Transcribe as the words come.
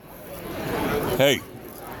Hey,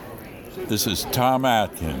 this is Tom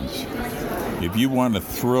Atkins. If you want to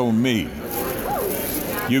thrill me,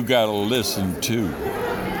 you got to listen to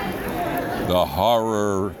The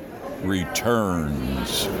Horror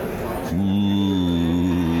Returns.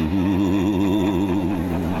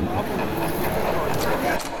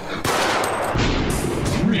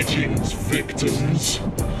 Greetings, victims.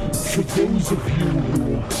 For those of you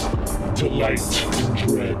who delight in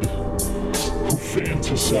dread, who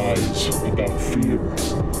fantasize about fear,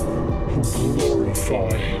 who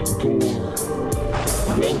glorify gore,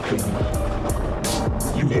 welcome.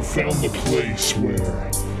 You have found the place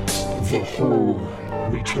where the horror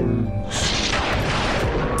returns.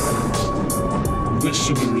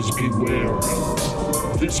 Listeners, beware.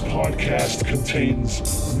 This podcast contains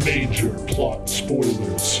major plot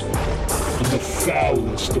spoilers and the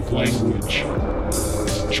foulest of language.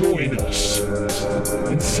 Join us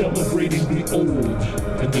in celebrating the old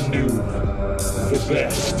and the new, the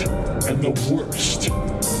best and the worst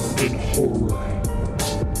in horror.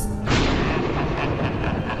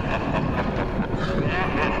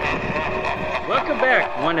 Welcome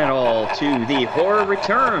back, one and all, to The Horror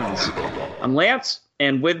Returns. I'm Lance,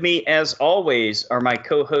 and with me, as always, are my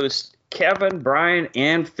co-hosts Kevin, Brian,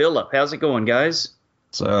 and Philip. How's it going, guys?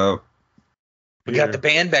 So we got the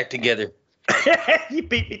band back together. You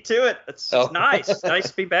beat me to it. That's nice. Nice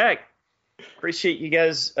to be back. Appreciate you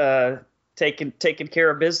guys taking care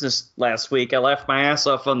of business last week. I laughed my ass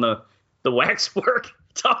off on the waxwork.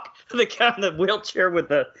 Talk to the guy in the wheelchair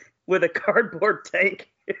with a cardboard tank.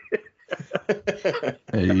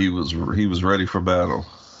 hey, he was ready for battle.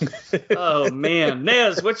 Oh man,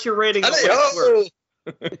 Nez, what's your rating of waxwork?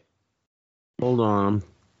 Hold on.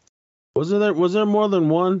 Was there more than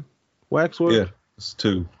one waxwork? Yeah, it's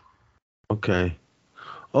two. Okay.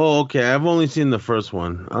 Oh, okay. I've only seen the first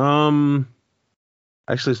one. I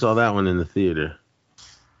actually saw that one in the theater.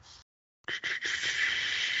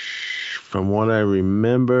 From what I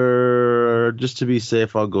remember, just to be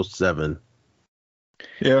safe, I'll go 7.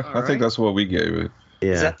 Yeah, I think that's what we gave it.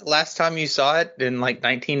 Yeah. Is that the last time you saw it in like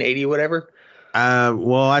 1980 whatever?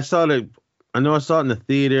 Well, I saw it. I know I saw it in the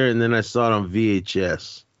theater, and then I saw it on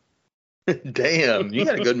VHS. Damn, you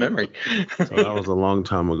got a good memory. So that was a long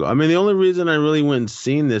time ago. I mean, the only reason I really went and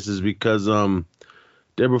seen this is because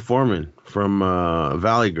Deborah Foreman from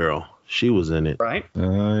Valley Girl, she was in it. Right.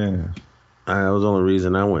 Oh yeah. That was the only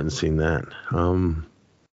reason I went and seen that.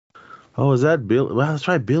 Oh, is that Bill? Well, that's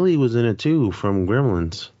right. Billy was in it too from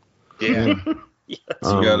Gremlins. Yeah. Yes.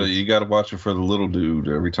 You gotta watch it for the little dude.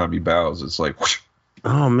 Every time he bows, it's like. Whoosh.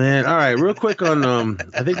 Oh man! All right, real quick on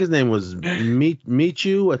I think his name was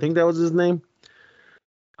Michu. I think that was his name.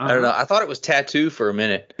 I don't know. I thought it was Tattoo for a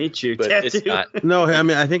minute. Michu, but Tattoo. It's not. No, I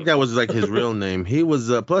mean I think that was like his real name. He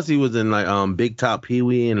was plus he was in like Big Top Pee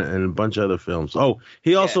Wee and a bunch of other films. Oh,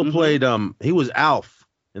 he also played he was Alf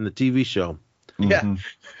in the TV show. Yeah.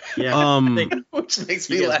 Yeah. Which makes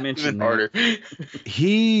me laugh even harder.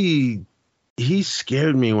 He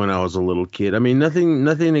scared me when I was a little kid. I mean,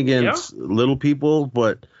 nothing against little people,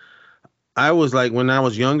 but I was like, when I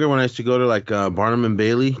was younger, when I used to go to like Barnum and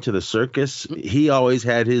Bailey to the circus, he always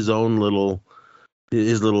had his own little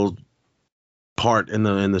part in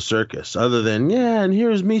the circus. Other than and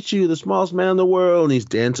here's Michu, the smallest man in the world, and he's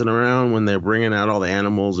dancing around when they're bringing out all the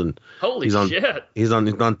animals, and Holy shit! He's on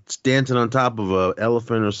dancing on top of a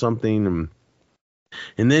elephant or something,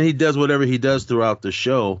 and then he does whatever he does throughout the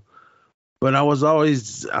show. But I was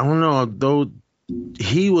always, I don't know, though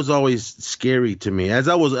he was always scary to me as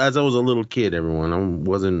I was a little kid. Everyone, I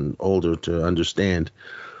wasn't older to understand,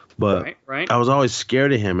 but right. I was always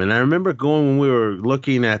scared of him. And I remember going when we were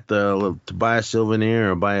looking at to buy a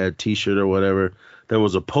souvenir or buy a T-shirt or whatever. There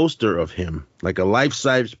was a poster of him, like a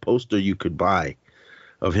life-size poster you could buy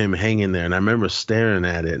of him hanging there. And I remember staring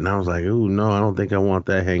at it, and I was like, "Ooh, no, I don't think I want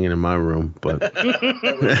that hanging in my room." But.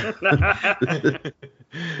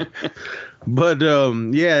 But I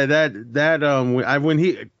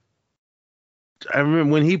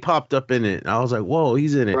remember when he popped up in it, I was like, "Whoa,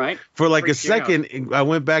 he's in it!" Right. For like a second, I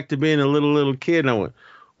went back to being a little kid, and I went,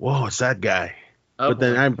 "Whoa, it's that guy!" But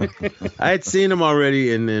then I had seen him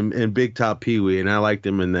already in Big Top Pee Wee, and I liked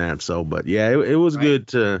him in that. So, but yeah, it was good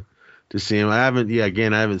to see him. I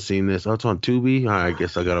haven't seen this. Oh, it's on Tubi. I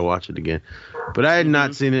guess I gotta watch it again. But I had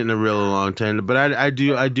not seen it in a really long time. But I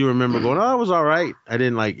do remember going, oh, it was all right. I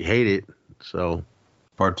didn't like hate it. So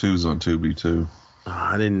Part 2's on Tubi too.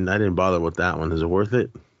 I didn't bother with that one. Is it worth it?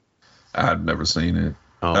 I'd never seen it.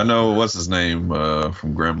 Oh. I know what's his name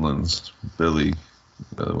from Gremlins, Billy.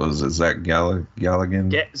 Was it Zach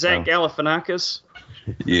Galligan? Zach Galifianakis.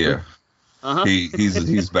 Yeah. Uh-huh.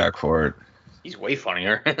 He's back for it. He's way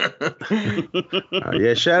funnier.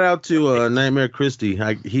 Yeah, shout out to Nightmare Christie.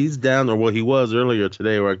 He's down there. Well, he was earlier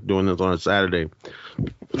today. We're doing this on a Saturday.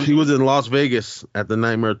 He was in Las Vegas at the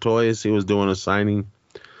Nightmare Toys. He was doing a signing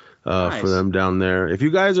for them down there. If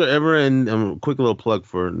you guys are ever in, quick little plug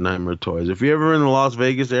for Nightmare Toys. If you're ever in the Las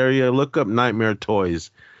Vegas area, look up Nightmare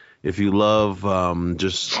Toys. If you love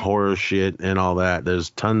just horror shit and all that,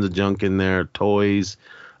 there's tons of junk in there. Toys,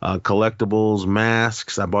 collectibles,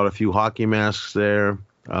 masks. I bought a few hockey masks there.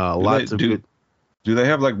 Lots of good. Do they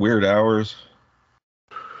have like weird hours?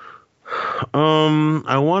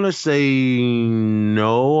 I want to say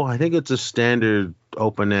no. I think it's a standard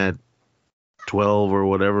open at 12 or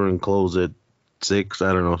whatever and close at 6.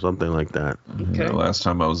 I don't know, something like that. Okay. The last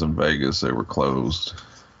time I was in Vegas, they were closed.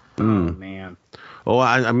 Oh man. Oh,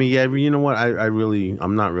 I mean, yeah. You know what?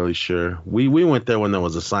 I'm not really sure. We went there when there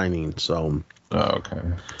was a signing, so. Oh, okay.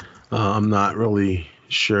 I'm not really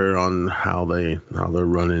sure on how they're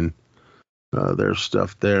running their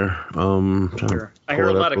stuff there. Sure. I hear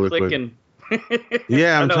a lot of clicking.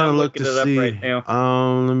 Yeah, I'm trying to look to see. Right now.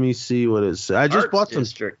 Let me see what it says. I just bought some.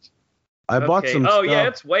 District. I bought some. Oh stuff. Yeah,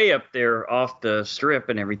 it's way up there off the strip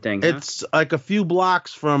and everything. It's like a few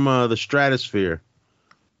blocks from the Stratosphere.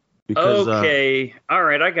 Because, okay, all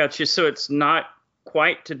right, I got you. So it's not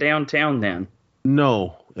quite to downtown then.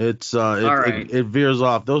 No, it's it veers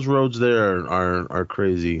off. Those roads there are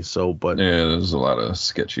crazy. So, but yeah, there's a lot of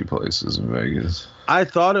sketchy places in Vegas. I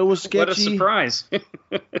thought it was sketchy. What a surprise!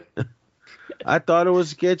 I thought it was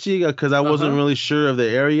sketchy because I wasn't really sure of the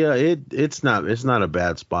area. It's not a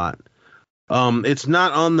bad spot. It's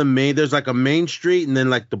not on the main. There's like a main street, and then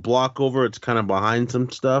like the block over, it's kind of behind some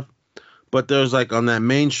stuff. But there's like on that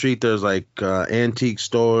main street, there's like antique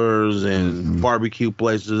stores and barbecue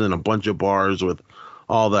places and a bunch of bars with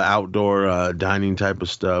all the outdoor dining type of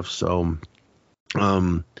stuff. So,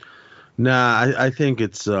 I think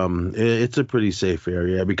it's a pretty safe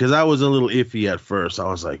area because I was a little iffy at first. I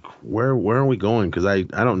was like, where are we going? Because I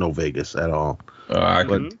don't know Vegas at all. I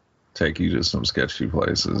could take you to some sketchy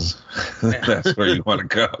places. That's where you want to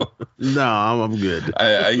go. No, I'm good.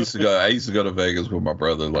 I used to go to Vegas with my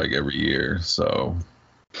brother like every year. So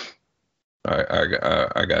I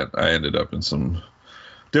ended up in some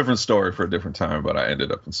different story for a different time, but I ended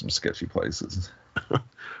up in some sketchy places. All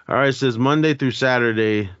right, it says Monday through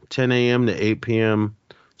Saturday, 10 a.m. to 8 p.m.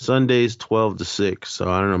 Sundays, 12 to 6. So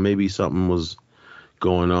I don't know, maybe something was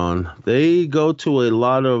going on. They go to a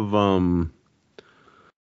lot of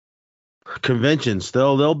conventions.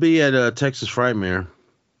 They'll be at Texas Frightmare.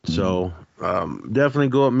 So definitely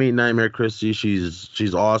go up meet Nightmare Christie.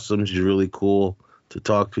 She's awesome. She's really cool to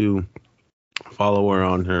talk to. Follow her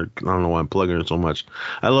on her. I don't know why I'm plugging her so much.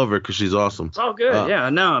 I love her because she's awesome. It's all good. Yeah,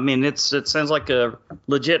 no, I mean it sounds like a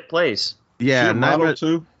legit place. Yeah, she a model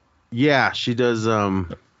too. Yeah, she does.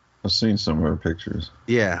 I've seen some of her pictures.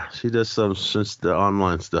 Yeah, she does some since the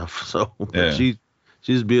online stuff. So yeah.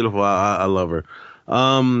 she's beautiful. I love her.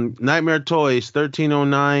 Nightmare Toys,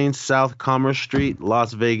 1309 South Commerce Street,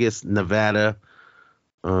 Las Vegas, Nevada.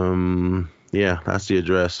 Yeah, that's the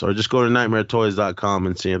address. Or just go to nightmaretoys.com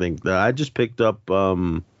and see anything. I just picked up,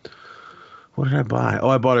 what did I buy? Oh,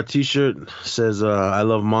 I bought a t-shirt. It says, I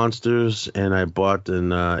love monsters. And I bought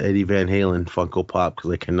an Eddie Van Halen Funko Pop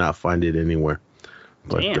because I cannot find it anywhere.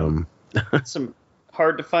 But, damn. Some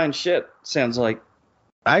hard to find shit, sounds like.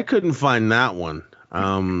 I couldn't find that one.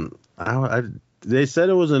 They said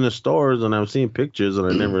it was in the stores, and I was seeing pictures, and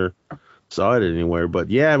I never saw it anywhere. But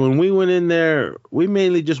yeah, when we went in there, we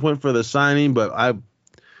mainly just went for the signing. But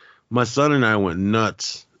my son and I went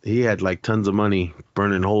nuts. He had like tons of money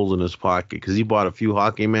burning holes in his pocket because he bought a few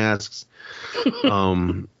hockey masks,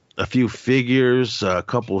 a few figures, a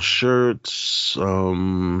couple shirts,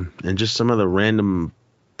 and just some of the random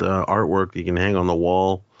artwork you can hang on the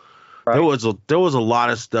wall. Right. There was a lot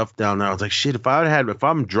of stuff down there. I was like, shit, if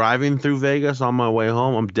I'm driving through Vegas on my way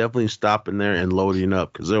home, I'm definitely stopping there and loading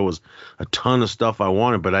up because there was a ton of stuff I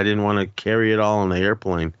wanted, but I didn't want to carry it all on the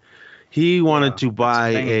airplane. He wanted to buy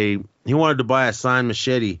a signed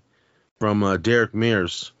machete from Derek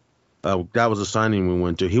Mears. That was a signing we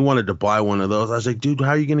went to. He wanted to buy one of those. I was like, dude, how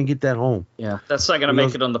are you going to get that home? Yeah, that's not going to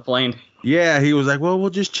make it on the plane. Yeah, he was like, well,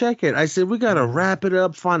 we'll just check it. I said, we got to wrap it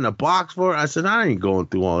up, find a box for it. I said, I ain't going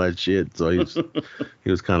through all that shit. So he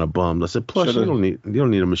was kind of bummed. I said, plus, you don't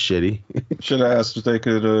need a machete. Should have asked if they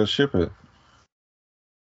could ship it.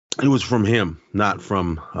 It was from him, not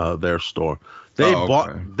from their store.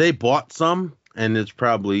 They bought some, and it's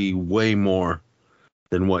probably way more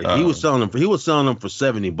than what he was selling them for. He was selling them for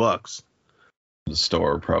 $70. The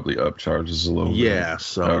store probably upcharges a little bit. Yeah,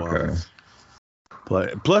 so okay.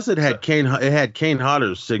 But plus it had Kane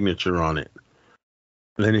Hodder's signature on it.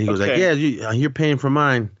 And then he was like, "Yeah, you're paying for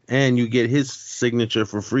mine, and you get his signature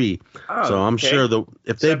for free." So I'm sure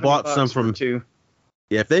if they bought some from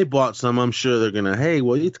if they bought some, I'm sure they're gonna, hey,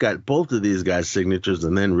 well, it's got both of these guys' signatures,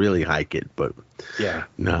 and then really hike it. But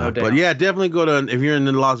no doubt. But yeah, definitely go to, if you're in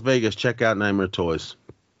Las Vegas, check out Nightmare Toys.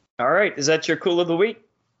 All right, is that your cool of the week?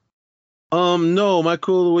 No, my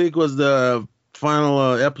cool of the week was the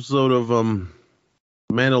final episode of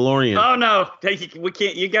Mandalorian. Oh no, we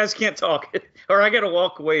can't. You guys can't talk, or I gotta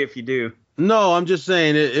walk away if you do. No, I'm just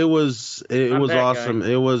saying it was awesome. Guy.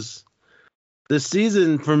 It was the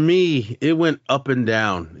season for me. It went up and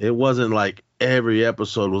down. It wasn't like every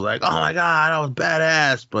episode was like, oh my god, that was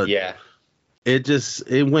badass. But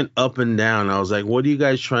it went up and down. I was like, what are you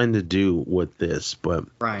guys trying to do with this? But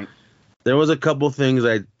there was a couple things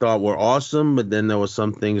I thought were awesome, but then there was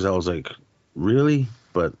some things I was like, really?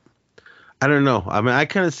 But I don't know. I mean, I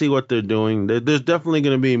kind of see what they're doing. There's definitely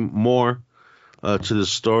going to be more to the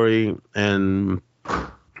story, and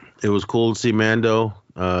it was cool to see Mando,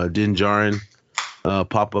 Din Djarin,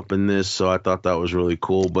 pop up in this, so I thought that was really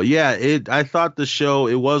cool. But yeah, I thought the show,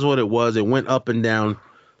 it was what it was. It went up and down,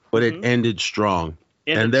 but it ended strong.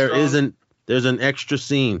 There's an extra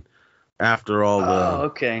scene after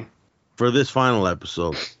all for this final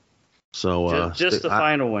episode. So just the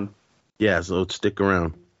final one. Yeah, so stick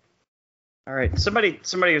around. All right. Somebody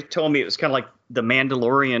told me it was kind of like The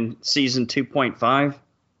Mandalorian season 2.5.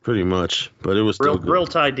 Pretty much, but it was still real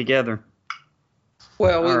tied together.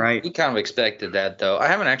 Well, we kind of expected that, though. I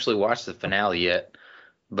haven't actually watched the finale yet,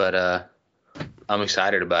 but I'm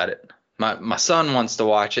excited about it. My son wants to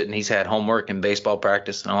watch it, and he's had homework and baseball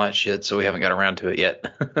practice and all that shit, so we haven't got around to it yet.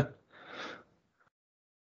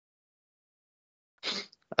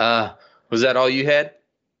 Was that all you had?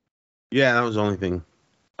 Yeah, that was the only thing.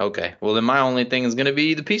 Okay, well then my only thing is gonna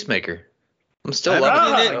be the Peacemaker. I'm still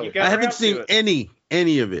loving it. I haven't seen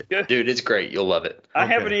any of it. Dude, it's great. You'll love it. I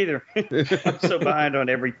haven't either. I'm so behind on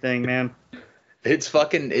everything, man. It's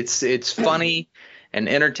funny and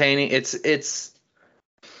entertaining. It's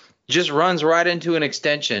just runs right into an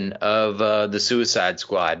extension of the Suicide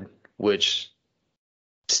Squad, which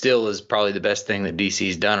still is probably the best thing that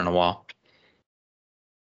DC's done in a while.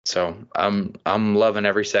 So I'm loving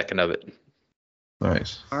every second of it.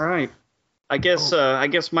 Nice. All right. I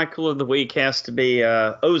guess my cool of the week has to be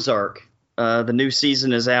Ozark. The new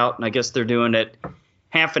season is out, and I guess they're doing it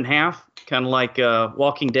half and half, kind of like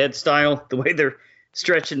Walking Dead style, the way they're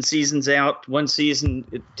stretching seasons out. One season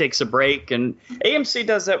it takes a break, and AMC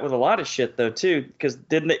does that with a lot of shit though too, because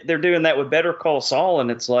they're doing that with Better Call Saul, and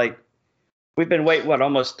it's like we've been waiting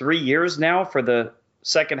almost 3 years now for the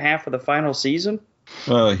second half of the final season.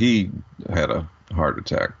 He had a heart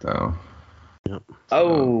attack though. Yep.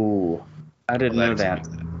 Oh, I didn't know that.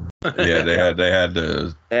 Yeah, they had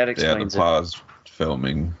to pause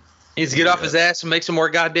filming. He needs to get off his ass and make some more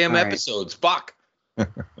goddamn episodes. Fuck.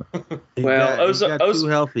 Ozark too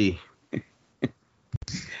healthy.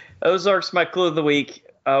 Ozark's my clue of the week.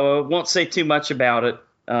 I won't say too much about it.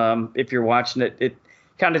 If you're watching it, it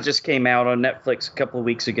kind of just came out on Netflix a couple of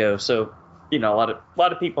weeks ago, so a lot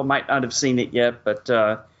of people might not have seen it yet. But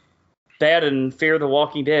that and Fear the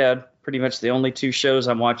Walking Dead, pretty much the only two shows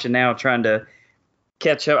I'm watching now, trying to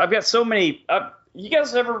catch up. I've got so many. You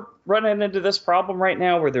guys ever running into this problem right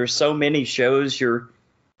now where there's so many shows you're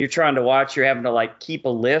trying to watch, you're having to keep a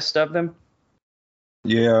list of them?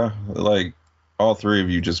 Yeah, like all three of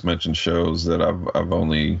you just mentioned shows that I've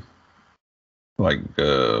only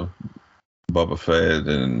Boba Fett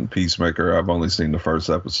and Peacemaker. I've only seen the first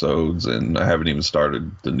episodes, and I haven't even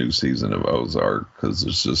started the new season of Ozark because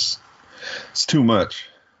it's too much.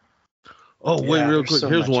 Oh, wait, real quick.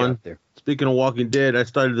 Here's one. Speaking of Walking Dead, I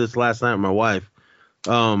started this last night with my wife.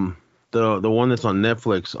 The one that's on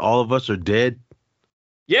Netflix, All of Us Are Dead.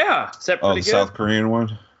 Yeah, is that pretty good? South Korean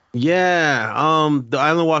one. Yeah. I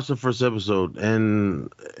only watched the first episode,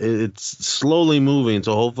 and it's slowly moving.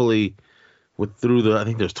 So hopefully, I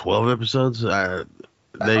think there's 12 episodes. It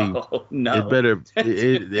better.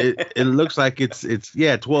 It looks like it's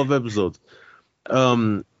 12 episodes.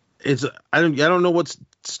 I don't know what's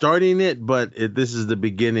starting it, but this is the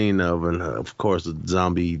beginning of course, a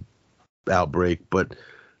zombie outbreak. But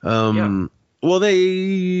well,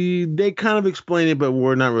 they kind of explain it, but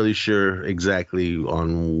we're not really sure exactly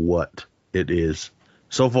on what it is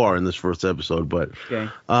so far in this first episode. But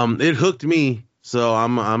it hooked me, so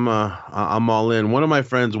I'm all in. One of my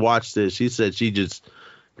friends watched it. She said she just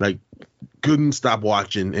couldn't stop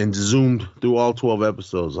watching and zoomed through all 12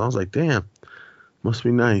 episodes. I was like, damn. Must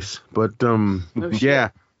be nice. But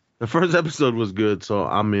the first episode was good, so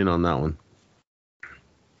I'm in on that one.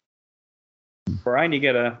 Brian, you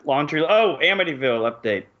got a laundry. Oh, Amityville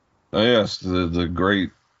update. Oh yes, the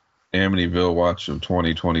great Amityville watch of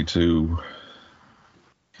 2022.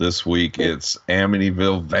 This week it's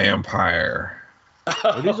Amityville Vampire.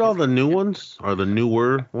 Are these all the new ones or the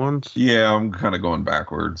newer ones? Yeah, I'm kind of going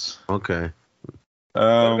backwards. Okay.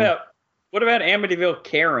 What about Amityville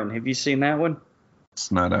Karen? Have you seen that one? It's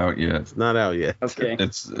not out yet. It's not out yet. Okay.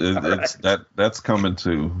 It's that's coming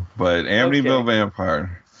too. But Amityville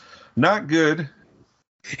Vampire, not good.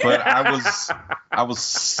 But I was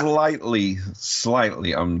slightly,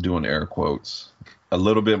 I'm doing air quotes, a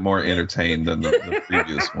little bit more entertained than the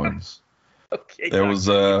previous ones. Okay. There was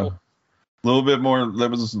a little bit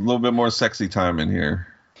more sexy time in here.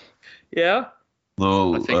 Yeah. A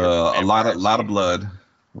lot of blood,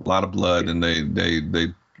 and they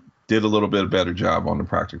did a little bit better job on the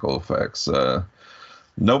practical effects.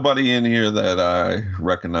 Nobody in here that I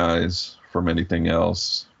recognize from anything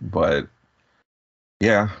else, but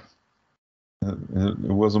yeah, it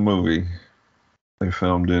was a movie. They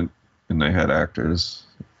filmed it and they had actors.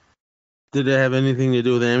 Did it have anything to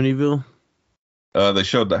do with Amityville? They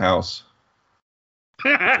showed the house.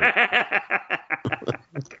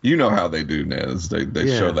 You know how they do, Nez. They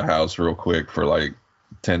show the house real quick for like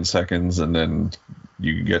 10 seconds, and then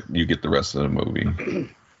you get the rest of the movie.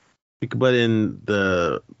 But in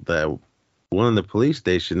the one in the police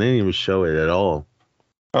station, they didn't even show it at all.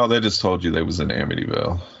 Oh, they just told you they was in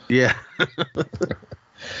Amityville. Yeah.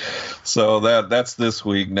 So that's this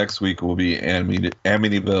week. Next week will be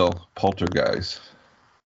Amityville Poltergeist.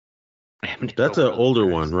 That's an older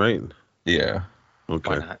one, right? Yeah.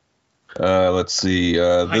 Okay. Why not? Let's see.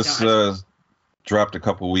 This dropped a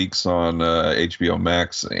couple weeks on HBO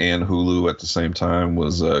Max and Hulu at the same time.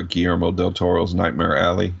 Was Guillermo del Toro's Nightmare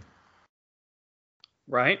Alley.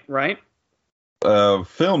 Right.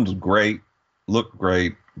 Filmed great, looked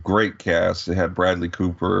great cast. It had Bradley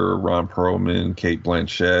Cooper, Ron Perlman, Cate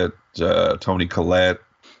Blanchett, Toni Collette,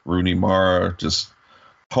 Rooney Mara, just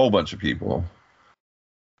a whole bunch of people.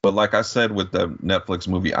 But like I said with the Netflix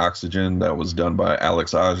movie Oxygen, that was done by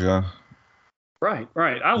Alex Aja. Right.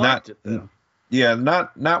 I liked it though. Yeah,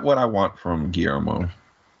 not what I want from Guillermo.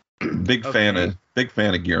 Big fan of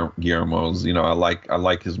Guillermo's. You know, I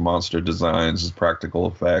like his monster designs, his practical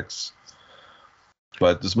effects.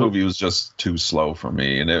 But this movie was just too slow for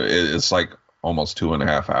me, and it's like almost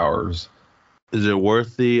 2.5 hours. Is it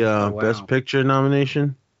worth the Best Picture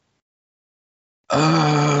nomination?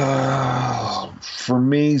 For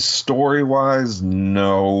me, story-wise,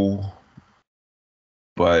 no.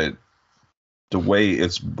 But the way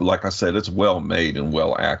it's, like I said, it's well made and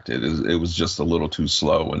well acted. It was just a little too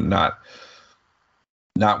slow and not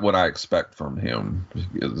what I expect from him.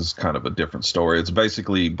 It's kind of a different story. It's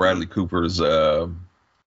basically Bradley Cooper's.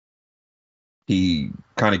 He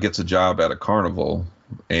kind of gets a job at a carnival,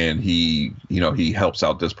 and he helps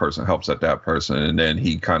out this person, helps out that person, and then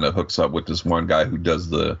he kind of hooks up with this one guy who does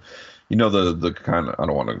the kind of, I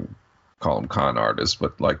don't want to call them con artists,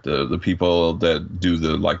 but like the people that do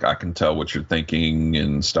the, like, I can tell what you're thinking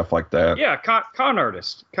and stuff like that. Yeah, con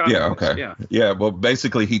artist. Okay. Yeah, well,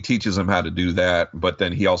 basically he teaches him how to do that, but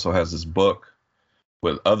then he also has this book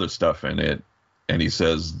with other stuff in it, and he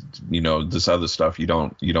says, this other stuff, you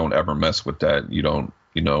don't ever mess with that. You don't,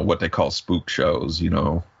 what they call spook shows,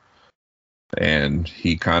 and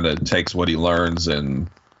he kind of takes what he learns and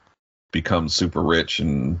becomes super rich,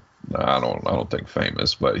 and I don't think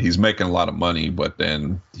famous, but he's making a lot of money. But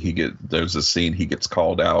then there's a scene he gets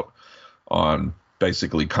called out on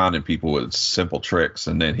basically conning people with simple tricks,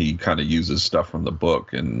 and then he kind of uses stuff from the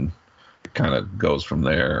book and kind of goes from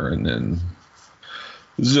there. And then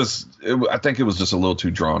I think it was just a little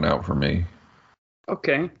too drawn out for me.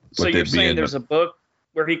 Okay, so you're saying there's a book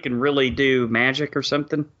where he can really do magic or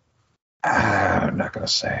something? I'm not gonna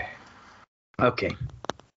say. Okay.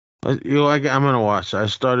 I'm gonna watch. I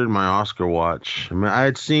started my Oscar watch. I mean, I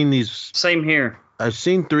had seen these. Same here. I've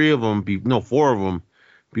seen 4 of them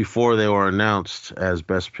before they were announced as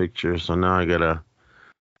Best Picture. So now I gotta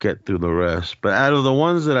get through the rest. But out of the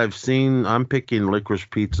ones that I've seen, I'm picking Licorice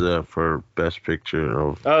Pizza for Best Picture.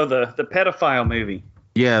 The pedophile movie.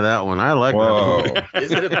 Yeah, that one. I like that one.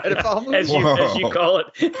 Is it a pedophile movie? as you call it.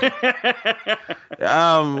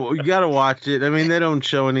 You gotta watch it. I mean, they don't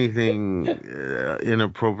show anything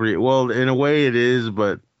inappropriate. Well, in a way it is,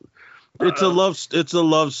 but it's a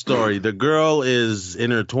love story. The girl is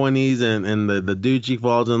in her 20s, and the dude she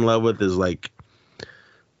falls in love with is like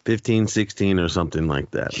 15, 16 or something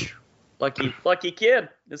like that. Lucky kid.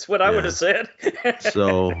 That's what I would have said.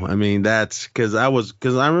 So, I mean, that's because I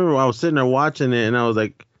remember I was sitting there watching it, and I was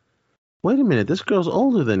like, wait a minute, this girl's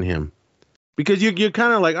older than him. Because you're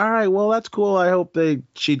kind of like, all right, well, that's cool. I hope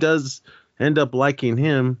she does end up liking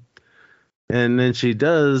him. And then she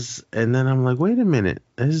does, and then I'm like, wait a minute,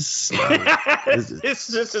 this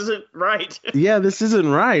isn't right. Yeah, this isn't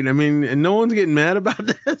right. I mean, and no one's getting mad about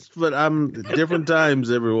this, but different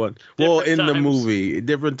times, everyone. In the movie,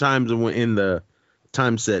 different times in the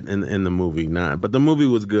time set in the movie. But the movie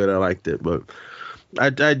was good. I liked it. But I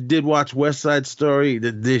did watch West Side Story.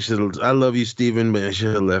 I love you, Steven, but I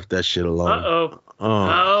should have left that shit alone.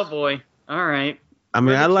 Oh boy. All right. I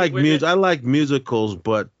mean, I like music. I like musicals,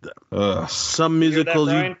 but some musicals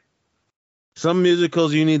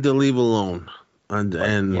you need to leave alone.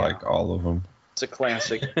 And like all of them. It's a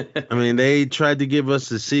classic. I mean, they tried to give us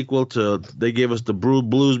a sequel they gave us the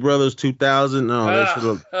Blues Brothers 2000. No, they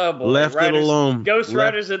should have left it alone. Ghost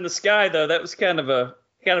Riders in the Sky, though, that was kind of a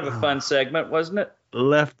fun segment, wasn't it?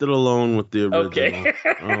 Left it alone with the original.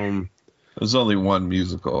 Okay. There's only one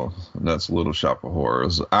musical, and that's Little Shop of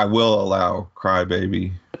Horrors. I will allow Cry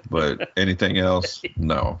Baby, but anything else,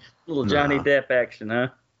 no. Little Johnny Depp action, huh?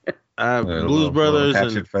 Blues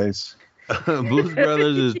Brothers and Face. Blues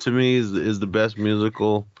Brothers to me is the best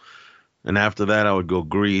musical, and after that I would go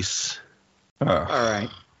Grease. All right,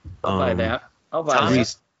 I'll buy that.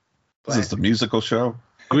 Grease. Is this the musical show?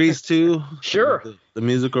 Grease 2. Sure. The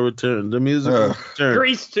musical return. The musical return.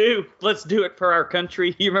 Grease 2. Let's do it for our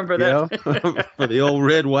country. You remember that? Yeah. For the old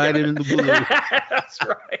red, white, and the blue. That's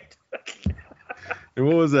right. And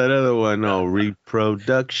what was that other one? Oh,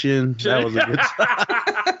 Reproduction. That was a good time.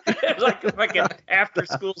 It was like a fucking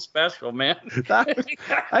after-school special, man.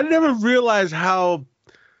 I never realized how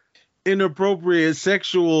inappropriate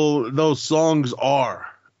sexual those songs are.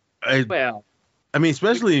 I mean,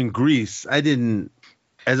 especially in Grease. I didn't.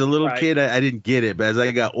 As a little kid, I didn't get it, but as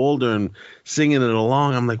I got older and singing it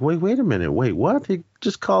along, I'm like, wait a minute, what? He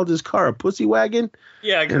just called his car a pussy wagon?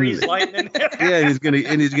 Yeah, Grease Lightning. Yeah, he's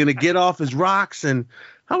gonna get off his rocks, and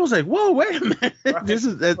I was like, whoa, wait a minute,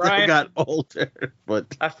 as I got older.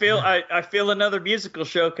 But I feel another musical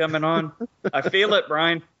show coming on. I feel it,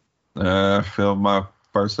 Brian. I feel my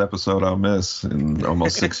first episode I'll miss in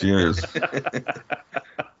almost 6 years.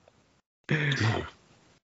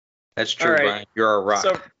 That's true, right. Brian. You're a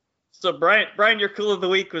rock. So Brian, your cool of the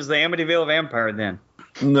week was the Amityville Vampire then?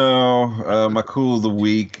 No, my cool of the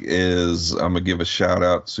week is I'm gonna give a shout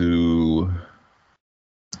out to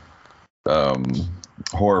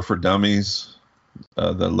Horror for Dummies,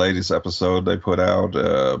 the latest episode they put out,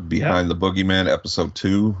 Behind the Boogeyman, episode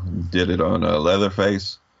 2. Did it on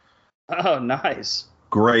Leatherface. Oh, nice.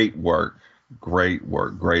 Great work, great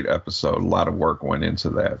episode. A lot of work went into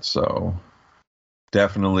that, so.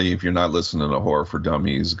 Definitely, if you're not listening to Horror for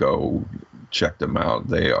Dummies, go check them out.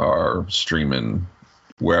 They are streaming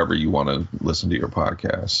wherever you want to listen to your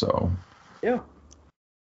podcast. So, yeah,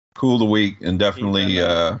 cool of the week, and definitely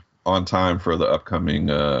on time for the upcoming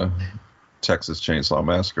Texas Chainsaw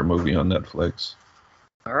Massacre movie on Netflix.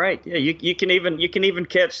 All right, yeah, you can even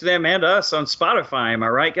catch them and us on Spotify. Am I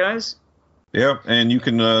right, guys? Yep, and you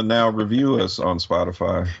can now review us on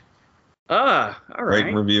Spotify. All right. Rate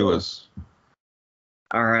and review us.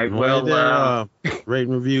 All right. Well, rate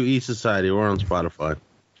and review E Society. We're on Spotify.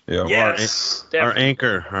 Yeah. Yes. Our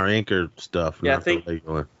anchor stuff. Yeah, I think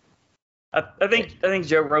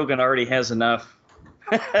Joe Rogan already has enough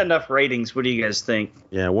ratings. What do you guys think?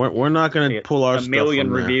 Yeah, we're not going to pull our a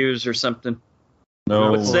million reviews or something.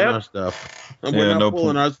 No, what's that? Our stuff. We're not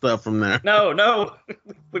pulling our stuff from there. No.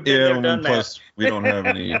 We've been there, done plus, that. we don't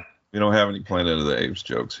have any Planet of the Apes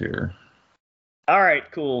jokes here. All right,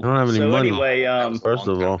 cool. I don't have any money. Anyway, first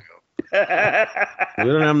of all, we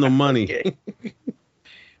don't have no money. Okay.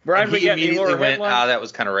 Brian, we got any more headlines? That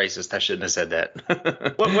was kind of racist. I shouldn't have said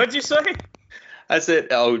that. What'd you say? I said,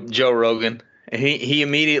 Joe Rogan. He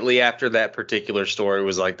immediately after that particular story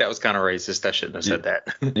was like, that was kind of racist. I shouldn't have said that.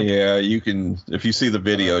 Yeah, you can. If you see the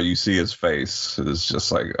video, you see his face. It's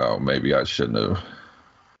just like, oh, maybe I shouldn't have.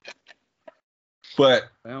 But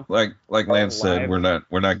like Lance said, we're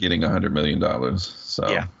not getting $100 million. So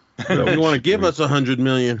yeah. If you want to give us $100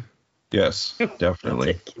 million, yes,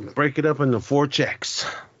 definitely. Break it up into 4 checks.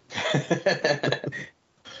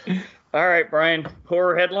 All right, Brian.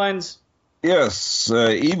 Horror headlines. Yes,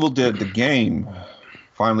 Evil Dead the game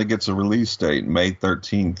finally gets a release date, May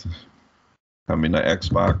 13th. Coming to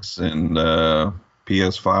Xbox and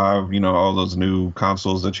PS5. You know, all those new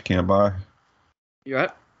consoles that you can't buy. You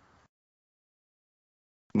right?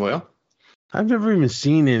 Well, I've never even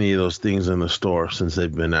seen any of those things in the store since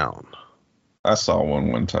they've been out. I saw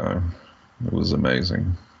one time. It was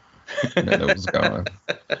amazing. And then it was gone.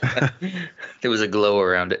 There was a glow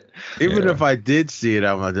around it. Even if I did see it,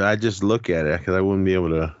 I'd just look at it because I wouldn't be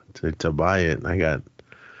able to to buy it. I got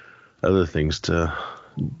other things to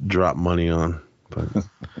drop money on, but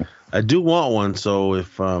I do want one. So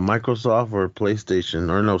if Microsoft or PlayStation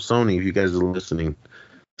or no Sony, if you guys are listening,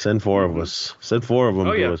 send 4 of us. Send 4 of them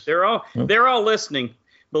to us. They're all listening.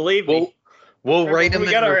 Believe me. We'll rate them.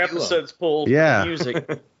 We got our episodes pulled. Yeah.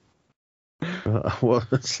 Music. Well,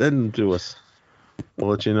 send them to us.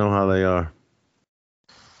 We'll let you know how they are.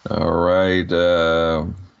 All right.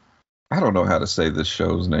 I don't know how to say this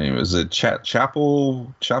show's name. Is it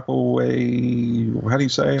Chapelway? How do you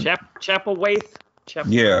say it? Chapelway.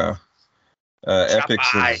 Yeah. Epix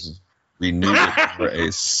has renewed it for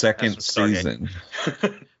a second season.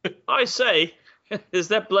 I say, is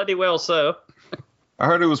that bloody well so? I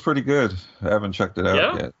heard it was pretty good. I haven't checked it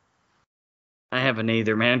out yet. I haven't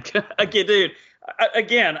either, man.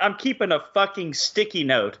 Again, I'm keeping a fucking sticky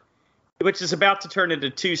note, which is about to turn into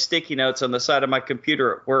 2 sticky notes on the side of my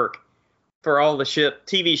computer at work for all the shit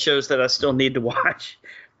TV shows that I still need to watch.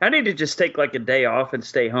 I need to just take like a day off and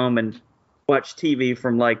stay home and watch TV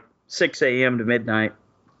from like 6 a.m. to midnight.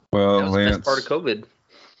 Well, Lance, that's part of COVID.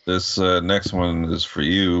 This next one is for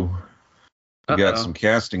you. We got some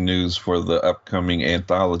casting news for the upcoming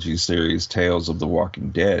anthology series Tales of the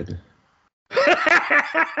Walking Dead.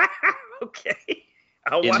 Okay.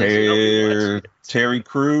 I'll watch it. Terry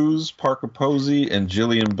Crews, Parker Posey, and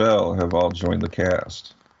Jillian Bell have all joined the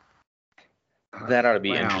cast. That ought to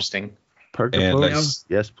be interesting. Parker Posey?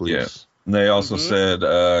 Yes, please. Yeah. And they also said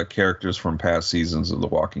characters from past seasons of The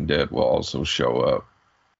Walking Dead will also show up.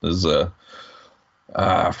 There's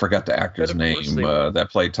I forgot the actor's name that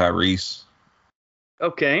played Tyrese.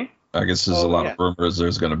 Okay. I guess there's a lot of rumors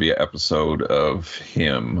there's going to be an episode of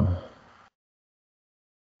him.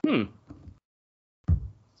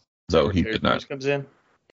 So he did not. Comes in.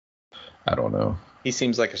 I don't know. He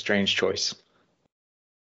seems like a strange choice.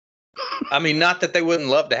 I mean, not that they wouldn't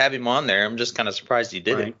love to have him on there. I'm just kind of surprised he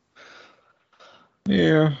did it.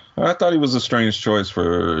 Yeah, I thought he was a strange choice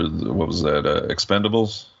for what was that,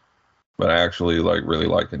 Expendables, but I actually really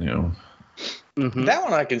liking him. That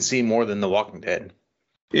one I can see more than The Walking Dead.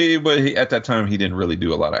 Yeah, but at that time he didn't really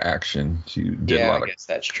do a lot of action. He did a lot I guess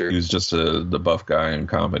that's true. He was just the buff guy in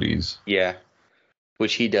comedies. Yeah,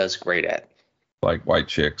 which he does great at. Like White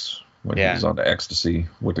Chicks when he was on the ecstasy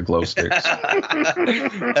with the glow sticks.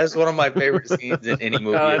 That's one of my favorite scenes in any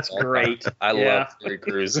movie. Oh, that's great. I love Terry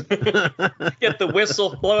Crews. Get the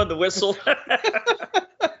whistle, blowing the whistle.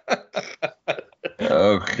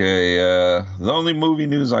 Okay, the only movie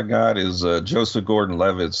news I got is Joseph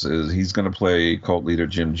Gordon-Levitt he's going to play cult leader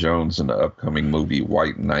Jim Jones in the upcoming movie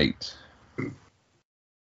White Knight.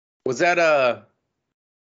 Was that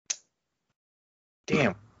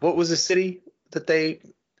damn, what was the city that they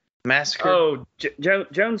massacred? Oh,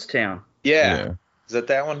 Jonestown. Yeah. Is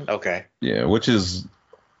that one? Okay. Yeah, which is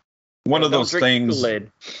one of those things.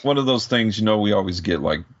 One of those things, we always get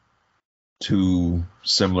like 2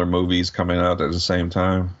 similar movies coming out at the same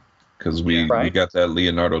time because we got that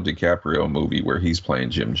Leonardo DiCaprio movie where he's playing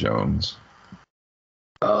Jim Jones.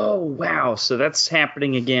 Oh wow! So that's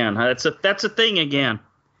happening again. That's a thing again.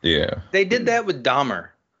 Yeah. They did that with Dahmer.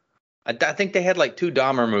 I think they had like 2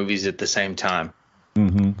 Dahmer movies at the same time.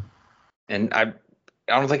 Mm-hmm. And I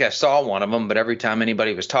don't think I saw one of them, but every time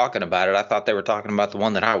anybody was talking about it, I thought they were talking about the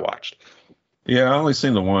one that I watched. Yeah, I only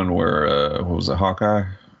seen the one where what was it, Hawkeye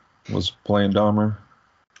was playing Dahmer.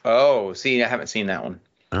 Oh, see, I haven't seen that one.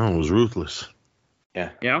 That one was ruthless. Yeah.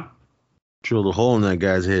 Drilled a hole in that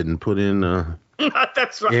guy's head and put in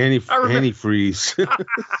that's right. antifreeze.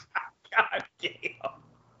 God damn.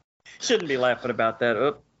 Shouldn't be laughing about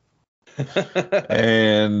that.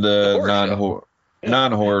 And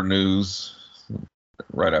non-horror news.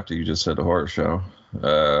 Right after you just said the horror show.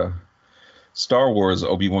 Star Wars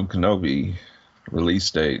Obi-Wan Kenobi release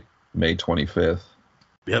date May 25th.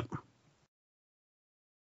 Yep.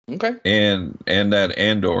 Okay. And that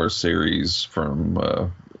Andor series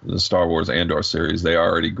from the Star Wars Andor series, they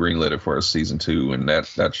already greenlit it for a season 2, and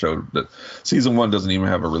that showed that season 1 doesn't even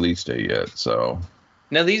have a release date yet. So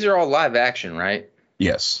now these are all live action, right?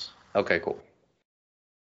 Yes. Okay, cool.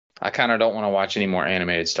 I kind of don't want to watch any more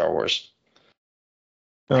animated Star Wars.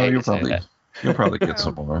 Oh, you'll probably get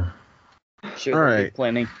some more. Sure, all right.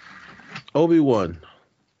 Plenty. Obi-Wan.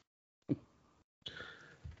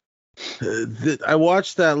 I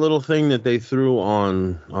watched that little thing that they threw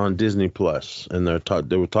on Disney Plus, and they were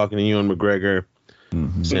talking to Ewan McGregor,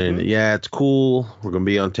 saying, yeah, it's cool. We're going to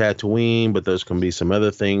be on Tatooine, but there's going to be some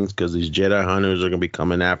other things because these Jedi hunters are going to be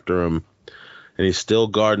coming after him. And he's still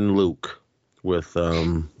guarding Luke with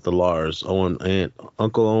the Lars,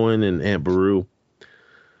 Uncle Owen and Aunt Beru.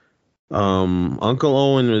 Uncle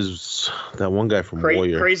Owen is that one guy from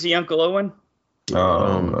Warrior. Crazy Uncle Owen. He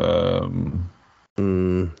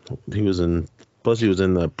was in. Plus, he was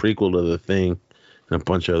in the prequel to The Thing and a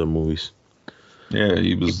bunch of other movies. Yeah,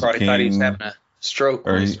 he was. He probably thought he was having a stroke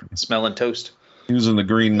or he's smelling toast. He was in The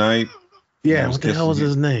Green Knight. Yeah, what the hell was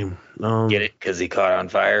his name? Get it? Because he caught on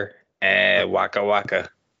fire. Waka Waka.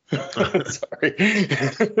 Sorry.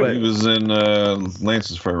 But he was in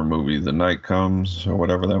Lance's favorite movie, The Night Comes, or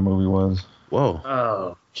whatever that movie was. Whoa.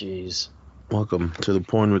 Oh, jeez. Welcome to the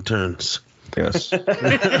Porn Returns. Yes.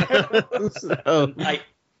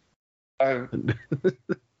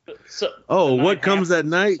 What comes at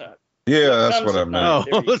night? Yeah, that's what I meant.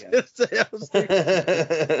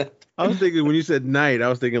 I was thinking when you said night, I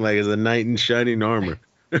was thinking like it's a knight in shining armor.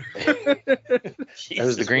 That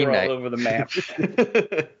was the Green Knight. All over the map.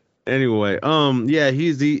 Anyway, yeah,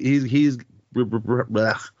 he's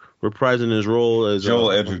reprising his role as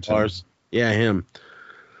Joel Edgerton. Yeah, him.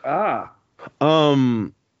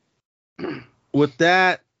 With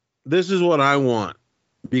that, this is what I want.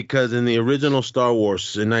 Because in the original Star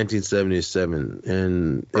Wars in 1977,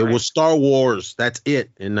 and it was Star Wars, that's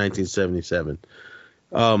it in 1977.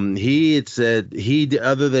 He had said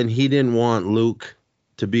other than he didn't want Luke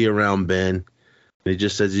to be around Ben. He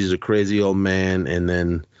just says he's a crazy old man, and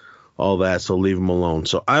then all that, so leave him alone.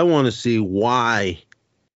 So I want to see why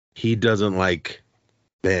he doesn't like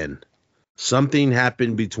Ben. Something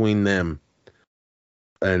happened between them,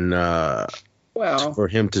 and for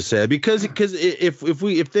him to say, because if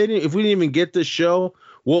we didn't even get the show,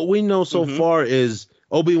 what we know so far is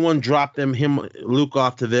Obi-Wan dropped Luke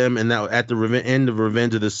off to them, and that at the end of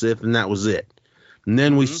Revenge of the Sith, and that was it. And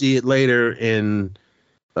then we see it later in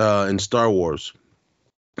Star Wars.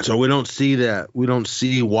 So we don't see that. We don't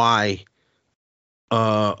see why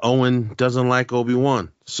Owen doesn't like Obi-Wan.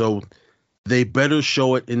 So they better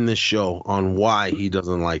show it in this show on why he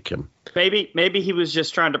doesn't like him. Maybe he was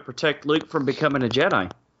just trying to protect Luke from becoming a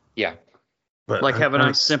Jedi. Yeah. But like have a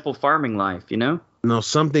nice simple farming life, you know? No,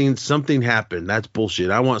 something happened. That's bullshit.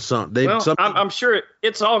 I want something. I'm sure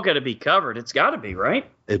it's all going to be covered. It's got to be, right?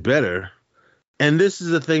 It better. And this is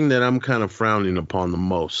the thing that I'm kind of frowning upon the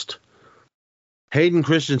most. Hayden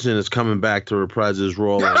Christensen is coming back to reprise his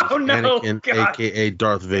role as Anakin, a.k.a.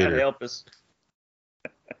 Darth Vader. God help us.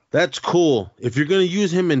 That's cool. If you're going to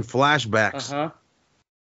use him in flashbacks.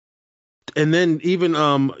 And then even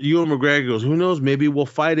Ewan McGregor goes, who knows, maybe we'll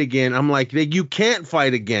fight again. I'm like, you can't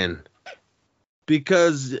fight again.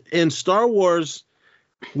 Because in Star Wars,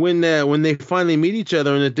 when they finally meet each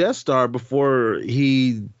other in the Death Star before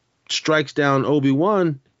he strikes down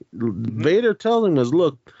Obi-Wan, Vader tells him,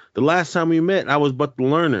 look, the last time we met, I was but the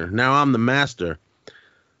learner. Now I'm the master.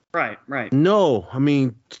 Right. No, I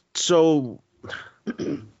mean, so...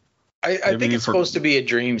 I think it's supposed to be a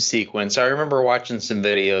dream sequence. I remember watching some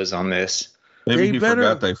videos on this. Maybe he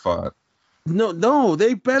forgot they fought. No,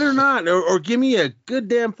 they better not. Or give me a good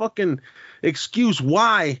damn fucking excuse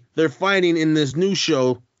why they're fighting in this new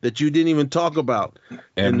show that you didn't even talk about.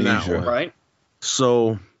 Amnesia. Right.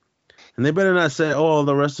 So, and they better not say,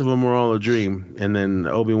 the rest of them were all a dream. And then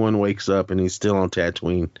Obi-Wan wakes up and he's still on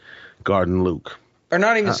Tatooine guarding Luke. Or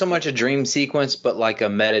not even so much a dream sequence, but like a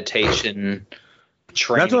meditation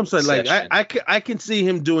training. That's what I'm saying. Session. Like I can see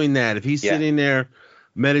him doing that if he's sitting there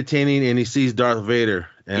meditating and he sees Darth Vader.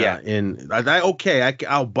 And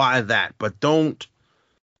I'll buy that, but don't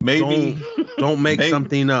make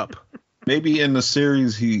something up. Maybe in the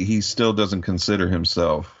series he still doesn't consider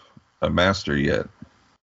himself a master yet.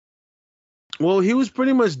 Well, he was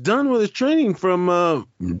pretty much done with his training from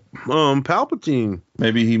Palpatine.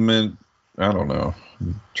 Maybe he meant, I don't know.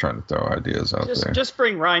 I'm trying to throw ideas out there. Just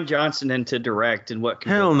bring Rian Johnson in to direct and what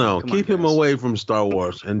can Hell no. Keep him away from Star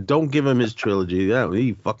Wars and don't give him his trilogy.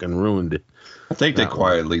 He fucking ruined it. I think they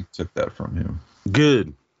quietly took that from him.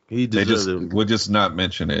 Good. He deserved it. We'll just not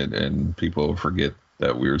mention it and people will forget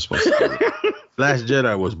that we were supposed to do it. Last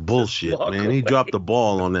Jedi was bullshit, man. He dropped the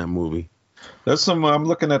ball on that movie. I'm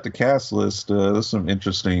looking at the cast list. There's some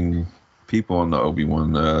interesting people on the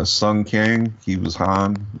Obi-Wan. Sung Kang, he was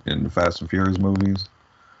Han in the Fast and Furious movies.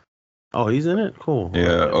 Oh, he's in it? Cool.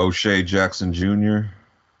 Yeah, O'Shea Jackson Jr.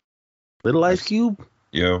 Little Ice Cube?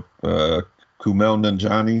 Yeah. Kumail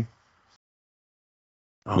Nanjiani,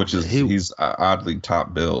 which is he's oddly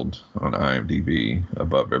top billed on IMDb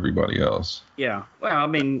above everybody else. Yeah. Well, I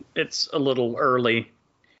mean, it's a little early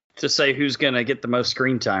to say who's going to get the most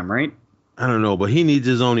screen time, right? I don't know, but he needs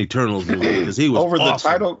his own Eternals movie because he was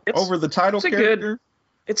awesome. Over the title character.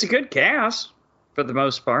 It's a good cast for the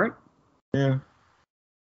most part. Yeah.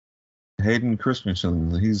 Hayden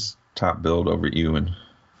Christensen, he's top billed over Ewan.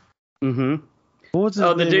 Mm-hmm. What's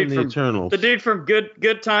his name in the Eternals? The dude from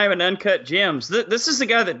Good Time and Uncut Gems. This is the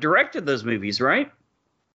guy that directed those movies, right?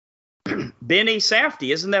 Benny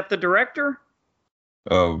Safdie, isn't that the director?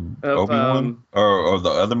 Obi-Wan? Or the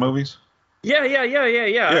other movies? Yeah.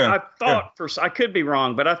 I thought I could be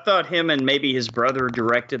wrong, but I thought him and maybe his brother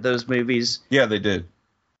directed those movies. Yeah, they did.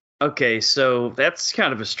 Okay, so that's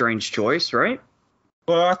kind of a strange choice, right?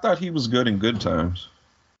 Well, I thought he was good in Good Times.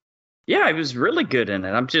 Yeah, he was really good in it.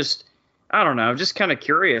 I don't know. I'm just kind of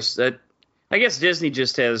curious that I guess Disney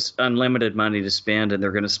just has unlimited money to spend, and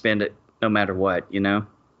they're going to spend it no matter what, you know?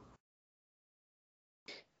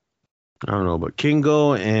 I don't know, but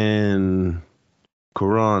Kingo and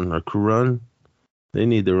Kuran, they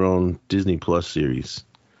need their own Disney Plus series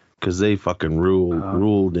because they fucking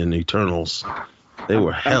ruled in Eternals. They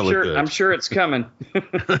were hella good. I'm sure it's coming.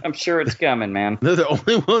 I'm sure it's coming, man. They're the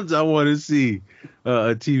only ones I want to see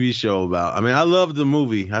a TV show about. I mean, I loved the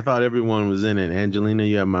movie. I thought everyone was in it. Angelina,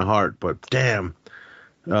 you have my heart. But damn,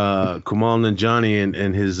 Kumail Nanjiani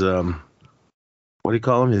and his what do you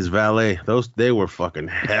call him? His valet. They were fucking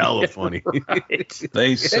hella funny. Right.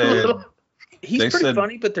 They said he's pretty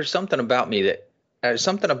funny, but there's something about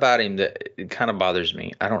him that kind of bothers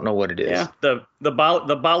me. I don't know what it is. Yeah, the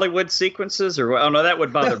Bollywood sequences, or no, that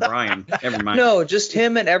would bother Brian. Never mind. No, just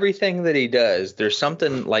him and everything that he does. There's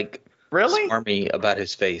something like really smarmy about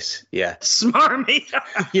his face. Yeah, smarmy.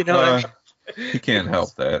 You know, you can't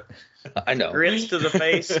help that. I know. Grins to the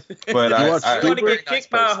face. But I want to get kicked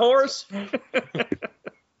by a horse.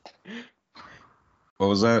 What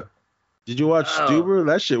was that? Did you watch Stuber?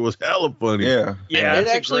 That shit was hella funny. Yeah. Yeah, it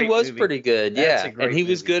actually was movie. pretty good. That's Yeah, and he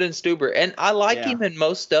was good in Stuber, and I like him in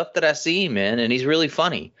most stuff that I see him in, and he's really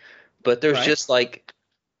funny. But there's just like,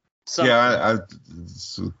 it's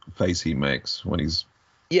the face he makes when he's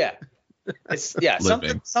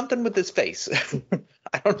something with his face.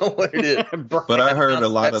 I don't know what it is. But I heard a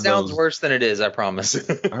lot of those. That sounds worse than it is, I promise.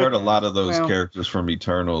 I heard a lot of those characters from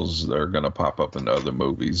Eternals are going to pop up in other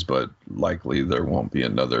movies, but likely there won't be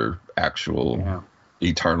another actual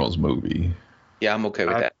Eternals movie. Yeah, I'm okay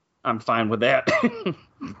with that. I'm fine with that.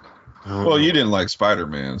 Well, you didn't like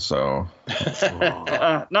Spider-Man, so.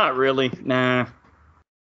 Not really. Nah.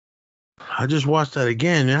 I just watched that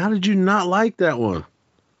again. How did you not like that one?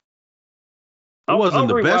 It wasn't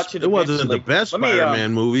the best. It wasn't the best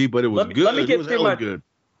Spider-Man movie, but it was good. It was hella good.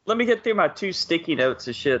 Let me get through my 2 sticky notes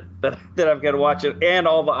of shit that I've got to watch it, and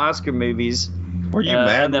all the Oscar movies. Were you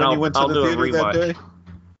mad when you went to the theater that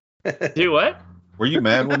day? Do what? Were you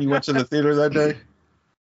mad when you went to the theater that day?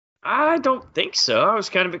 I don't think so. I was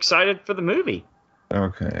kind of excited for the movie.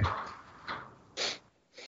 Okay.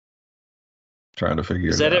 Trying to figure it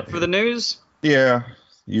out. Is that it for the news? Yeah.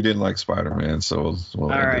 You didn't like Spider-Man, so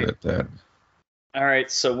we'll end it at that. All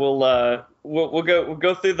right, so we'll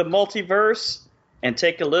go through the multiverse and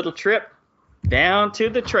take a little trip down to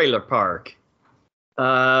the trailer park.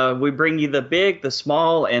 We bring you the big, the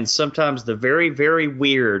small, and sometimes the very, very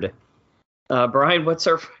weird. Brian, what's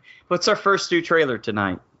our first new trailer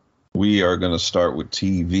tonight? We are going to start with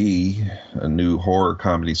TV. A new horror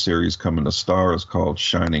comedy series coming to Stars called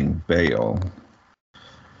Shining Vale.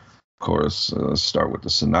 Of course, start with the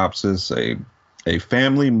synopsis. A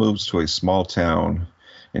family moves to a small town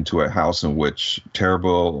into a house in which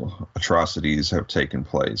terrible atrocities have taken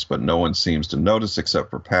place, but no one seems to notice except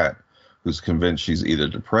for Pat, who's convinced she's either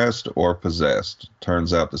depressed or possessed.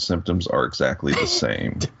 Turns out the symptoms are exactly the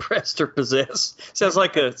same. Depressed or possessed? Sounds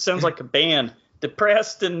like a band.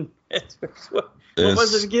 Depressed and what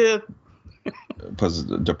was it again?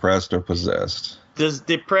 Depressed or possessed.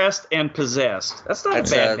 Depressed and possessed. That's not a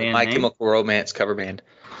bad band My name. Chemical Romance cover band.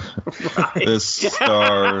 Right. This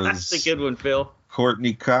stars. That's a good one, Phil.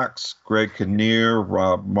 Courtney Cox, Greg Kinnear,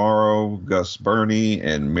 Rob Morrow, Gus Burney,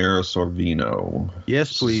 and Mira Sorvino.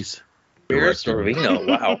 Yes, please. Mira Sorvino.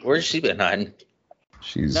 Wow, where's she been hiding?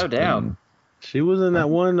 She's no doubt. She was in that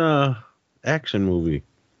one action movie.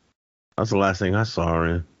 That's the last thing I saw her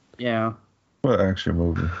in. Yeah. What action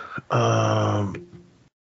movie? And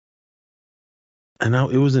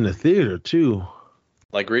it was in the theater too.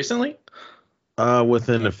 Like recently?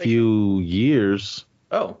 Within a few years.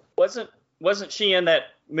 Oh, wasn't she in that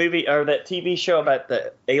movie or that TV show about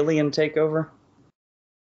the alien takeover?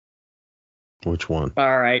 Which one?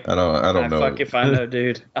 All right. I don't know. Fuck if I know,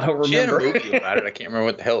 dude. I don't remember. She had a movie about it. I can't remember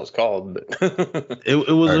what the hell it's called. But it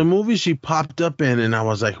was a movie she popped up in, and I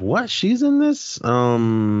was like, "What? She's in this?"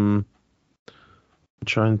 I'm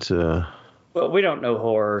trying to. Well, we don't know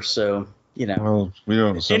horror, so you know. Well, we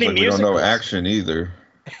don't. Sounds like we don't know action either.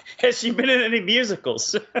 Has she been in any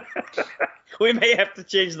musicals? We may have to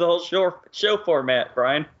change the whole show format,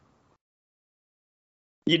 Brian.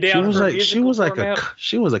 You down for a musical format?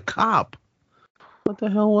 She was a cop. What the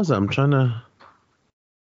hell was that? I'm trying to.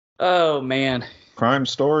 Oh man. Crime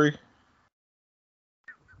Story.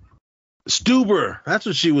 Stuber. That's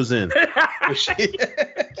what she was in.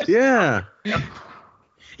 Yeah.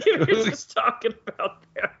 You were just talking about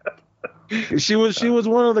that. She was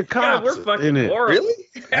one of the cops. God, we're fucking in it. horrible. Really?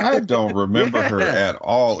 I don't remember her Yeah. at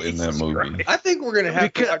all in that Jesus movie. Christ. I think we're gonna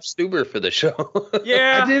have to watch Stuber for the show.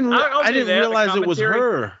 Yeah. I didn't I'll do that, realize the it was commentary.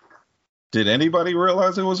 her. Did anybody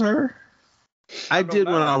realize it was her? I don't did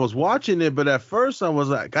when know. I was watching it, but at first I was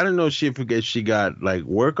like, I didn't know if she got like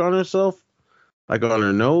work on herself, like on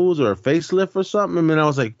her nose or a facelift or something. And then I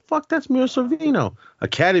was like, fuck, that's Mira Sorvino,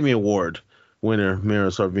 Academy Award winner Mira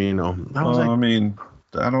Sorvino. I was I like, mean,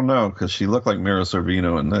 I don't know, because she looked like Mira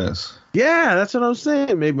Sorvino in this. yeah, that's what I'm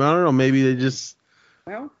saying. Maybe I don't know. Maybe they just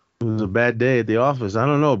Well, it was a bad day at the office. I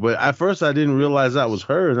don't know. But at first I didn't realize that was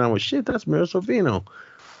her, and I was shit. That's Mira Sorvino.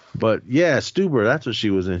 But yeah, Stuber, that's what she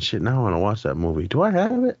was in. Shit, now I want to watch that movie. Do I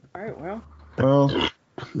have it? all right. Well, Well,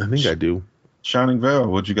 I think I do. Shining Vale,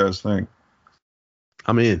 what'd you guys think?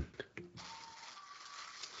 I'm in.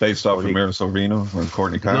 Based off of Courtney- Mira Sorvino and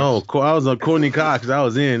Courtney Cox? No, I was on Courtney Cox. I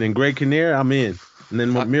was in, and Greg Kinnear, I'm in. And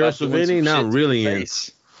then Talk Mira about doing some Sorvino, now shit I'm to really your in.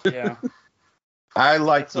 face. yeah. I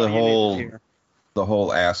like That's all the you need to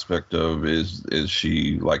whole hear. aspect of is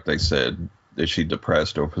she, like they said, is she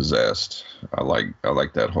depressed or possessed? I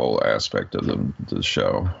like that whole aspect of the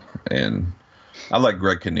show, and I like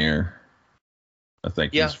Greg Kinnear. I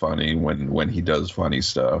think Yeah. he's funny when he does funny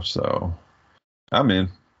stuff. So I'm in.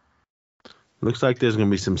 Looks like there's gonna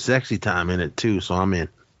be some sexy time in it too, so I'm in.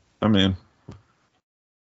 I'm in.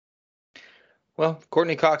 Well,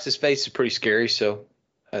 Courtney Cox's face is pretty scary, so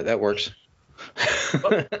that works.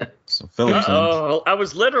 So Phillips. Oh, I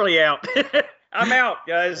was literally out. I'm out,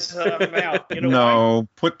 guys. I'm out. You know why? No,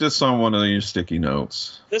 put this on one of your sticky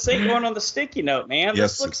notes. This ain't going on the sticky note, man.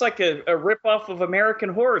 Yes. This looks like a ripoff of American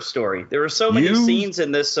Horror Story. There were so many You- scenes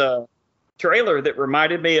in this trailer that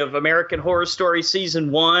reminded me of American Horror Story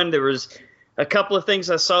Season 1. There was a couple of things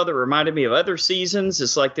I saw that reminded me of other seasons.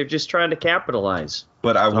 It's like they're just trying to capitalize.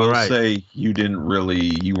 But I will right. say you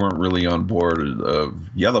weren't really on board of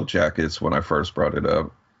Yellow Jackets when I first brought it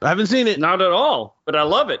up. I haven't seen it. Not at all, but I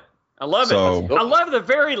love it. I love So- it. I love the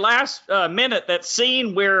very last minute, that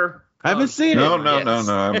scene where... I haven't seen No, it. no, Yes.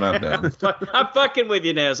 no, I'm not done. I'm fucking with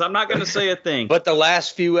you, Nez. I'm not going to say a thing. But the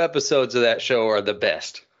last few episodes of that show are the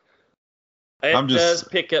best. It I'm just- does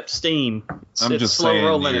pick up steam. It's just slow saying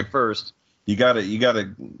rolling you- at first. You gotta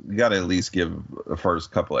at least give the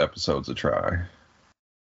first couple episodes a try.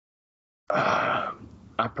 I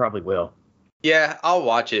probably will. Yeah, I'll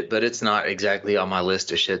watch it, but it's not exactly on my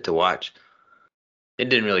list of shit to watch. It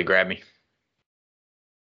didn't really grab me.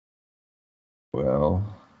 Well,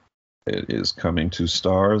 it is coming to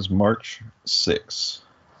Stars March 6th.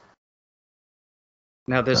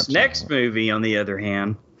 Now, this That's next all. movie, on the other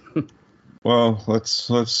hand, Well, let's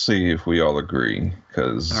see if we all agree,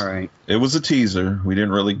 because all right. it was a teaser. We didn't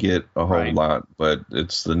really get a whole Right. lot, but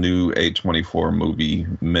it's the new A24 movie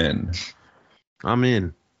Men. I'm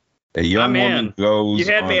in. A young I'm in. woman goes. You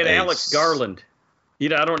had me on at a Alex Garland. I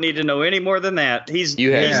don't need to know any more than that. He's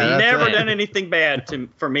You had he's me. never That's it. done anything bad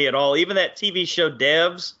for me at all. Even that TV show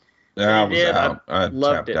Devs. I was did. out. I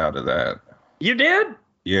loved tapped it. out of that. You did?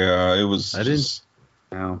 Yeah, it was. I didn't- just-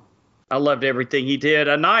 No. I loved everything he did.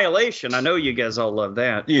 Annihilation. I know you guys all love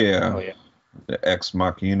that. Yeah. Oh, yeah. The Ex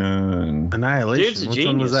Machina and Annihilation. Dude's a Which genius.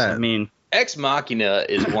 one was that? I mean, Ex Machina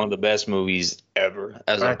is one of the best movies ever.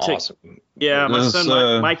 That's I an took- awesome. yeah, my This,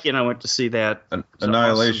 son Mikey and I went to see that.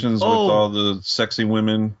 Annihilations awesome. with Oh. all the sexy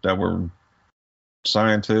women that were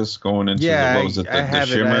scientists going into Yeah, what was it, I the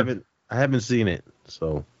haven't. Shimmer. I haven't seen it,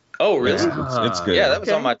 so Oh, really? It's good. Yeah, that was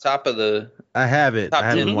Okay. on my top of the. I have it. Top I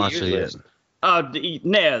haven't 10 watched it years yet. list.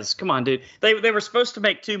 Nez, come on, dude. They were supposed to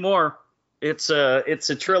make 2 more. It's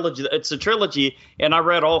a trilogy. It's a trilogy, and I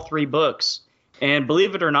read all 3 books. And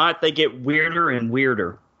believe it or not, they get weirder and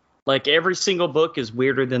weirder. Like every single book is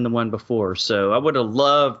weirder than the one before. So I would have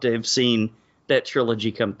loved to have seen that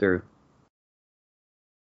trilogy come through.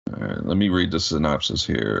 All right, let me read the synopsis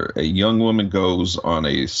here. A young woman goes on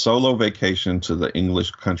a solo vacation to the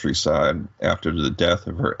English countryside after the death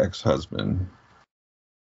of her ex-husband.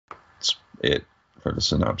 That's it for the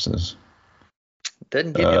synopsis.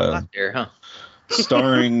 Doesn't give you a lot there, huh?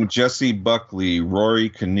 Starring Jesse Buckley, Rory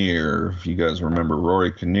Kinnear. If you guys remember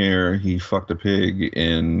Rory Kinnear, he fucked a pig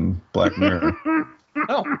in Black Mirror.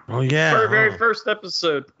 Oh, Oh yeah. Very, very Oh, first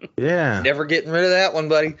episode. yeah. never getting rid of that one,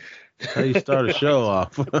 buddy. That's how you start a show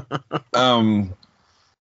off.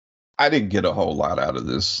 I didn't get a whole lot out of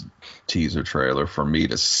this teaser trailer for me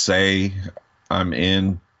to say I'm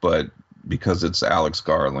in, but because it's Alex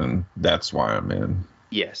Garland, that's why I'm in.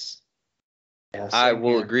 Yes. Yeah, I same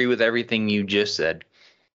will here. agree with everything you just said.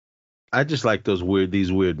 I just like these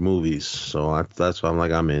weird movies, so that's why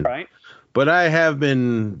I'm in. Right. But I have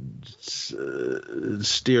been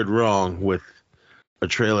steered wrong with a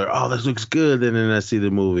trailer. Oh, this looks good, and then I see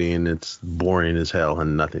the movie and it's boring as hell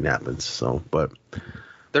and nothing happens. So, but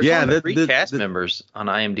There's yeah, only 3 cast members on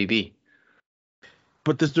IMDb.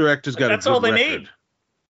 But this director's got That's a good all they record.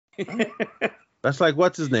 need. That's like,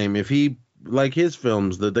 what's his name? If he, like his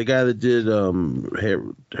films, the guy that did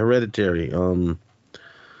Hereditary, the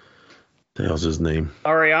hell's his name?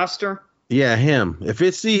 Ari Aster? Yeah, him. If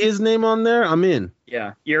it see his name on there, I'm in.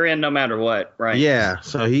 Yeah, you're in no matter what, right? Yeah,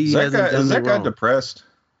 so he Is hasn't done is me that guy wrong. depressed?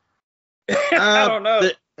 I don't know.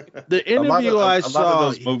 The interview a I lot saw,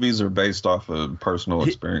 of those movies are based off of personal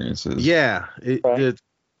experiences. yeah, it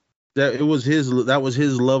was his. That was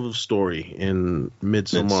his love story in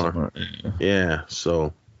Midsommar. Yeah,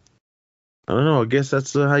 so I don't know. I guess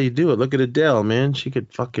that's how you do it. Look at Adele, man. She could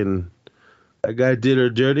fucking. That guy did her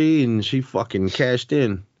dirty, and she fucking cashed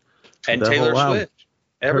in. And That Taylor whole album. Swift.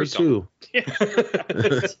 Every Her too.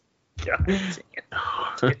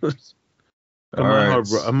 God. All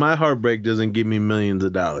right. My heartbreak doesn't give me millions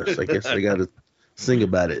of dollars. I guess I got to sing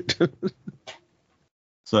about it.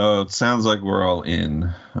 So it sounds like we're all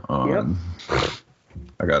in. I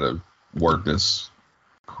got to work this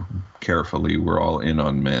carefully. We're all in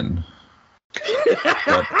on Men.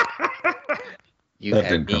 You That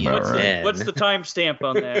had didn't come me out at right. 10. What's the timestamp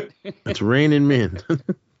on that? It's raining men.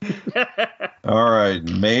 All right,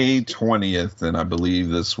 May 20th, and I believe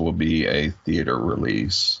this will be a theater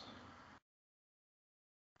release.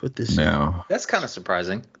 Put this Now, That's kind of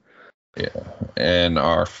surprising. yeah. And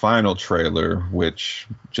our final trailer, which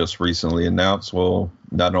just recently announced, will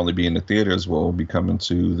not only be in the theaters, will be coming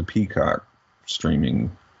to the Peacock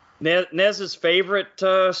streaming. Nez's favorite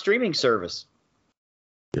streaming service.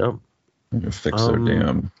 Yep. Fix their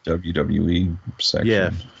damn WWE section.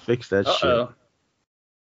 Yeah, fix that shit. Uh-oh.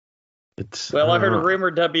 Well, I heard a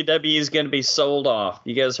rumor WWE is going to be sold off.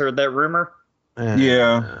 You guys heard that rumor?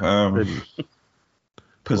 Yeah.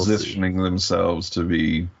 Positioning themselves to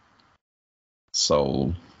be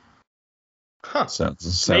sold. Huh.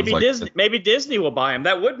 Sounds Maybe like Disney. Maybe Disney will buy them.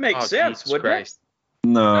 That would make sense, Jesus wouldn't Christ.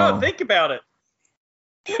 No. it? No, think about it.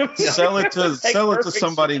 Sell it to Make perfect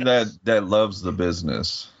somebody sense. that loves the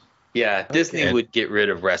business. Yeah, Disney would get rid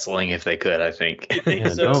of wrestling if they could, I think. You think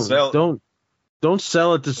Yeah, so? don't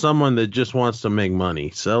sell it to someone that just wants to make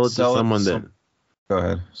money. Sell it to someone Go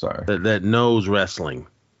ahead. Sorry. that knows wrestling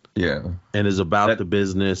Yeah. and is about the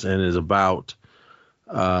business and is about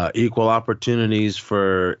equal opportunities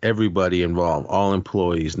for everybody involved, all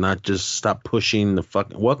employees, not just stop pushing the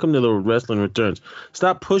fucking. Welcome to the Wrestling Returns.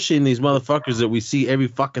 Stop pushing these motherfuckers that we see every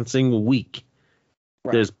fucking single week.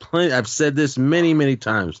 Right. There's plenty. I've said this many, many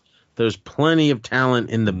times. There's plenty of talent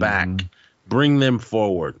in the back. Bring them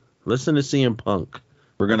forward. Listen to CM Punk.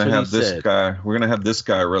 We're gonna have this guy. We're gonna have this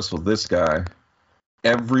guy wrestle this guy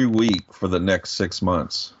every week for the next 6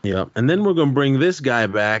 months. Yeah, and then we're gonna bring this guy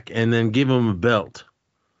back and then give him a belt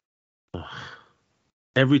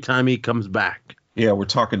every time he comes back. Yeah, we're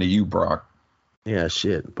talking to you, Brock. Yeah,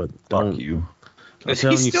 shit. But Fuck you. Is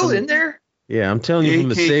he still in there? Yeah, I'm telling you from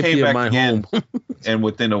the safety of my home. And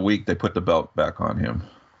within a week, they put the belt back on him.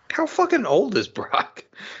 How fucking old is Brock?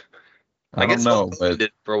 I don't know, but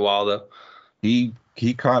did for a while though. He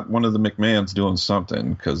caught one of the McMahons doing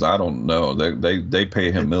something, because I don't know. They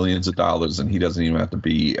pay him millions of dollars, and he doesn't even have to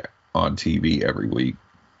be on TV every week.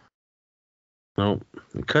 No,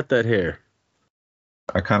 cut that hair.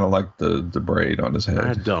 I kind of like the braid on his head.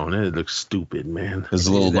 I don't. It looks stupid, man. His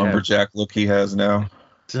little lumberjack look he has now.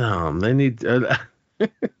 Dumb. They need.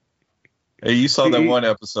 Hey, you saw that one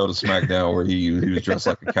episode of SmackDown where he was dressed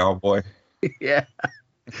like a cowboy? Yeah.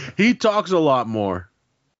 He talks a lot more.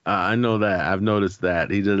 I know that. I've noticed that.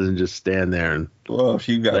 He doesn't just stand there and. Well, if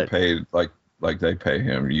you got paid like they pay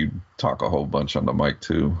him, you talk a whole bunch on the mic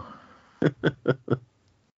too. For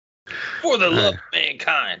the love of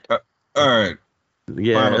mankind. All right.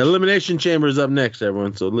 Yeah, Elimination Chamber is up next,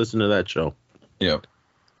 everyone. So listen to that show. Yep.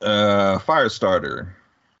 Firestarter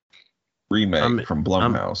remake from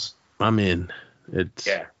Blumhouse. I'm in. It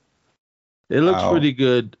looks Wow. pretty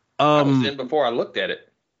good. I was in before I looked at it.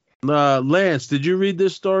 Lance, did you read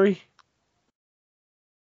this story?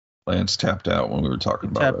 Lance tapped out when we were talking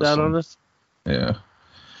about Tapped out on this? Yeah.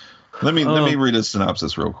 Let me read a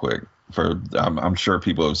synopsis real quick. I'm sure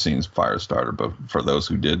people have seen Firestarter, but for those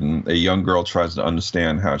who didn't, a young girl tries to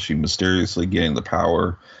understand how she mysteriously gained the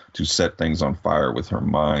power to set things on fire with her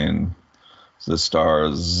mind. This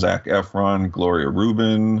stars Zac Efron, Gloria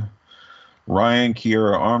Rubin, Ryan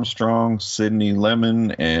Kiera Armstrong, Sidney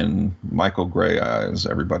Lemon, and Michael Grey Eyes.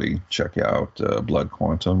 Everybody check out Blood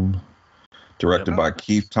Quantum. Directed by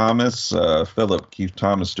Keith Thomas. Keith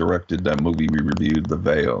Thomas directed that movie we reviewed, The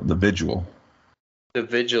Vigil. The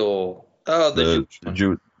Vigil. Oh, the Jewish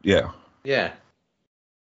one. Yeah. Yeah.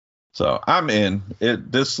 So I'm in.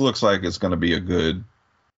 This looks like it's going to be a good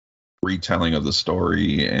retelling of the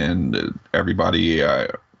story, and everybody, I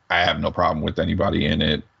have no problem with anybody in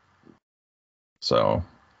it. So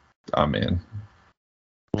I'm in.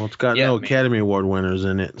 Well, it's got no Academy Award winners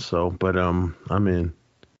in it, but I'm in.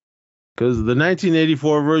 Because the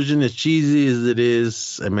 1984 version, as cheesy as it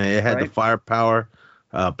is, I mean, it had the firepower,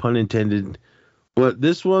 pun intended. But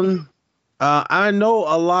this one, I know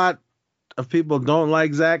a lot of people don't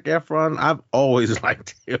like Zac Efron. I've always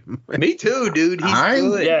liked him. Me too, dude. He's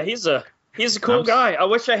good. Yeah, he's a cool guy. I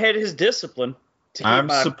wish I had his discipline. I'm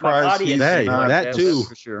surprised he's not. That too.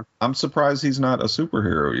 For sure. I'm surprised he's not a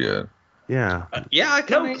superhero yet. Yeah.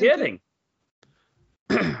 No kidding.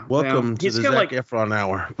 Welcome to the Zac Efron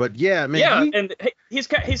hour. But yeah, man. And he's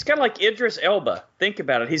kind of like Idris Elba. Think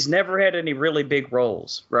about it. He's never had any really big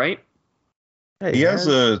roles, right? Hey, he has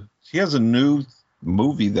a new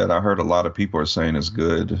movie that I heard a lot of people are saying is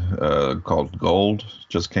good, called Gold.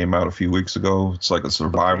 Just came out a few weeks ago. It's like a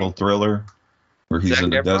survival thriller where he's Zac in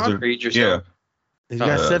the Efron, desert. Yeah. He's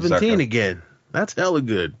got 17 again. That's hella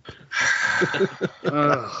good.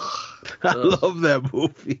 I love that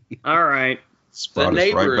movie. All right. The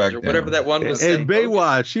Neighbors, right or whatever that one was. And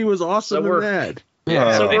Baywatch, she was awesome in that.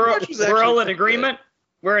 Yeah. So we're all in agreement.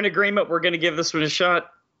 We're in agreement. We're going to give this one a shot.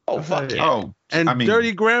 Oh, fuck yeah. Oh, and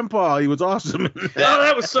Dirty Grandpa, he was awesome in that. Oh,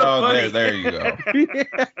 that was so funny. There you go.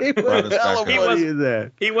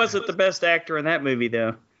 He wasn't the best actor in that movie,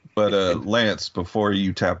 though. But Lance, before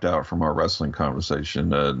you tapped out from our wrestling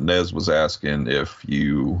conversation, Nez was asking if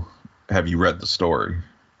you read the story.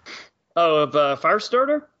 Oh, of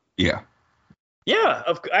Firestarter? Yeah. Yeah,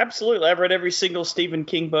 absolutely. I've read every single Stephen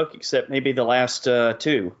King book except maybe the last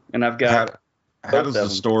two, and I've got. How does the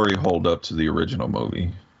story hold up to the original movie?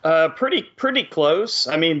 Pretty close.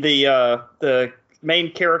 I mean, the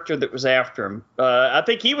main character that was after him, I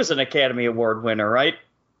think he was an Academy Award winner, right?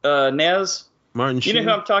 Nez? Martin Sheen. You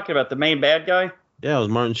know who I'm talking about? The main bad guy? Yeah, it was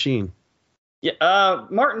Martin Sheen. Yeah,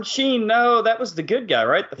 Martin Sheen. No, that was the good guy,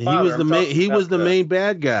 right? The father. He was the main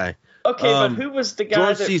bad guy. Okay, but who was the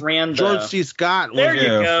guy that ran the... George C. Scott. There you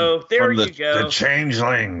go. There you go. The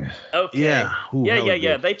Changeling. Okay. Yeah.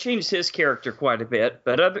 Yeah. They changed his character quite a bit,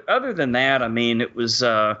 but other than that, I mean, it was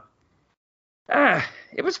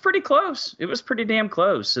pretty close. It was pretty damn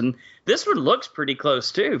close, and this one looks pretty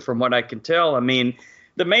close too, from what I can tell. I mean,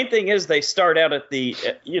 the main thing is they start out at the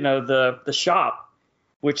the shop,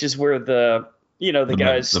 which is where the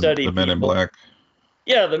guys study the Men in Black.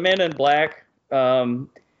 Yeah, the Men in Black.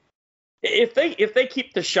 If they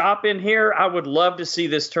keep the shop in here, I would love to see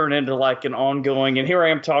this turn into like an ongoing. And here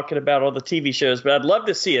I am talking about all the TV shows, but I'd love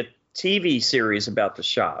to see a TV series about the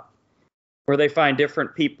shop where they find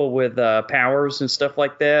different people with powers and stuff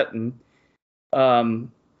like that, and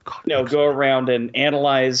go around and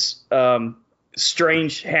analyze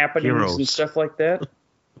strange happenings and stuff like that.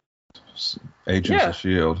 Agents of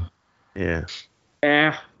S.H.I.E.L.D. Yeah.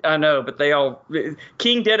 I know, but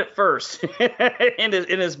King did it first in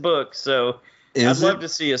his book, so I'd love to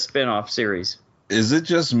see a spin-off series. Is it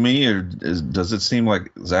just me, or does it seem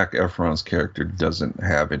like Zac Efron's character doesn't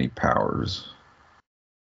have any powers?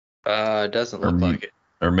 It doesn't look like it.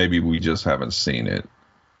 Or maybe we just haven't seen it.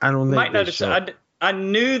 I don't think might notice. I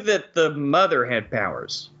knew that the mother had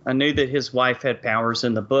powers. I knew that his wife had powers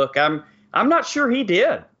in the book. I'm not sure he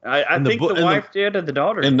did. I think the wife did and the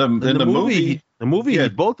daughter did. In the movie. The movie,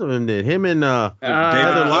 both of them did. Him and Heather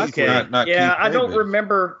Locklear. Okay. I don't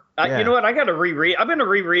remember. You know what? I got to reread. I'm going to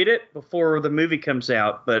reread it before the movie comes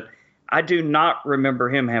out, but I do not remember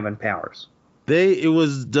him having powers. It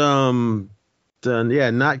was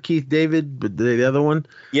not Keith David, but the other one.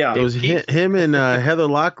 Yeah, it was him and Heather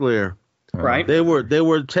Locklear. Right. They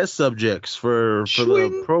were test subjects for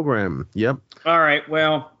the program. Yep. All right.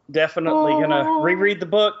 Well, definitely gonna reread the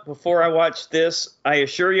book before I watch this. I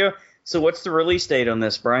assure you. So what's the release date on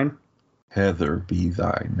this, Brian? Heather be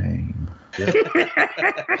thy name. May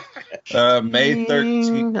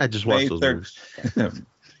 13th. I just watched those movies.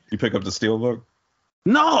 You pick up the Steelbook?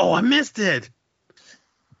 No, I missed it.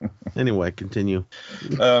 Anyway, continue.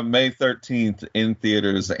 May 13th in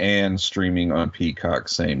theaters and streaming on Peacock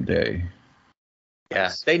same day.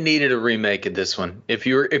 Yeah, they needed a remake of this one. If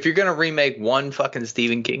you're gonna remake one fucking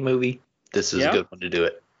Stephen King movie, this is a good one to do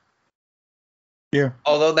it. Yeah.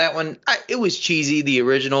 Although that one, it was cheesy, the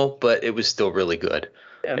original, but it was still really good.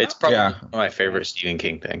 Yeah, it's probably one of my favorite Stephen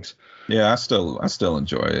King things. Yeah, I still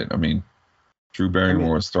enjoy it. I mean, Drew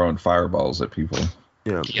Barrymore is throwing fireballs at people.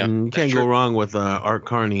 Yeah, and you can't go wrong with Art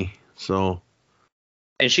Carney. So,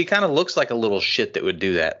 and she kind of looks like a little shit that would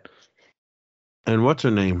do that. And what's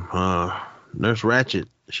her name? Nurse Ratched.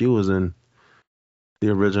 She was in the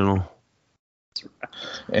original.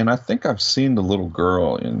 And I think I've seen the little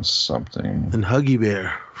girl in something. And Huggy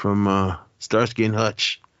Bear from Starsky and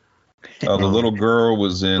Hutch. The little girl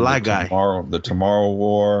was in the Tomorrow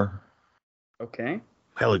War. Okay.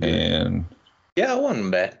 Hella good. And yeah, I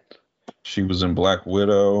wasn't bad. She was in Black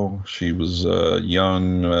Widow. She was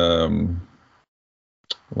young.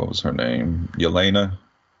 What was her name? Yelena.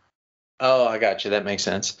 Oh, I got you. That makes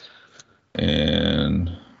sense. And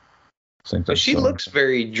I think that's she looks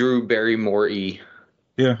very Drew Barrymore-y.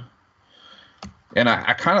 Yeah. And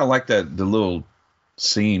I kind of like the little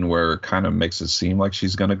scene where it kind of makes it seem like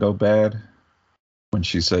she's gonna go bad when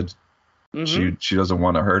she said she doesn't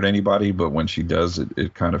want to hurt anybody, but when she does,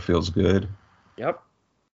 it kind of feels good. Yep.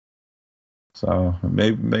 So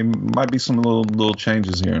might be some little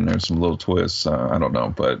changes here and there, some little twists. I don't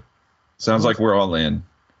know, but sounds like we're all in.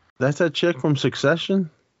 That's that chick from Succession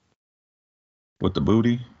with the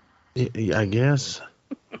booty. Yeah, I guess.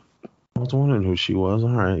 I was wondering who she was. All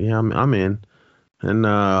right, yeah, I'm in. And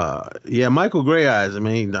Michael Grey Eyes. I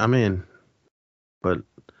mean, I'm in. But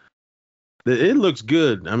it looks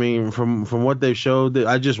good. I mean, from what they've showed,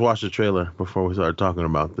 I just watched the trailer before we started talking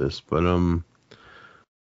about this. But I'm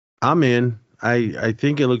in. I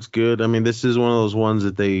think it looks good. I mean, this is one of those ones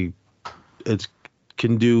that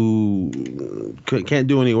can't do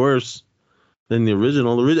any worse than the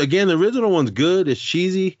original. Again, the original one's good. It's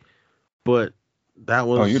cheesy, but that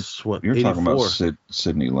was you're 84. Talking about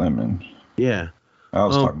Sydney Lemon. Yeah. I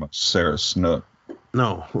was talking about Sarah Snook.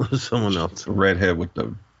 No, someone else. The redhead with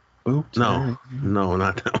the boobs. No,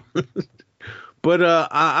 not that one. But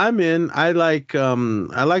I'm in. I like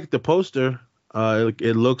the poster.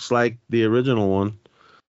 It looks like the original one.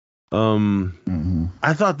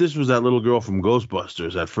 I thought this was that little girl from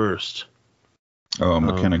Ghostbusters at first. Oh,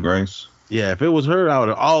 McKenna Grace. Yeah, if it was her, I would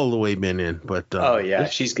have all the way been in. But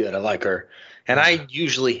she's good. I like her. And I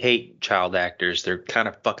usually hate child actors. They're kind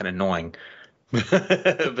of fucking annoying.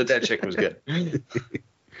 But that chick was good.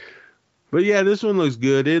 But yeah, this one looks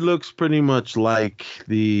good. It looks pretty much like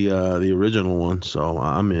the original one, so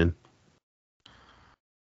I'm in.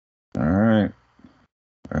 All right.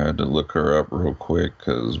 I had to look her up real quick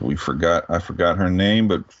because I forgot her name,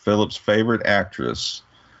 but Philip's favorite actress,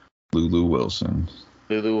 Lulu Wilson.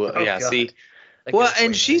 See. Well,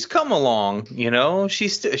 and she's come along,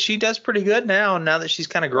 she does pretty good now that she's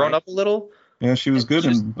kind of grown up a little. Yeah, she was good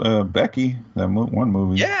in Becky, that one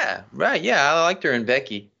movie. Yeah, right. Yeah, I liked her in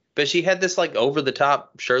Becky. But she had this like over the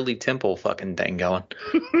top Shirley Temple fucking thing going.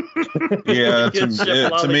 Yeah,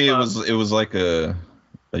 to me it was like a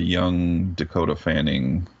young Dakota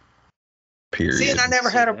Fanning period. See, and I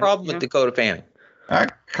never had a problem with Dakota Fanning. I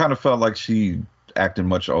kind of felt like she acted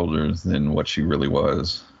much older than what she really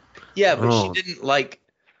was. Yeah, but she didn't like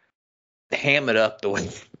ham it up the way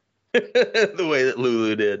that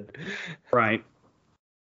Lulu did. Right.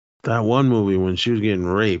 That one movie when she was getting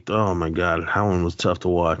raped. Oh my God, that one was tough to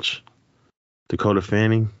watch. Dakota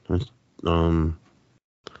Fanning. What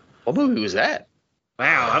movie was that?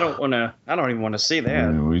 Wow, I don't even want to see that.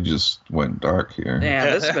 Yeah, we just went dark here.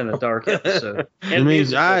 Yeah, this has been a dark episode.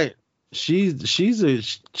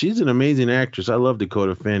 She's an amazing actress. I love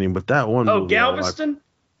Dakota Fanning, but that one. Oh, Galveston.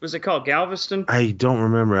 Was it called Galveston? I don't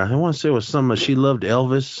remember. I want to say it was something. She loved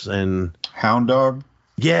Elvis and Hound Dog.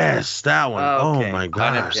 Yes, that one. Okay. Oh my God,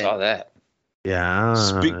 I never saw that.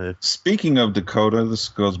 Yeah. Speaking of Dakota, this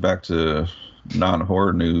goes back to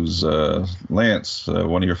non-horror news. Lance,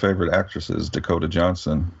 one of your favorite actresses, Dakota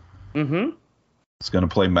Johnson. Mm-hmm. It's going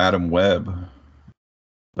to play Madam Web,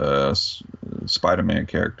 Spider-Man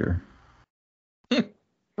character.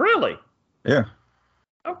 Really? Yeah.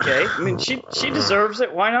 Okay. I mean, she deserves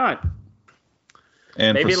it. Why not?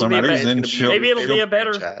 And maybe for some reason, maybe it'll be a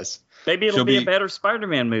better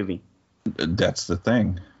Spider-Man movie. That's the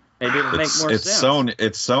thing. Maybe it'll make more sense.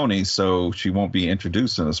 It's Sony, so she won't be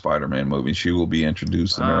introduced in a Spider-Man movie. She will be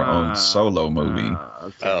introduced in her own solo movie,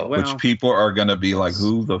 which people are going to be like,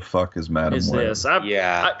 "Who the fuck is Madam Web?"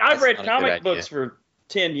 I've read comic books for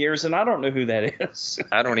 10 years, and I don't know who that is.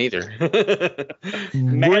 I don't either.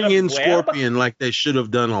 Bring in Scorpion like they should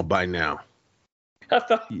have done all by now. I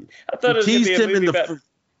thought it was going to be a movie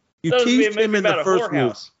about a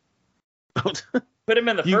whorehouse. Put him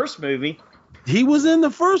in the first movie. He was in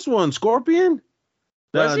the first one, Scorpion.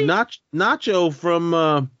 Nacho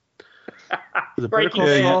from Breaking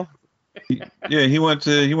Bad. Yeah, he went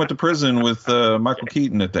to prison with Michael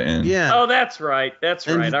Keaton at the end. Yeah. Oh, that's right. I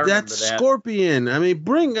remember that's that. Scorpion. I mean,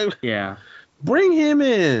 bring him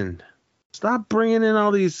in. Stop bringing in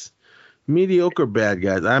all these mediocre bad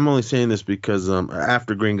guys. I'm only saying this because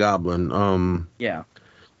after Green Goblin,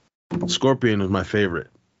 Scorpion was my favorite.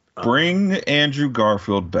 Bring Andrew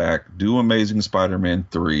Garfield back, do Amazing Spider-Man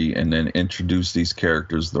 3, and then introduce these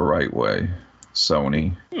characters the right way.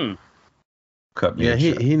 Sony. Cut me. Yeah,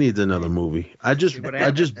 he needs another movie. I just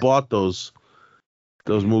bought those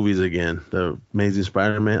movies again. The Amazing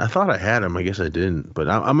Spider-Man. I thought I had them. I guess I didn't. But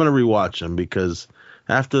I'm gonna rewatch them because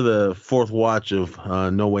after the fourth watch of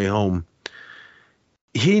No Way Home,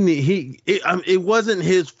 it wasn't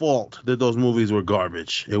his fault that those movies were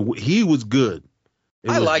garbage. He was good.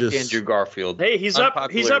 I like Andrew Garfield. Hey, he's up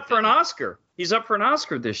for an Oscar. He's up for an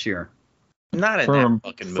Oscar this year. Not in that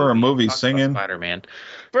fucking movie. For a movie singing. Spider-Man.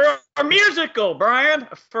 For a musical, Brian.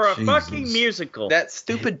 For a fucking musical. That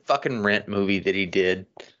stupid fucking Rent movie that he did.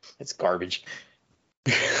 It's garbage.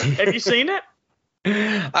 Have you seen it?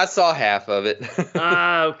 I saw half of it.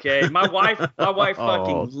 Okay. My wife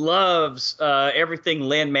fucking loves everything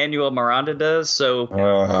Lin-Manuel Miranda does, so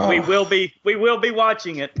we will be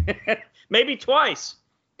watching it. Maybe twice,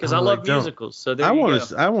 because I love musicals. So I want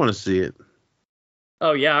to see it.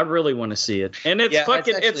 Oh yeah, I really want to see it, and it's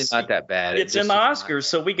not that bad. It's in the Oscars,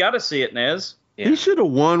 so we got to see it, Nez. Yeah. He should have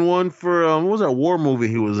won one for what was that war movie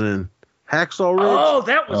he was in? Hacksaw Ridge. Oh,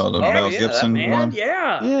 that was the Mel Gibson one.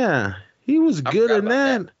 Yeah, he was good in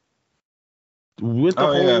that. Went the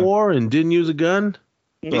whole war and didn't use a gun.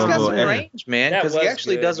 He's got some range, man, because he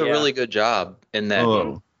actually does a really good job in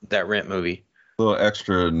that Rent movie. A little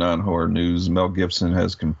extra non-horror news. Mel Gibson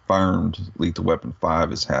has confirmed Lethal Weapon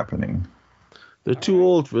 5 is happening. They're too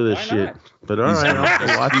old for this shit. But all right,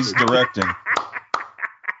 I'll watch He's directing.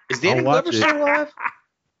 Is Danny Glover still alive?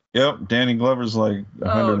 Yep, Danny Glover's like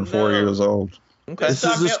 104 years old. Okay. This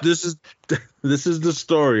is the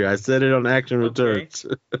story. I said it on Action Returns.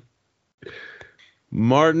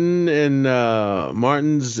 Martin's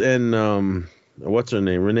and what's her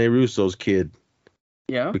name? Rene Russo's kid.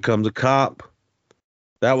 Yeah. Becomes a cop.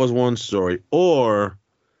 That was one story. Or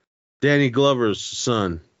Danny Glover's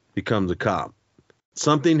son becomes a cop.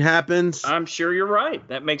 Something happens. I'm sure you're right.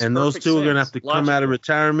 That makes and perfect those two sense. are gonna have to come out of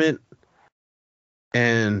retirement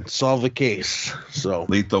and solve the case. So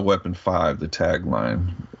Lethal Weapon 5, the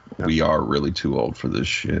tagline. We are really too old for this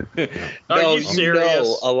shit. Are you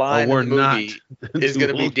serious? A line in the movie is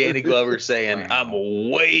going to be Danny Glover saying,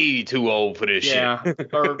 "I'm way too old for this shit." Yeah,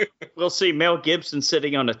 or we'll see Mel Gibson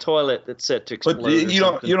sitting on a toilet that's set to explode. But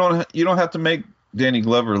you don't have to make Danny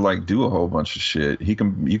Glover like do a whole bunch of shit. You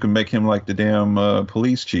can make him like the damn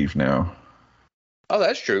police chief now. Oh,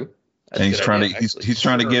 that's true. And he's trying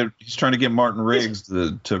to get Martin Riggs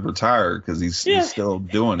to retire because he's still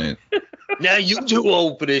doing it. Now you too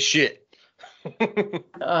old for this shit.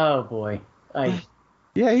 Oh boy.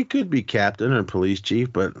 Yeah, he could be captain or police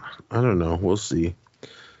chief, but I don't know. We'll see.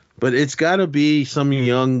 But it's got to be some new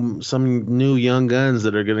young guns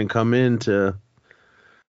that are going to come in to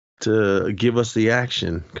give us the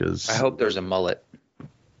action. Because I hope there's a mullet.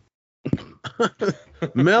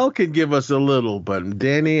 Mel could give us a little, but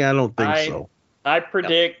Danny, I don't think so. I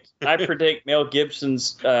predict Mel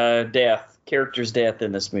Gibson's character's death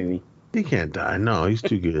in this movie. He can't die. No, he's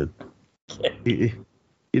too good.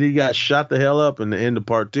 He got shot the hell up in the end of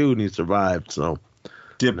part 2 and he survived. So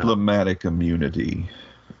diplomatic immunity.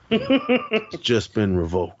 It's just been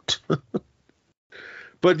revoked.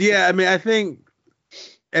 But yeah, I mean, I think,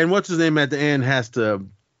 and what's his name at the end has to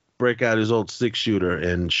break out his old 6-shooter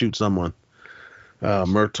and shoot someone.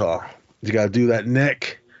 Murtaugh. You got to do that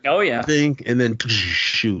neck thing and then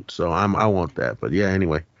shoot. So I want that. But yeah,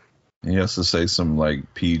 anyway. He has to say some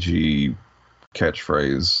like PG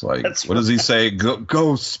catchphrase. Like, what does he say?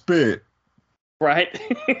 Go spit. Right.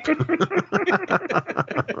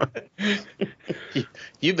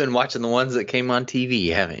 You've been watching the ones that came on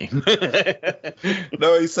TV, haven't you?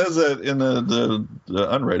 No, he says it in the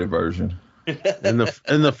unrated version. In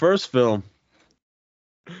the first film.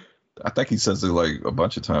 I think he says it like a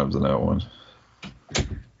bunch of times in that one.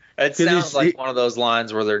 It sounds like one of those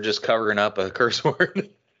lines where they're just covering up a curse word.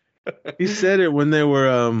 He said it when they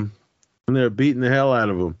were beating the hell out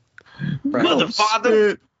of him. Right.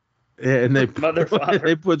 Motherfather. Yeah, and they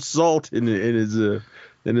put salt in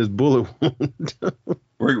his bullet wound.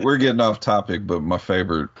 We're getting off topic, but my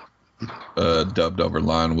favorite dubbed over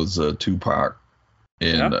line was Tupac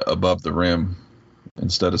in Above the Rim.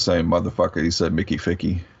 Instead of saying motherfucker, he said Mickey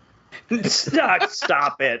Ficky.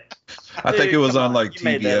 Stop it. I think it was on like You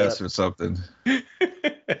made that TBS or something.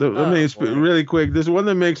 Really quick, this one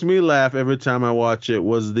that makes me laugh every time I watch it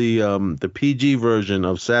was the PG version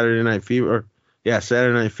of Saturday Night Fever.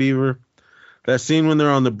 Saturday Night Fever. That scene when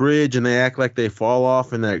they're on the bridge and they act like they fall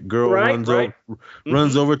off, and that girl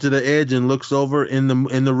runs over to the edge and looks over. In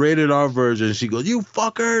the rated R version, she goes, "You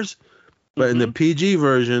fuckers," but in the PG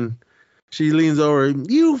version, she leans over,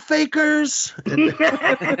 "You fakers."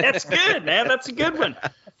 That's good, man. That's a good one.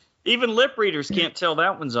 Even lip readers can't tell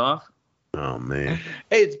that one's off. Oh man.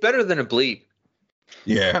 Hey, it's better than a bleep.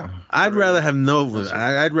 Yeah. I'd rather have no.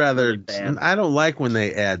 I'd rather. I don't like when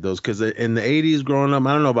they add those, because in the 80s growing up,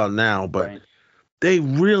 I don't know about now, but they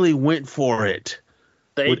really went for it.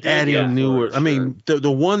 With adding new words. I mean,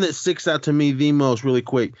 the one that sticks out to me the most, really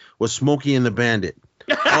quick, was Smokey and the Bandit.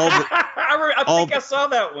 I think I saw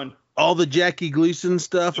that one. All the Jackie Gleason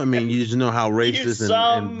stuff. I mean, you just know how racist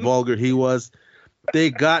and vulgar he was.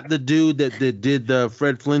 They got the dude that did the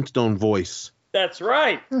Fred Flintstone voice. That's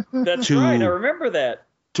right. That's right. I remember that.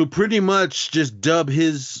 To pretty much just dub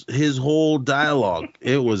his whole dialogue.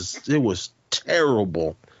 It was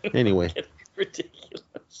terrible. Anyway.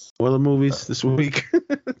 Ridiculous. What are the movies this week?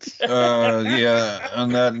 Yeah.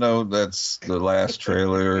 On that note, that's the last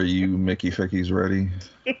trailer. Are you Mickey Fickies ready?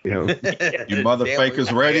 You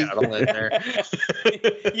motherfuckers ready?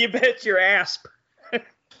 You bet your ass.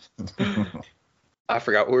 I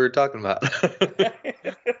forgot what we were talking about.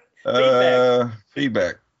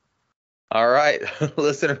 Feedback. All right.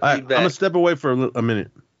 Listener feedback. I'm going to step away for a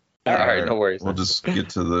minute. All right. No worries. We'll just get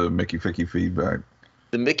to the Mickey Ficky feedback.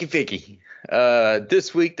 The Mickey Ficky.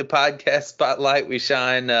 This week, the podcast spotlight, we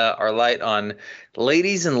shine our light on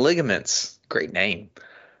Ladies and Ligaments. Great name.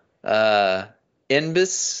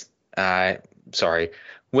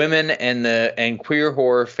 Women and queer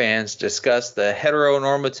horror fans discuss the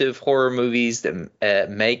heteronormative horror movies that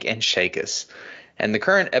make and shake us. And the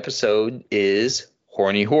current episode is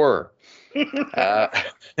Horny Horror.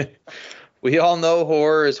 We all know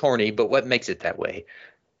horror is horny, but what makes it that way?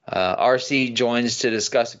 RC joins to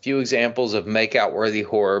discuss a few examples of make-out-worthy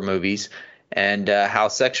horror movies and how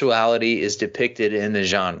sexuality is depicted in the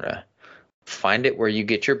genre. Find it where you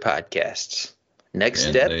get your podcasts. Next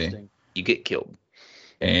step, you get killed.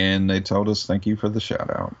 And they told us thank you for the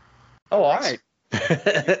shout-out. Oh, all right.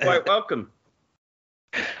 You're quite welcome.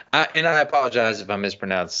 And I apologize if I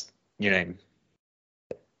mispronounced your name.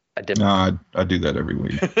 I didn't. No, I do that every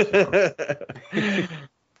week.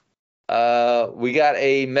 We got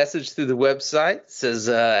a message through the website. It says,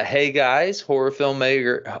 "Hey guys, horror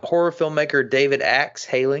filmmaker David Axe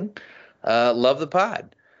hailing. Love the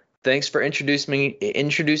pod. Thanks for introducing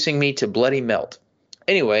me to Bloody Melt.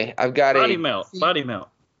 Anyway, I've got Body Melt. Body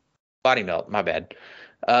Melt. My bad.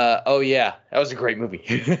 Oh yeah, that was a great movie.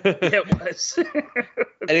 It was.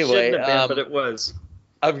 Anyway, Shouldn't have been, but it was.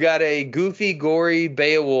 I've got a goofy, gory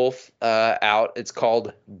Beowulf out. It's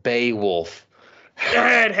called Beowulf.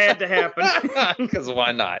 It had to happen. Because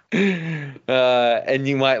why not? And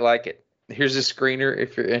you might like it. Here's a screener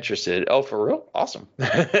if you're interested. Oh, for real? Awesome.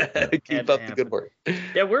 Keep up the good work.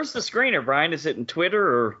 Yeah, where's the screener, Brian? Is it in Twitter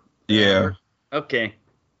or? Yeah. Okay.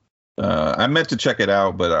 I meant to check it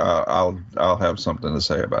out, but I'll have something to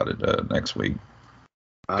say about it next week.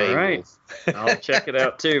 All right. I'll check it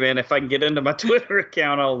out too, man. If I can get into my Twitter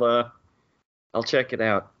account, I'll check it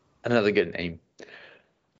out. Another good name.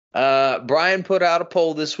 Brian put out a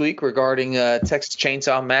poll this week regarding Texas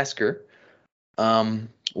Chainsaw Massacre.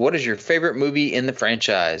 What is your favorite movie in the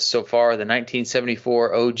franchise? So far, the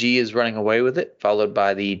 1974 OG is running away with it, followed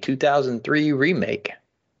by the 2003 remake.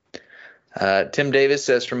 Tim Davis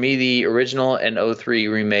says, for me, the original and 03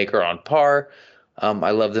 remake are on par.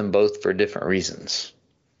 I love them both for different reasons.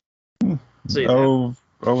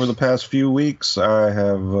 Over the past few weeks, I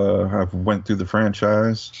have went through the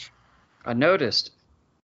franchise. I noticed.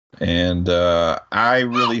 And I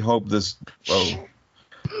really hope this. Oh,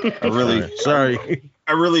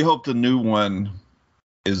 I really hope the new one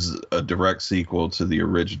is a direct sequel to the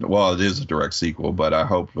original. Well, it is a direct sequel, but I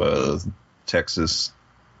hope Texas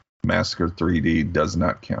Massacre 3D does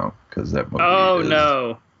not count because that movie. Oh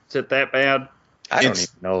no, is it that bad? I don't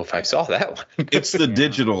even know if I saw that one. It's the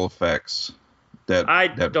digital effects that I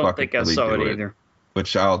don't think I saw it either.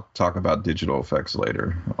 Which I'll talk about digital effects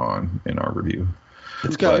later on in our review.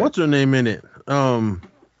 It's got what's her name in it?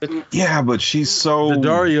 Yeah, but she's so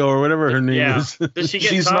Dario or whatever her name is. Does she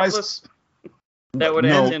get topless? Nice. That would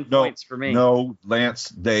add 10 points for me. No, Lance,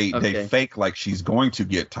 they fake like she's going to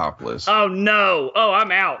get topless. Oh no! Oh,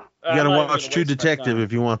 I'm out. You gotta watch True Detective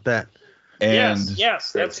if you want that. And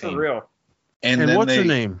yes, that's for real. And what's her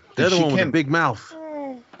name? The other one with the big mouth.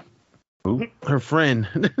 Who? Her friend.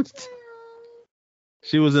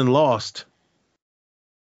 She was in Lost.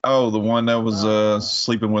 Oh, the one that was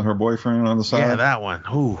sleeping with her boyfriend on the side. Yeah, that one.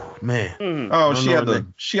 Ooh, man. Oh,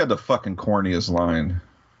 she had the fucking corniest line.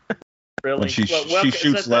 Really? When she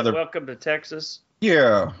shoots leather. Welcome to Texas.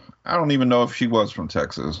 Yeah, I don't even know if she was from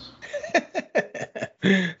Texas.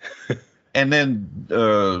 And then,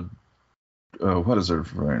 what is her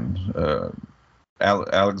friend?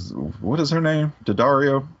 Alex. What is her name?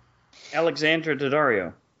 Daddario. Alexandra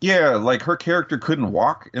Daddario. Yeah, like her character couldn't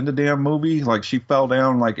walk in the damn movie. Like she fell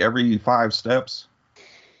down like every 5 steps.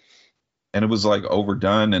 And it was like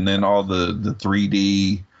overdone. And then all the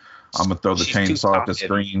 3D, I'm going to throw the chainsaw at the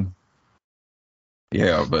screen.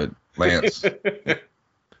 Yeah, but Lance,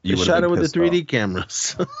 you shot it with the 3D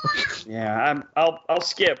cameras. Yeah, I'll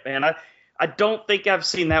skip, man. I don't think I've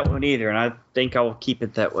seen that one either, and I think I'll keep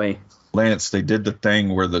it that way. Lance, they did the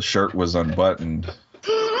thing where the shirt was unbuttoned.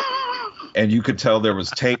 And you could tell there was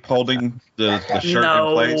tape holding the shirt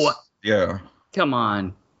in place. Yeah. Come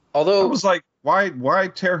on. Although I was like, why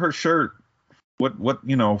tear her shirt? What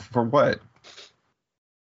for what?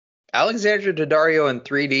 Alexandra Daddario in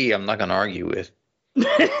 3D, I'm not gonna argue with.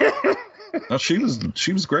 No, she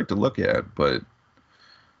was great to look at, but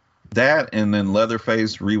that and then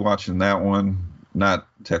Leatherface, rewatching that one, not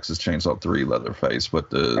Texas Chainsaw 3 Leatherface, but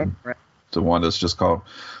the one that's just called,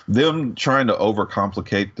 them trying to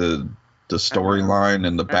overcomplicate the storyline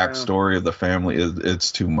and the backstory of the family,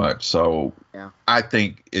 it's too much. So I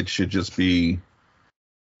think it should just be,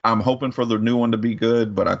 I'm hoping for the new one to be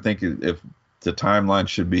good, but I think if the timeline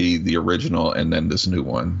should be the original and then this new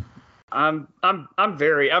one. I'm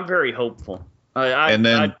very hopeful.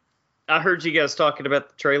 I heard you guys talking about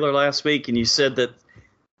the trailer last week, and you said that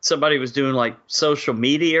somebody was doing like social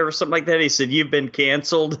media or something like that. He said, "You've been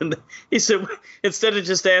canceled." And he said, instead of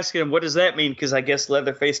just asking him, "What does that mean?" Because I guess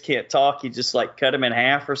Leatherface can't talk, he just like cut him in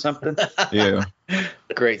half or something. Yeah.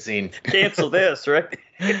 Great scene. Cancel this, right?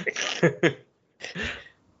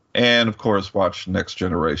 And of course, watch Next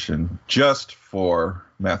Generation just for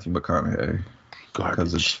Matthew McConaughey.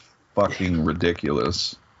 Because it's fucking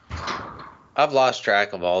ridiculous. I've lost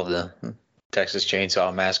track of all the Texas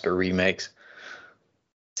Chainsaw Massacre remakes.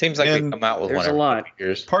 Seems like they come out with one every 2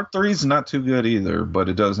 years. Part 3 is not too good either, but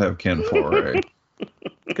it does have Ken Foray.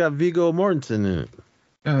 It's got Viggo Mortensen in it.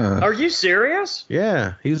 Are you serious?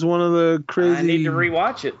 Yeah, he's one of the crazy. I need to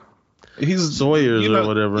rewatch it. He's Sawyers or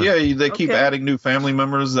whatever. Yeah, they keep adding new family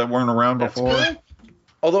members that weren't around before. Cool.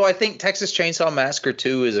 Although I think Texas Chainsaw Massacre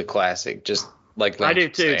 2 is a classic, just like Lance I do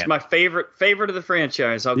too. It's my favorite of the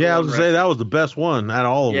franchise. I was gonna say that was the best one out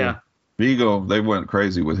of all of them. Viggo, they went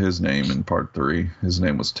crazy with his name in part 3. His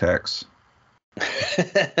name was Tex.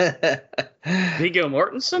 Viggo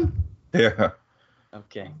Mortensen? Yeah.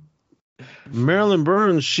 Okay. Marilyn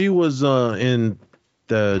Burns, she was in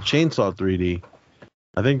the Chainsaw 3D.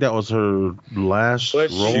 I think that was her last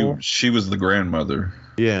role. She was the grandmother.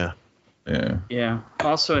 Yeah. Yeah. Yeah.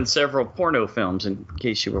 Also in several porno films, in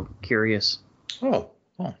case you were curious. Oh,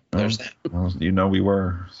 there's that. Well, we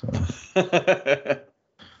were. So.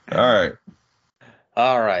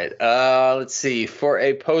 All right. Let's see. For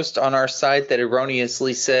a post on our site that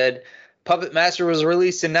erroneously said Puppet Master was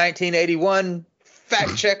released in 1981,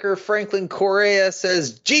 fact checker Franklin Correa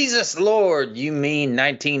says, Jesus Lord, you mean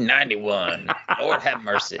 1991. Lord have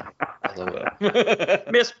mercy.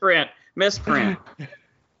 Misprint.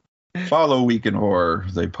 Follow Week in Horror.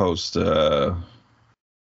 They post in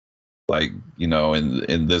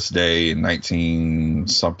this day in 19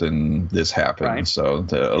 something this happened. Right. So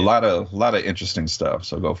a lot of interesting stuff.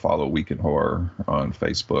 So go follow Week in Horror on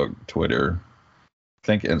Facebook, Twitter, I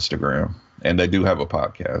think Instagram, and they do have a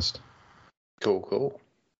podcast. Cool.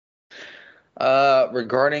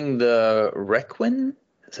 Regarding the Requiem,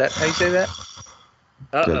 is that how you say that?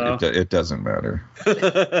 It doesn't matter.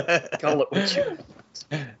 Call it what you want.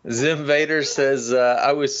 Xim Vader says,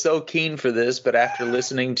 I was so keen for this, but after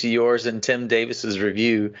listening to yours and Tim Davis's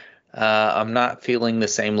review, I'm not feeling the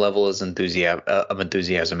same level of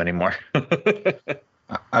enthusiasm anymore.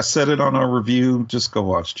 I said it on our review. Just go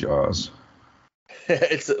watch Jaws.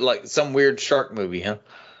 It's like some weird shark movie, huh?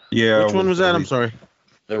 Yeah. Which one was that? I'm sorry.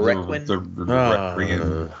 The Requiem. The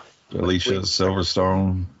Requiem. Alicia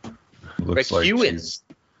Silverstone. Looks like she's...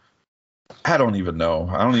 I don't even know.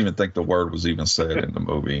 I don't even think the word was even said in the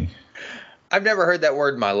movie. I've never heard that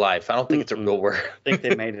word in my life. I don't think it's a real word. I think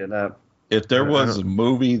they made it up. If there was a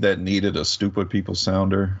movie that needed a stupid people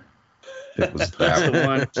sounder, it was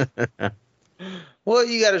that one. Well,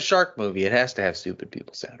 you got a shark movie. It has to have stupid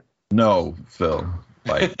people sounder. No, Phil.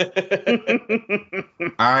 Like,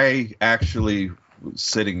 I actually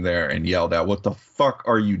sitting there and yelled out, "What the fuck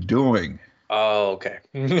are you doing?" Oh, okay.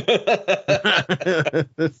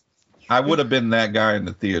 I would have been that guy in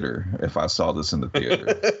the theater if I saw this in the theater.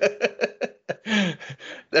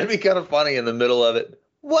 That'd be kind of funny in the middle of it.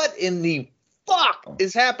 What in the fuck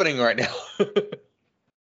is happening right now?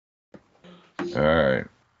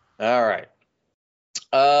 All right.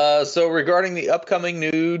 So regarding the upcoming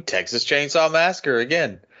new Texas Chainsaw Massacre,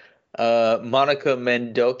 again, Monica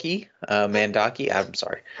Mandoki, I'm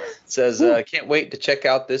sorry, says, can't wait to check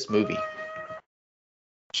out this movie.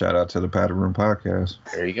 Shout out to the Powder Room Podcast.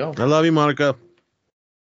 There you go. I love you, Monica.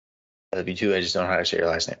 I love you too. I just don't know how to say your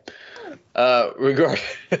last name.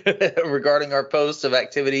 Regarding our post of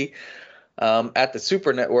activity at the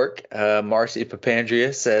Super Network, Marcy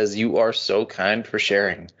Papandrea says, you are so kind for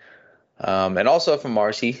sharing. And also from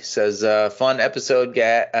Marcy says, fun episode,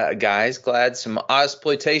 guys. Glad some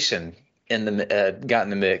Ozploitation got in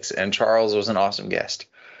the mix, and Charles was an awesome guest.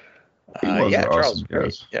 Charles,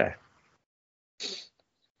 great. Yeah.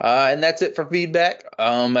 And that's it for feedback.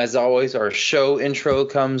 As always, our show intro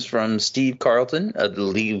comes from Steve Carlton of the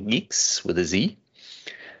League of Geeks with a Z.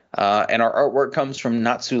 And our artwork comes from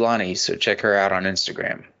Natsulani, so check her out on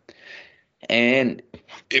Instagram. And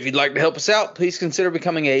if you'd like to help us out, please consider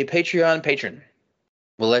becoming a Patreon patron.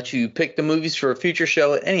 We'll let you pick the movies for a future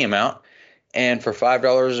show at any amount. And for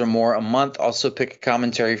 $5 or more a month, also pick a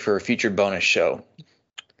commentary for a future bonus show.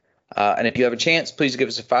 And if you have a chance, please give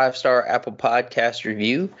us a 5-star Apple Podcast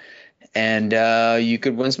review, and you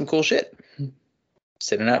could win some cool shit.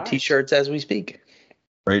 Sending out T-shirts as we speak.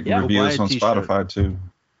 Rate and review us on Spotify too.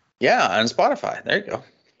 Yeah, on Spotify. There you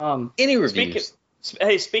go. Any reviews?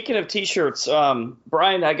 Speaking of T-shirts,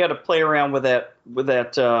 Brian, I got to play around with that.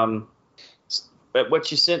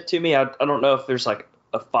 What you sent to me. I don't know if there's like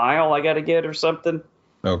a file I got to get or something.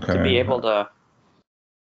 Okay. To be able to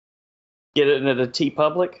get it into the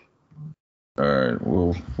TeePublic. All right,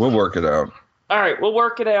 we'll work it out. All right, we'll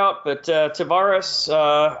work it out. But Tavares,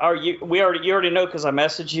 you already know because I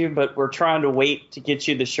messaged you, but we're trying to wait to get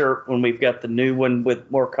you the shirt when we've got the new one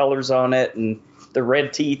with more colors on it and the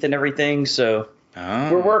red teeth and everything. So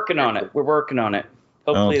we're working on it.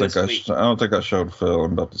 Hopefully this week. I don't think I showed Phil.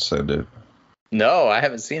 I'm about to send it. No, I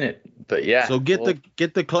haven't seen it, but yeah. So get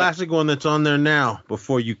the classic one that's on there now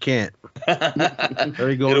before you can't. There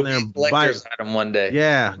you go. It'll in there be a collector's item one day.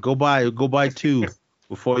 Yeah, go buy two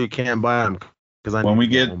before you can't buy them. Because when we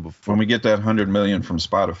get that 100 million from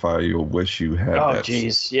Spotify, you'll wish you had. Oh that.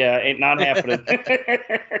 jeez, yeah, ain't not happening.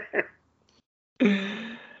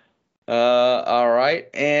 All right,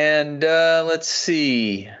 and let's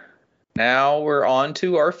see. Now we're on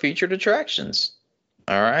to our featured attractions.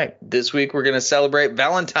 All right, this week we're going to celebrate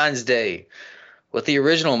Valentine's Day with the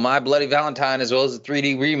original My Bloody Valentine as well as the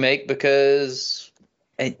 3D remake because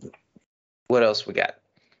what else we got?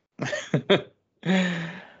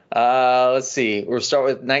 Let's see. We'll start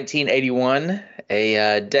with 1981,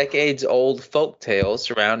 a decades-old folktale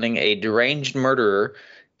surrounding a deranged murderer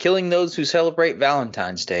killing those who celebrate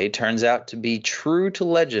Valentine's Day turns out to be true to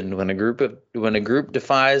legend when a group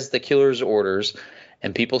defies the killer's orders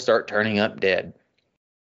and people start turning up dead.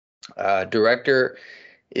 Director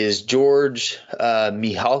is George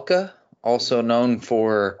Mihalka, also known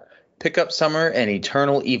for Pick Up Summer and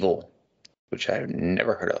Eternal Evil, which I've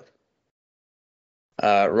never heard of.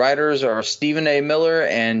 Writers are Stephen A. Miller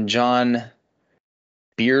and John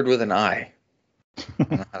Beard with an I. I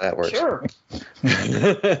don't know how that works. Sure.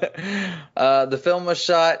 The film was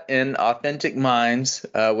shot in authentic mines,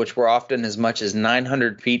 which were often as much as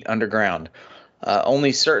 900 feet underground.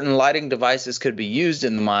 Only certain lighting devices could be used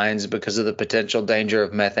in the mines because of the potential danger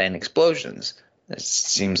of methane explosions. This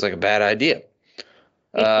seems like a bad idea.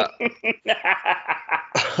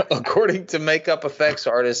 According to makeup effects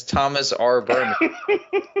artist Thomas R. Berman,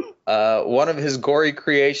 one of his gory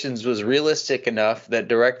creations was realistic enough that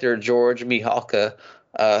director George Mihalka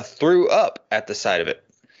threw up at the sight of it.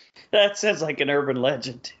 That sounds like an urban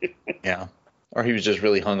legend. Yeah. Or he was just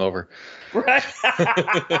really hungover. Right.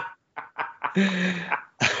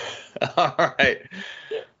 All right.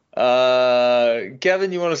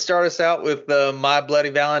 Kevin, you want to start us out with My Bloody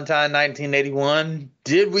Valentine 1981?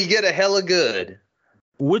 Did we get a hella good?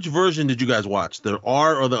 Which version did you guys watch? The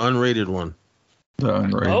R or the unrated one? The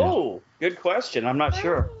unrated. Oh, good question. I'm not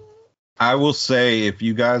sure. I will say if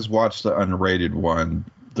you guys watch the unrated one,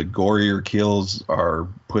 the gorier kills are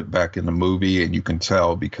put back in the movie, and you can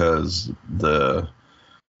tell because the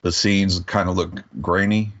scenes kind of look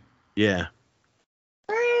grainy. Yeah.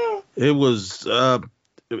 It was,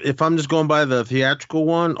 if I'm just going by the theatrical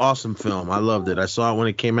one, awesome film. I loved it. I saw it when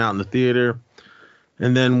it came out in the theater.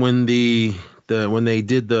 And then when when they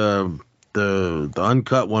did the the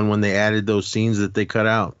uncut one, when they added those scenes that they cut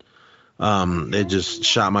out, it just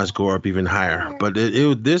shot my score up even higher. But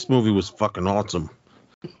this movie was fucking awesome.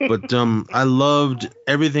 But I loved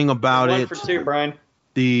everything about it. 1 for 2, Brian.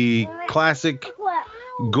 The classic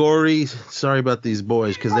gory. Sorry about these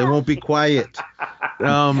boys because they won't be quiet.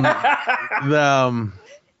 Let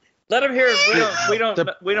them hear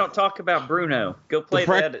it. We don't talk about Bruno. Go play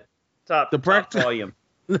that at top volume.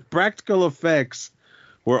 The practical effects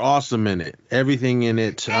were awesome in it. Everything in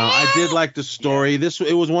it. I did like the story.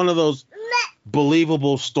 It was one of those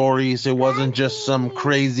believable stories. It wasn't just some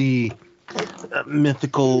crazy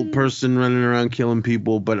mythical person running around killing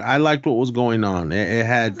people. But I liked what was going on. It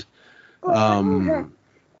had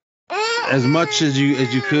as much as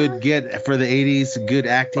you could get for the 80s, good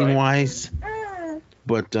acting wise.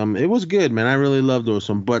 But it was good, man. I really loved those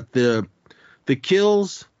one. But the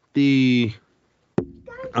kills, the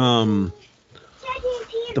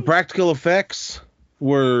practical effects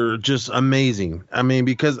were just amazing. I mean,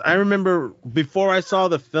 because I remember before I saw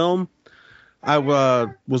the film, I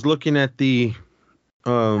was looking at the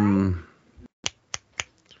Fangoria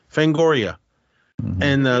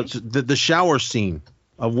and the shower scene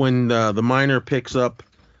of when the miner picks up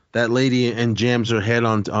that lady and jams her head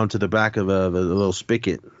onto the back of the little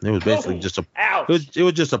spigot. It was basically just it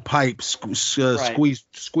was just a pipe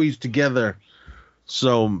squeezed together.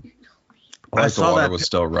 So I saw the water that was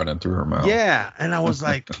still running through her mouth. Yeah, and I was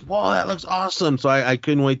like, "Wow, that looks awesome!" So I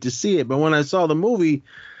couldn't wait to see it. But when I saw the movie,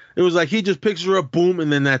 it was like he just picks her up, boom,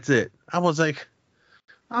 and then that's it. I was like,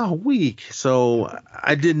 "Oh, weak." So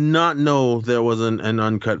I did not know there was an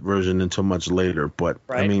uncut version until much later. But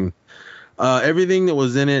I mean, everything that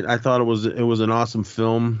was in it, I thought it was an awesome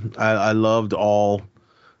film. I loved all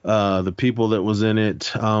the people that was in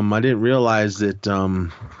it. I didn't realize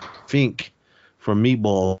that Fink from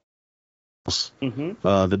Meatballs,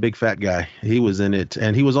 the big fat guy, he was in it,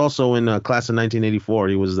 and he was also in Class of 1984.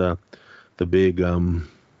 He was the big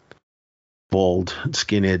bald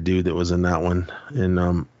skinhead dude that was in that one.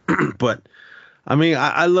 And but I mean,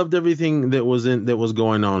 I loved everything that was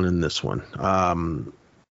going on in this one.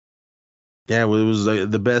 Yeah, it was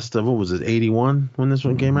the best of, what was it, 81 when this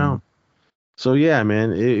one came out? So yeah,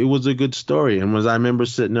 man, it was a good story. And I remember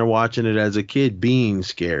sitting there watching it as a kid, being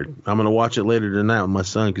scared. I'm gonna watch it later tonight with my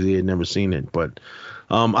son because he had never seen it. But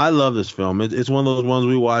I love this film. It's one of those ones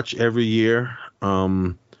we watch every year.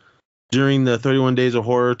 During the 31 Days of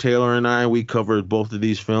Horror, Taylor and I, we covered both of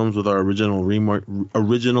these films with our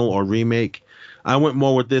original or remake. I went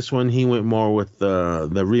more with this one. He went more with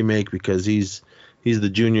the remake because he's the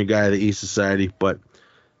junior guy of the East Society. But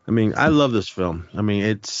I mean, I love this film. I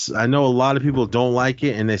mean, I know a lot of people don't like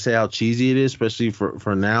it and they say how cheesy it is, especially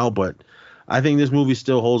for now. But I think this movie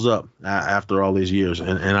still holds up after all these years,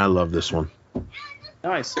 and I love this one.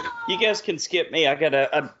 Nice. You guys can skip me.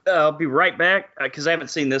 I'll be right back because I haven't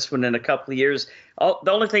seen this one in a couple of years.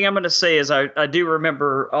 The only thing I'm going to say is I do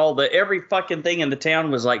remember every fucking thing in the town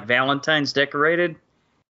was like Valentine's decorated.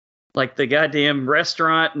 Like the goddamn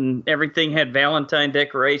restaurant and everything had Valentine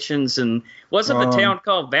decorations. And wasn't the town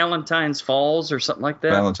called Valentine's Falls or something like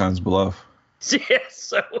that? Valentine's Bluff. Yeah,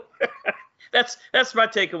 so that's my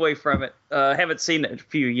takeaway from it. Haven't seen it in a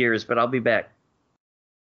few years, but I'll be back.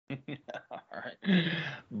 All right.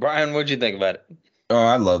 Brian, what'd you think about it? Oh,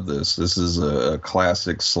 I love this. This is a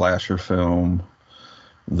classic slasher film.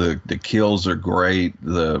 The kills are great.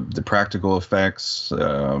 The practical effects.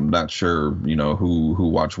 I'm not sure, who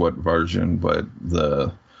watched what version, but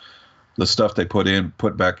the stuff they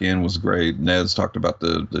put back in was great. Ned's talked about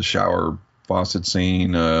the shower faucet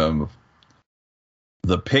scene.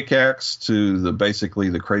 The pickaxe to basically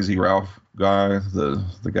the Crazy Ralph guy, the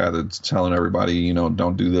guy that's telling everybody,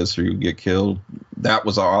 don't do this or you get killed. That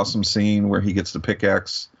was an awesome scene where he gets the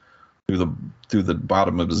pickaxe through the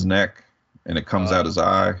bottom of his neck and it comes out his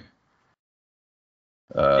eye.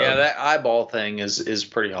 Yeah, that eyeball thing is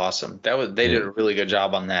pretty awesome. They did a really good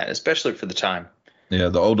job on that, especially for the time. Yeah,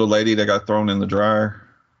 the older lady that got thrown in the dryer.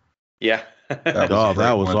 Yeah. That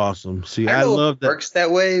was awesome. See, I love that. It works that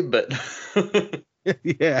way, but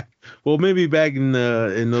yeah. Well, maybe back in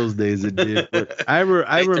those days it did. But I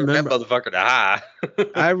remember that motherfucker to high.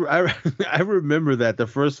 I remember that the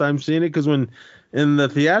first time seeing it, because when in the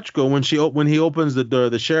theatrical, when he opens the door,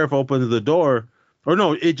 the sheriff opens the door, or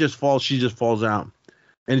no, it just falls. She just falls out,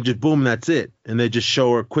 and it just boom, that's it. And they just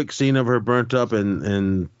show a quick scene of her burnt up,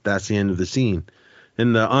 and that's the end of the scene.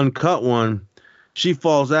 In the uncut one, she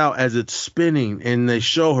falls out as it's spinning, and they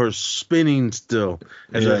show her spinning still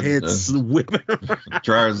as her head's whipping around.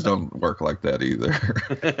 Dryers don't work like that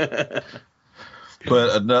either.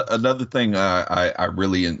 But another thing I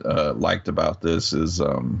really liked about this is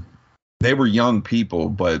they were young people,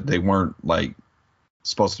 but they weren't like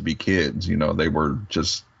supposed to be kids. You know, they were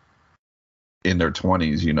just in their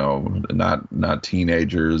 20s. You know, not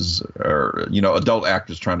teenagers or adult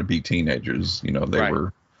actors trying to be teenagers. You know, they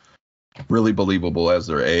were really believable as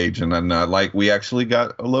their age, and then we actually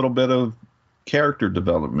got a little bit of character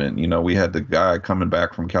development. You know, we had the guy coming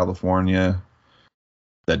back from California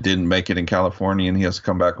that didn't make it in California, and he has to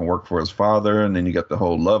come back and work for his father, and then you got the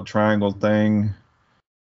whole love triangle thing.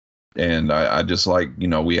 And I just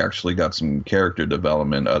we actually got some character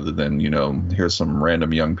development other than, here's some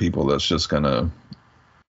random young people that's just gonna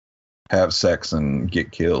have sex and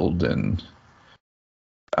get killed. And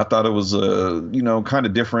I thought it was kind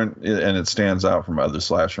of different, and it stands out from other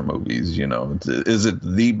slasher movies. Is it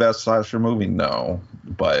the best slasher movie? No,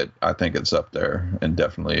 but I think it's up there and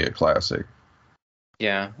definitely a classic.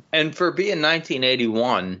 Yeah, and for being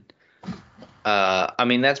 1981, I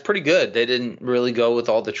mean, that's pretty good. They didn't really go with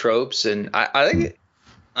all the tropes, and I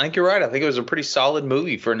think you're right. I think it was a pretty solid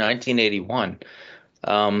movie for 1981.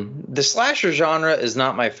 The slasher genre is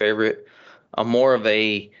not my favorite. I'm more of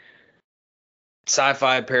a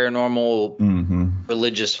sci-fi, paranormal,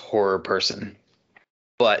 religious horror person.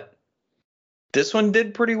 But this one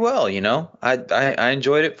did pretty well, I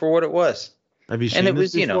enjoyed it for what it was. Have you seen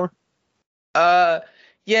this before?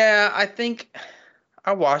 Yeah, I think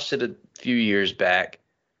I watched it a few years back.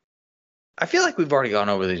 I feel like we've already gone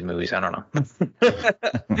over these movies. I don't know.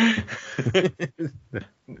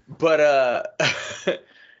 But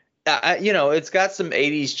it's got some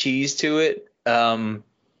 80s cheese to it.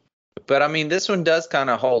 But I mean, this one does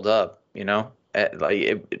kind of hold up,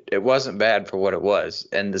 it wasn't bad for what it was.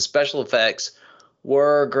 And the special effects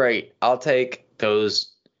were great. I'll take those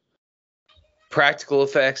practical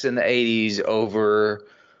effects in the 80s over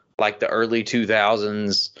like the early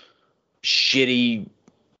 2000s shitty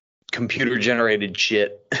computer generated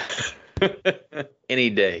shit any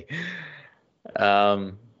day.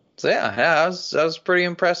 So yeah, I was pretty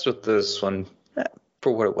impressed with this one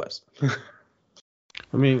for what it was.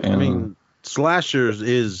 I mean, slashers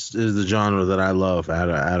is the genre that I love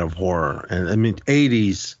out of horror, and I mean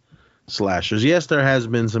 80s slashers. Yes, there has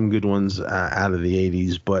been some good ones out of the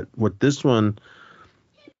 80s, but with this one,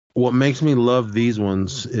 what makes me love these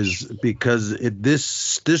ones is because this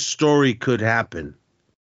story could happen.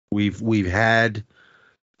 We've had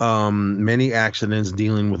many accidents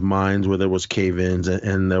dealing with mines where there was cave-ins,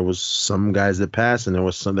 and there was some guys that passed, and there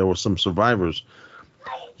were some survivors.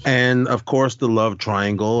 And of course, the love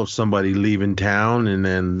triangle of somebody leaving town, and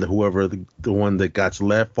then whoever the one that got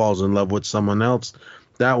left falls in love with someone else.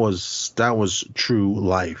 That was true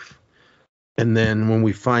life. And then when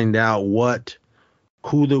we find out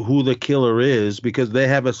who the killer is, because they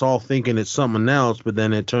have us all thinking it's someone else, but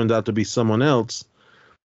then it turns out to be someone else.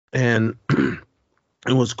 And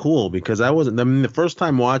it was cool because the first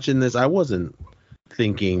time watching this, I wasn't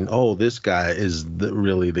thinking, oh, this guy is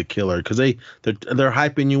really the killer, because they're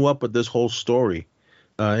hyping you up with this whole story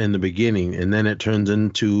in the beginning, and then it turns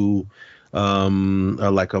into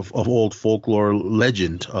like a old folklore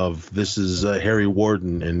legend of this is Harry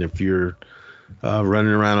Warden, and if you're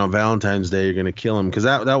running around on Valentine's Day, you're gonna kill him, because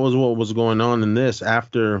that was what was going on in this.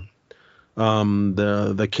 After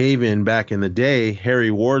the cave-in back in the day, Harry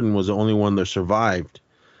Warden was the only one that survived.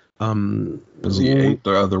 Because he ate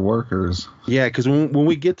the other workers. Yeah, because when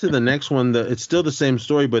we get to the next one, it's still the same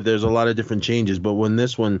story, but there's a lot of different changes. But when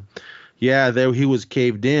this one, he was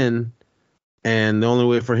caved in, and the only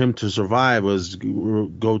way for him to survive was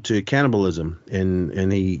go to cannibalism,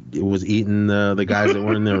 and he was eating the guys that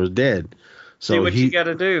were in there was dead. So see what you got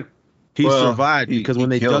to do. He survived because when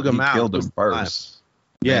they dug him out, he killed him first.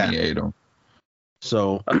 Yeah, and he ate him.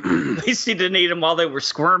 So at least he didn't eat them while they were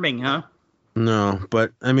squirming, huh? No,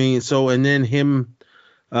 but I mean, and then him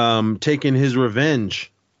taking his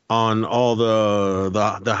revenge on all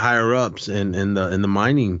the higher ups in the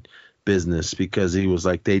mining business, because he was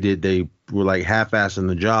like they were like half-assing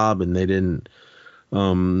the job, and they didn't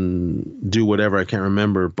do whatever, I can't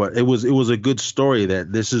remember, but it was a good story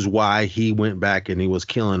that this is why he went back and he was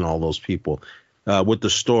killing all those people with the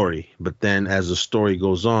story. But then as the story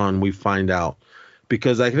goes on, we find out,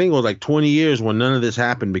 because I think it was like 20 years when none of this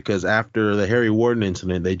happened, because after the Harry Warden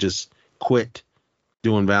incident, they just quit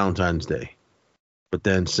doing Valentine's Day. But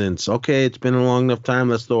then since, it's been a long enough time,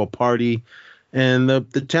 let's throw a party. And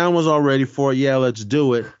the town was all ready for it. Yeah, let's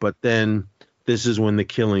do it. But then this is when the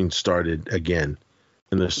killing started again.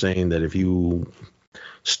 And they're saying that if you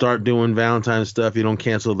start doing Valentine's stuff, you don't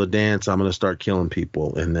cancel the dance, I'm going to start killing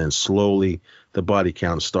people. And then slowly the body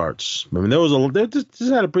count starts. I mean, they just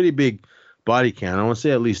had a pretty big body count. I want to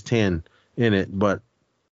say at least 10 in it, but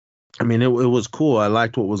I mean, it was cool. I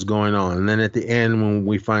liked what was going on. And then at the end, when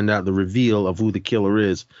we find out the reveal of who the killer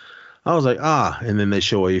is, I was like, and then they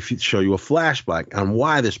show you a flashback on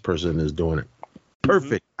why this person is doing it.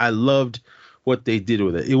 Perfect. I loved what they did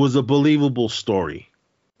with it. It was a believable story.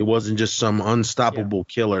 It wasn't just some unstoppable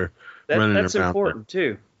killer running around. That's important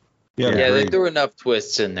too. Yeah, they threw enough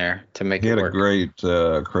twists in there to make it work. He had a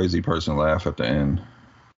great crazy person laugh at the end.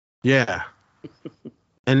 Yeah.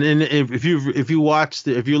 And if you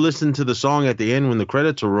listen to the song at the end when the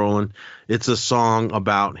credits are rolling, it's a song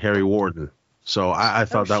about Harry Warden. So I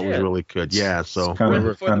thought that was really good. Yeah. So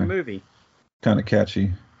before the movie, kind of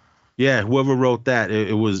catchy. Yeah, whoever wrote that,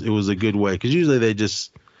 it was a good way, because usually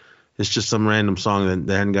it's just some random song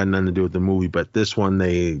that hadn't got nothing to do with the movie. But this one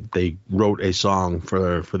they wrote a song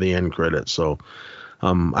for the end credits. So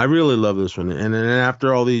I really love this one. And then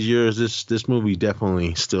after all these years, this movie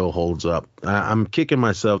definitely still holds up. I'm kicking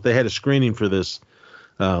myself. They had a screening for this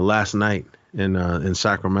last night in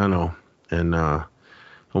Sacramento, and I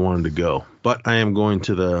wanted to go. But I am going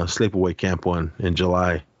to the Sleepaway Camp one in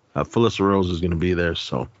July. Felissa Rose is going to be there,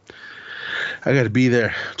 so I got to be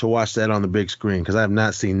there to watch that on the big screen, because I have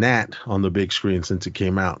not seen that on the big screen since it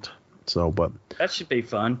came out. So, but that should be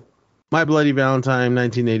fun. My Bloody Valentine,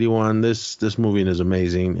 1981. This movie is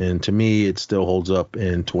amazing, and to me, it still holds up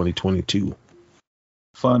in 2022.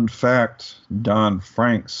 Fun fact: Don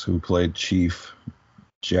Franks, who played Chief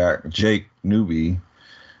Jake Newby,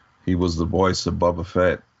 he was the voice of Boba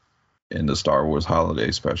Fett in the Star Wars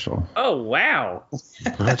Holiday Special. Oh wow!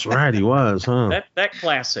 That's right, he was, huh? That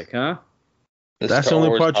classic, huh? That's the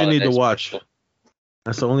only part you need to watch.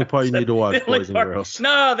 That's the only part you need to watch, boys and girls.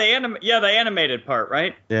 No, the animated part,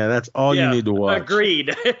 right? Yeah, that's all you need to watch.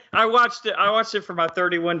 Agreed. I watched it for my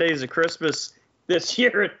 31 days of Christmas this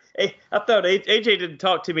year. I thought AJ didn't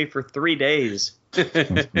talk to me for 3 days.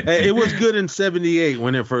 It was good in '78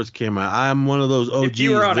 when it first came out. I'm one of those OGs. If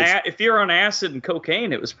you were on acid and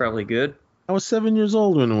cocaine, it was probably good. I was 7 years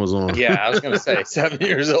old when it was on. Yeah, I was gonna say 7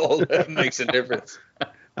 years old. That makes a difference.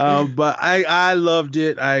 But I loved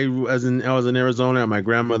it. I was in Arizona at my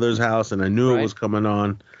grandmother's house, and I knew it was coming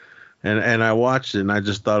on, and I watched it, and I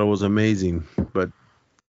just thought it was amazing. But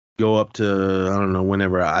go up to, I don't know,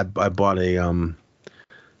 whenever I bought a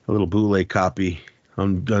little bootleg copy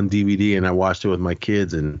on DVD, and I watched it with my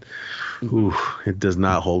kids, and it does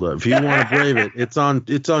not hold up. If you want to brave it, it's on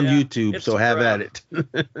YouTube, so have at it.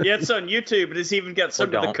 Yeah, it's on YouTube, but it's even got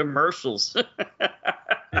some of the commercials.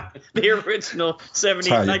 The original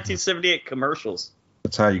 1978 commercials.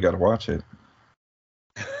 That's how you got to watch it.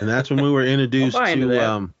 And that's when we were introduced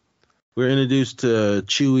to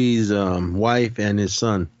Chewie's wife and his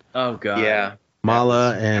son. Oh God. Yeah.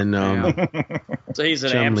 Mala and so he's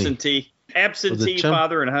an absentee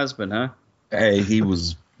father and husband, huh? Hey, he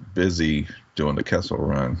was busy doing the Kessel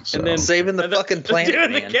Run, so. And then saving the fucking planet.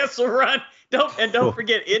 Doing the Kessel Run. Don't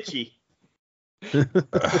forget Itchy.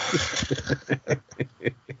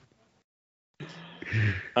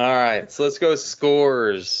 All right, so let's go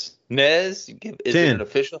scores. Nez, is 10. It an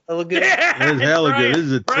official hella good? Yeah, it's hella good. This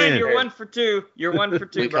is a 10. Brian, you're 1 for 2. You're 1 for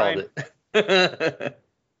 2, Brian. Called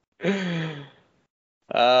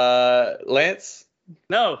it. Lance?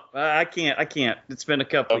 No, I can't. It's been a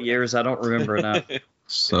couple of years. I don't remember enough.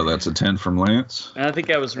 So that's a 10 from Lance. I think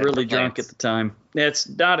I was really drunk at the time. It's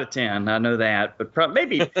not a 10. I know that, but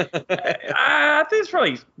maybe I think it's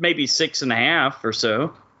probably maybe 6.5 or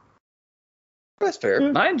so. That's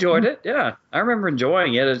fair. I enjoyed it. Yeah, I remember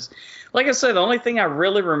enjoying it. It's, like I said, the only thing I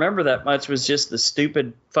really remember that much was just the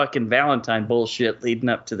stupid fucking Valentine bullshit leading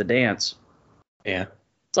up to the dance. Yeah.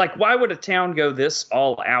 It's like, why would a town go this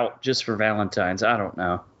all out just for Valentine's? I don't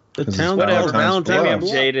know. The town called Valentine's. Maybe I'm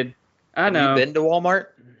jaded. I know. Have you been to Walmart?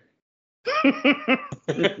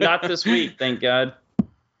 Not this week, thank God.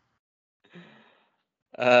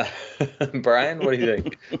 Brian, what do you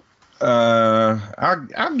think?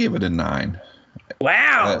 I'll give it a 9.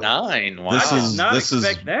 Wow, 9. Wow. I did not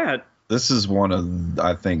expect that. This is one of,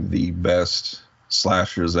 I think, the best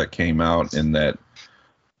slashers that came out in that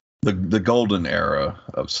the golden era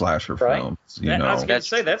of slasher films. I was gonna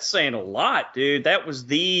say, that's saying a lot, dude. That was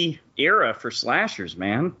the era for slashers,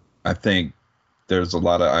 man. I think there's a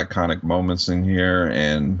lot of iconic moments in here,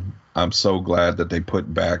 and I'm so glad that they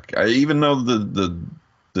put back, even though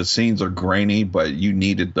the scenes are grainy, but you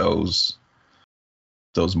needed those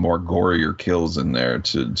more gorier kills in there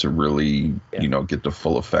to really get the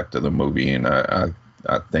full effect of the movie. And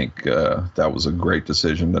I think that was a great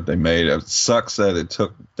decision that they made. It sucks that it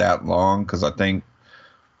took that long, because I think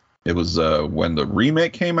it was when the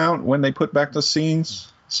remake came out when they put back the scenes.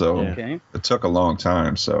 So it took a long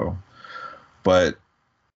time. So, but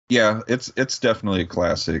Yeah, it's definitely a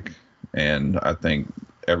classic, and I think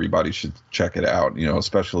everybody should check it out.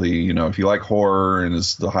 Especially if you like horror and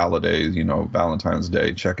it's the holidays, Valentine's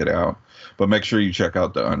Day, check it out. But make sure you check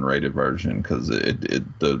out the unrated version because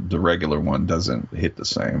the regular one doesn't hit the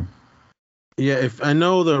same. Yeah, if I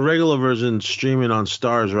know the regular version's streaming on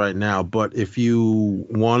Stars right now, but if you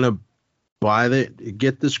want to buy it,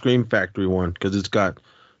 get the Scream Factory one because it's got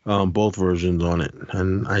both versions on it,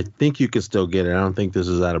 and I think you can still get it. I don't think this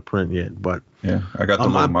is out of print yet, but yeah, I got the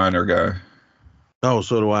little minor guy. Oh,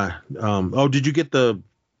 so do I. Did you get the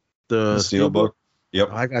Steelbook? Yep,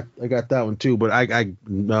 I got that one too, but I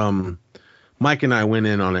Mike and I went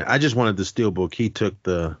in on it. I just wanted the Steelbook. He took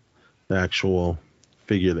the actual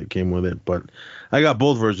figure that came with it, but I got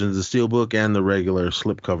both versions, the Steelbook and the regular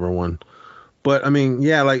slipcover one. But I mean,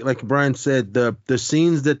 yeah, like Brian said, the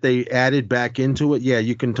scenes that they added back into it, yeah,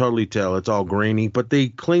 you can totally tell it's all grainy, but they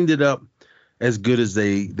cleaned it up as good as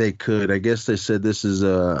they could. I guess they said this is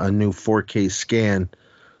a new 4K scan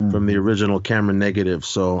from the original camera negative,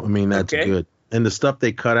 so I mean that's good. And the stuff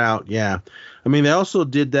they cut out, yeah. I mean, they also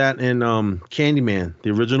did that in Candyman,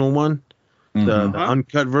 the original one, the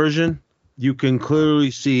uncut version. You can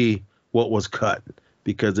clearly see what was cut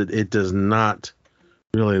because it does not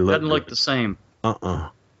really look. Doesn't look the same.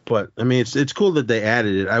 But I mean, it's cool that they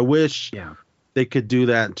added it. I wish they could do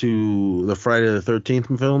that to the Friday the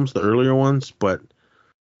 13th films, the earlier ones. But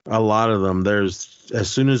a lot of them, as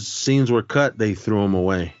soon as scenes were cut, they threw them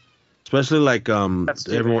away. Especially like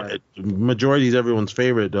majority is everyone's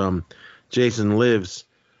favorite. Jason Lives.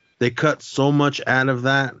 They cut so much out of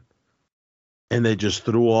that, and they just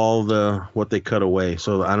threw all what they cut away.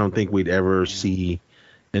 So I don't think we'd ever see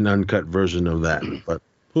an uncut version of that. But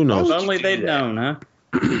who knows? If only they'd known, huh?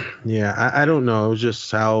 Yeah, I don't know. It was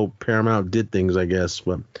just how Paramount did things, I guess.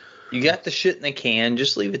 But you got the shit in the can,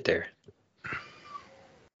 just leave it there.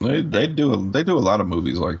 They do a lot of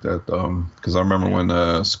movies like that though, because I remember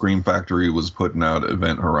when Scream Factory was putting out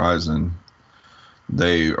Event Horizon,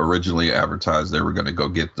 they originally advertised they were going to go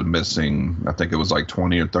get the missing, I think it was like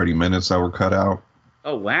 20 or 30 minutes that were cut out.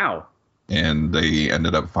 Oh wow! And they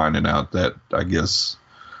ended up finding out that I guess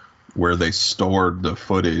where they stored the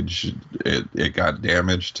footage, it got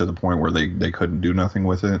damaged to the point where they couldn't do nothing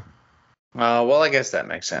with it. Well, I guess that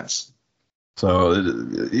makes sense. So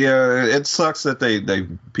yeah, it sucks that they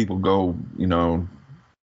people go,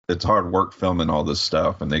 it's hard work filming all this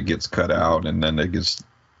stuff and it gets cut out and then it gets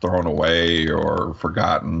thrown away or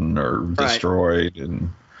forgotten or destroyed,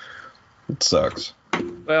 and it sucks.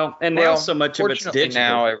 Well, and now so much of it's digital.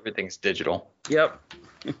 Now everything's digital. Yep.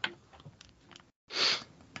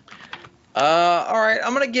 All right,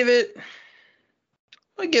 I'm gonna give it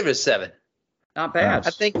a 7. Not bad.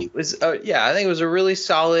 I think it was I think it was a really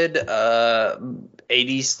solid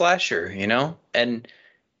 80s slasher, and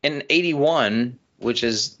in 81, which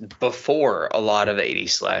is before a lot of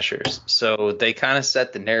 80s slashers. So they kind of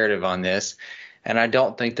set the narrative on this, and I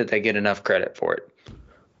don't think that they get enough credit for it.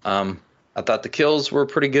 I thought the kills were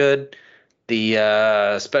pretty good.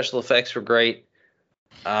 The special effects were great.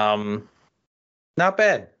 Not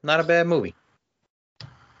bad. Not a bad movie.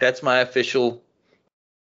 That's my official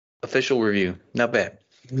review. Not bad.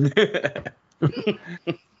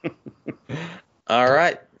 All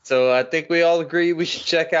right. So I think we all agree we should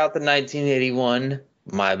check out the 1981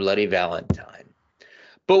 My Bloody Valentine.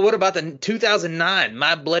 But what about the 2009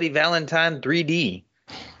 My Bloody Valentine 3D?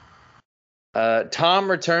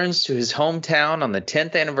 Tom returns to his hometown on the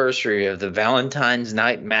 10th anniversary of the Valentine's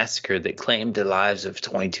Night massacre that claimed the lives of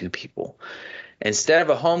 22 people. Instead of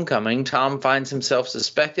a homecoming, Tom finds himself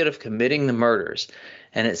suspected of committing the murders,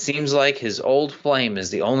 and it seems like his old flame is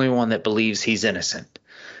the only one that believes he's innocent.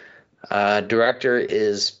 Director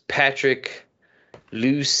is Patrick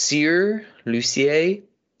Lussier,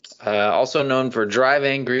 also known for Drive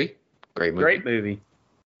Angry. Great movie.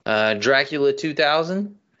 Dracula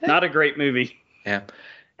 2000. Not a great movie. Yeah.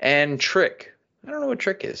 And Trick. I don't know what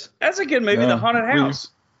Trick is. That's a good movie, The Haunted House.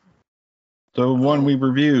 The one we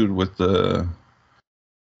reviewed with the...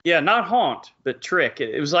 Yeah, not Haunt, but Trick.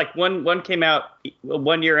 It was like one came out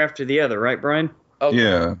 1 year after the other, right, Brian? Okay.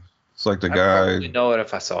 Yeah. It's like the guy... I probably know it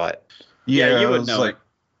if I saw it. Yeah, you would know it.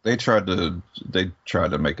 They tried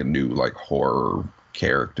to make a new like horror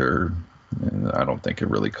character, and I don't think it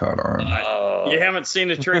really caught on. You haven't seen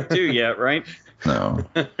a Trick 2 yet, right? No.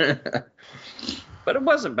 But it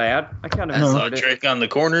wasn't bad. I kind of saw a Trick on the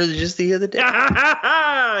corner just the other day.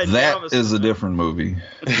 That is a different movie.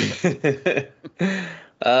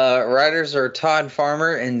 Writers are Todd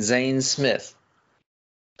Farmer and Zane Smith.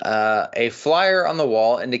 A flyer on the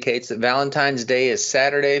wall indicates that Valentine's Day is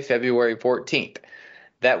Saturday, February 14th.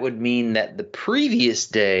 that would mean that the previous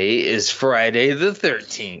day is Friday the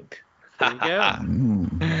 13th. There you go.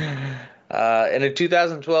 In a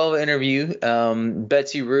 2012 interview,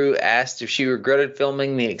 Betsy Rue asked if she regretted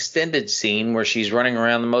filming the extended scene where she's running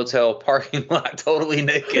around the motel parking lot totally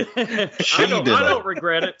naked. I don't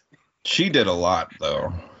regret it. She did a lot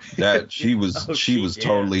though. That she was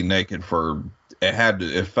totally naked for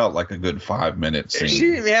it felt like a good 5 minutes scene. She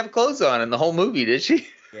didn't even have clothes on in the whole movie, did she?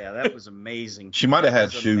 Yeah, that was amazing. She might have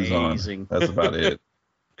had shoes on. That's about it.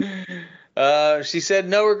 She said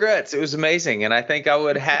no regrets. It was amazing, and I think I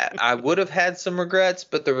would have had some regrets,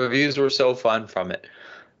 but the reviews were so fun from it.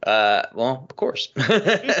 Well, of course.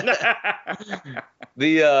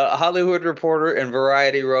 The Hollywood Reporter and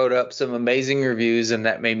Variety wrote up some amazing reviews, and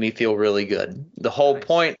that made me feel really good. The whole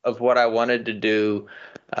point of what I wanted to do,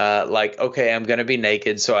 okay, I'm going to be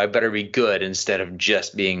naked, so I better be good instead of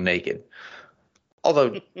just being naked.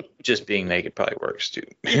 Although just being naked probably works too.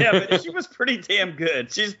 Yeah, but she was pretty damn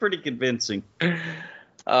good. She's pretty convincing.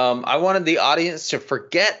 I wanted the audience to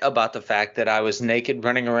forget about the fact that I was naked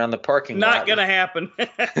running around the parking lot. Not gonna happen.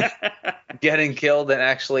 Getting killed and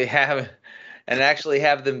actually have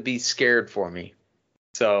them be scared for me.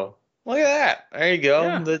 So look at that. There you go.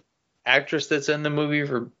 Yeah. The actress that's in the movie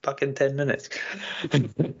for fucking 10 minutes.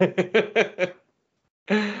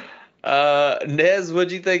 Nez,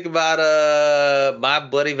 what'd you think about My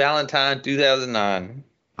Bloody Valentine 2009?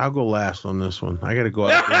 I'll go last on this one. I gotta go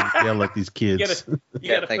out there and yell at these kids. You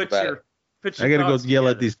gotta put your I gotta go yell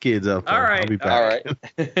at these kids out there. All right. I'll be back.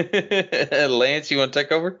 All right. Lance, you want to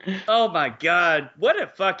take over? Oh my God, what a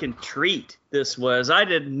fucking treat this was. I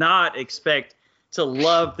did not expect to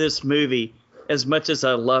love this movie as much as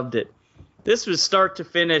I loved it. This was start to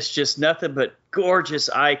finish just nothing but gorgeous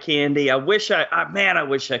eye candy. I wish I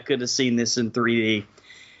could have seen this in 3D.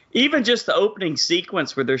 Even just the opening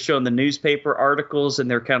sequence where they're showing the newspaper articles and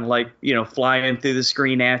they're kind of like, flying through the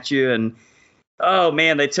screen at you. And, oh,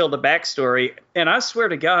 man, they tell the backstory. And I swear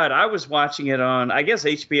to God, I was watching it on, I guess,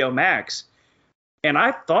 HBO Max. And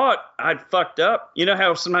I thought I'd fucked up. You know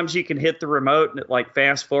how sometimes you can hit the remote and it,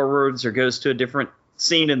 fast forwards or goes to a different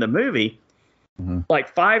scene in the movie? Mm-hmm.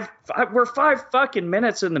 We're 5 fucking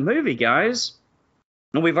minutes in the movie, guys.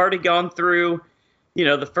 And we've already gone through,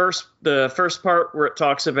 the first part where it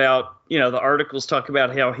talks about, the articles talk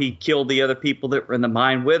about how he killed the other people that were in the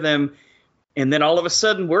mine with him. And then all of a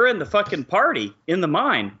sudden we're in the fucking party in the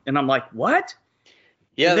mine. And I'm like, what?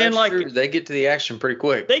 Yeah, then that's true. They get to the action pretty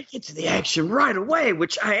quick. They get to the action right away,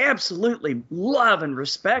 which I absolutely love and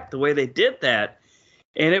respect the way they did that.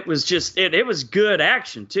 And it was just, it was good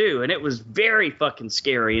action too. And it was very fucking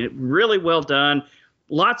scary and really well done.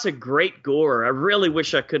 Lots of great gore. I really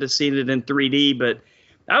wish I could have seen it in 3D, but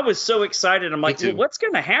I was so excited. I'm like, well, what's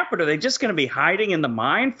going to happen? Are they just going to be hiding in the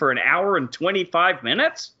mine for an hour and 25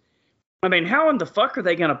 minutes? I mean, how in the fuck are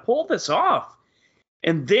they going to pull this off?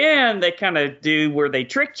 And then they kind of do where they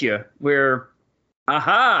tricked you, where,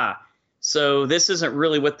 so this isn't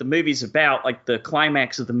really what the movie's about. Like the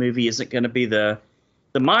climax of the movie isn't going to be the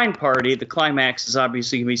mine party. The climax is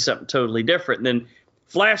obviously going to be something totally different. And then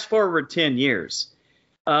flash forward 10 years.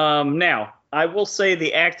 Now, I will say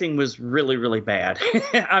the acting was really, really bad.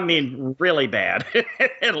 I mean, really bad.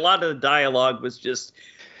 And a lot of the dialogue was just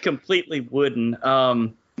completely wooden.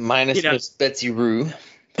 Minus Miss Betsy Rue.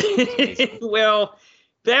 Well,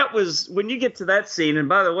 that was when you get to that scene. And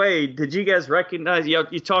by the way, did you guys recognize?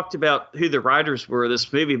 You talked about who the writers were of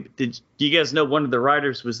this movie. Did you guys know one of the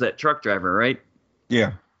writers was that truck driver, right?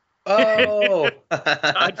 Yeah. Oh,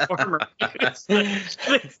 Todd Farmer.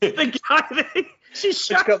 The guy that she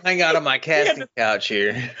shot. Come hang out on my casting couch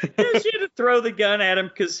here. Yeah, she had to throw the gun at him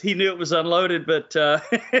because he knew it was unloaded. But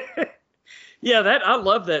yeah, I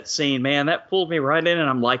love that scene, man. That pulled me right in, and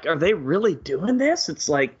I'm like, are they really doing this? It's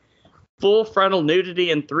like full frontal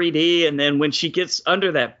nudity in 3D, and then when she gets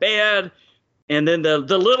under that bed, and then the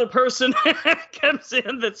little person comes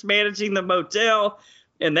in that's managing the motel.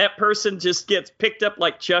 And that person just gets picked up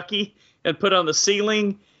like Chucky and put on the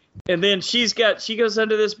ceiling. And then she goes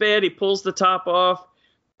under this bed. He pulls the top off.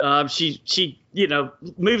 She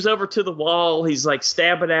moves over to the wall. He's like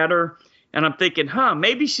stabbing at her. And I'm thinking,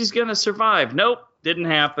 maybe she's going to survive. Nope, didn't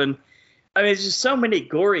happen. I mean, there's just so many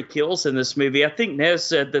gory kills in this movie. I think Nez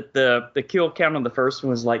said that the kill count on the first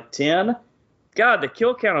one was like 10. God, the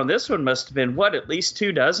kill count on this one must have been, at least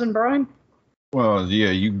 24, Brian? Well,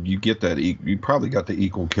 yeah, you get that. You probably got the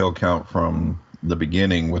equal kill count from the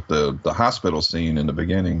beginning with the hospital scene in the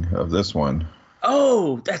beginning of this one.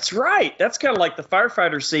 Oh, that's right. That's kind of like the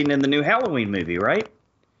firefighter scene in the new Halloween movie, right?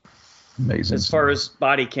 Amazing. As far as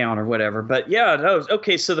body count or whatever. But yeah, no.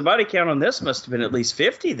 Okay, so the body count on this must have been at least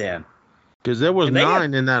 50 then. Because there was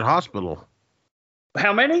 9 in that hospital.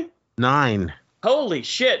 How many? 9. Holy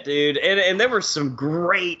shit, dude! And there were some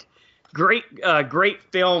great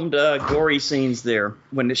filmed gory scenes there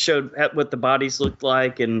when it showed what the bodies looked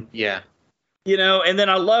like, and and then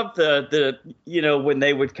I love the when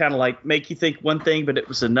they would kind of like make you think one thing, but it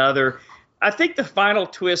was another. I think the final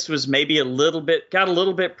twist was maybe got a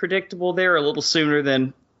little bit predictable there, a little sooner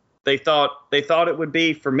than they thought it would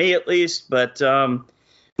be, for me at least. But no,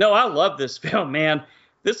 I love this film, man.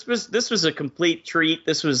 This was a complete treat.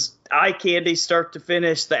 This was eye candy start to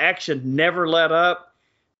finish. The action never let up.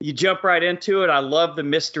 You jump right into it. I love the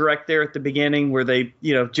misdirect there at the beginning where they,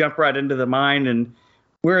 jump right into the mine, and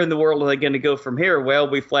where in the world are they going to go from here? Well,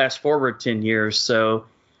 we flash forward 10 years. So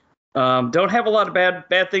don't have a lot of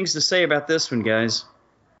bad things to say about this one, guys.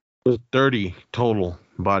 It was 30 total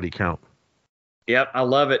body count. Yep, I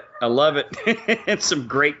love it. And some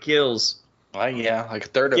great kills. Yeah, like a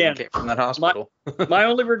third of them came from that hospital. My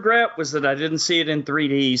only regret was that I didn't see it in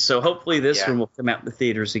 3D, so hopefully this one will come out in the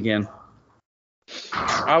theaters again.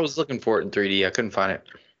 I was looking for it in 3D. I couldn't find it.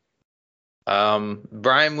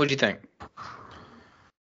 Brian, what'd you think?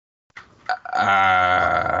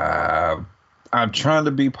 I'm trying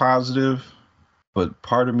to be positive, but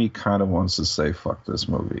part of me kind of wants to say, fuck this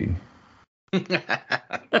movie.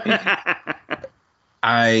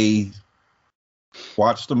 I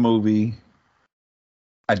watched the movie.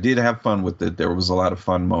 I did have fun with it. There was a lot of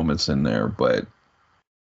fun moments in there, but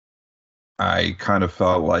I kind of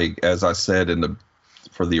felt like, as I said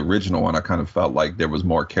for the original one, I kind of felt like there was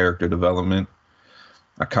more character development.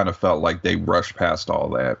 I kind of felt like they rushed past all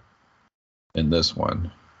that in this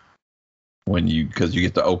one. Because you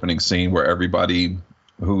get the opening scene where everybody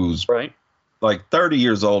who's like 30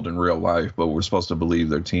 years old in real life, but we're supposed to believe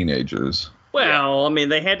they're teenagers. Well, I mean,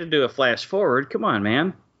 they had to do a flash forward. Come on,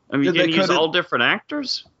 man. I mean, you can use all different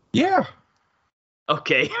actors? Yeah.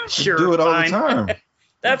 Okay, sure. Do it all the time.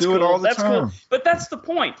 That's do cool. it all the That's time. Cool. But that's the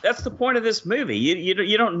point. That's the point of this movie.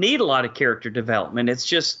 You don't need a lot of character development. It's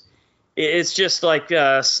just like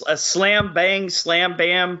a slam bang, slam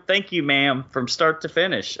bam, thank you, ma'am, from start to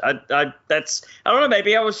finish. I don't know.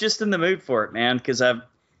 Maybe I was just in the mood for it, man, because I've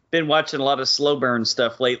been watching a lot of slow burn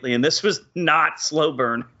stuff lately, and this was not slow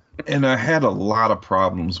burn. And I had a lot of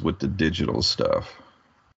problems with the digital stuff.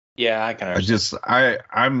 Yeah, I can understand.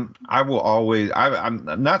 I'm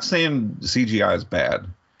not saying CGI is bad.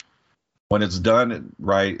 When it's done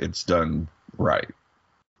right, it's done right.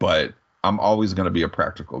 But I'm always going to be a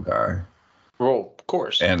practical guy. Well, of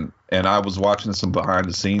course. And I was watching some behind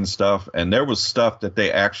the scenes stuff, and there was stuff that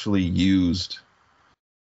they actually used.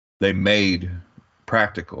 They made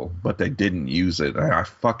practical, but they didn't use it. And I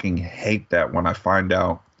fucking hate that when I find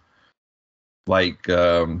out. Like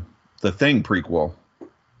the Thing prequel,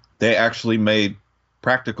 they actually made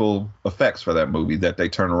practical effects for that movie that they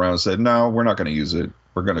turned around and said, no, we're not going to use it.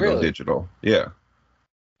 We're going to go digital. Yeah.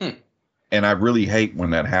 And I really hate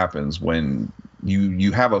when that happens, when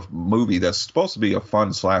you have a movie that's supposed to be a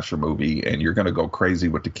fun slasher movie and you're going to go crazy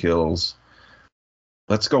with the kills.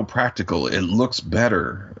 Let's go practical. It looks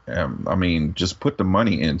better. I mean, just put the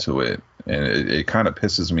money into it. And it kind of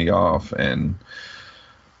pisses me off. And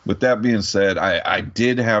with that being said, I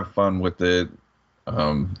did have fun with it.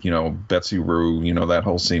 Betsy Rue, that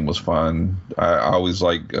whole scene was fun. I always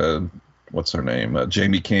like, what's her name?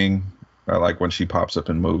 Jamie King. I like when she pops up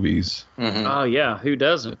in movies. Mm-hmm. Oh, yeah. Who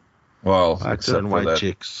doesn't? Well, except for that,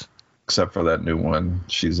 chicks. Except for that new one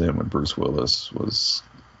she's in with Bruce Willis was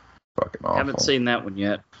fucking awful. Haven't seen that one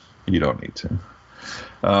yet. You don't need to.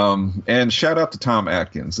 And shout out to Tom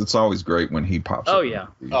Atkins. It's always great when he pops up. Oh, yeah.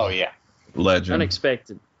 Oh, yeah. Legend.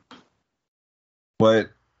 Unexpected.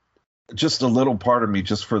 But just a little part of me,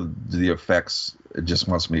 just for the effects, it just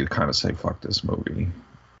wants me to kind of say, fuck this movie.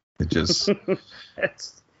 It just...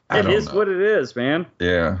 It is what it is, man.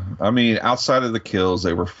 Yeah. I mean, outside of the kills,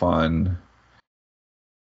 they were fun.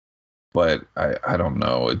 But I don't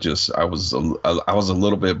know. It just, I was a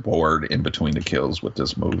little bit bored in between the kills with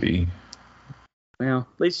this movie. Well,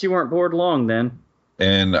 at least you weren't bored long then.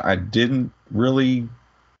 And I didn't really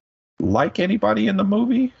like anybody in the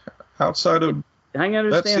movie outside of... I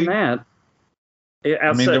understand that.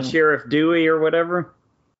 Outside Sheriff Dewey or whatever.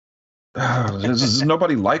 There's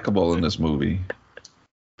nobody likable in this movie.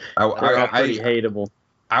 They're all pretty hateable.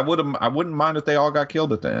 I wouldn't mind if they all got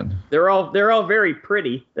killed at the end. They're all very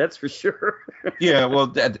pretty, that's for sure. Yeah,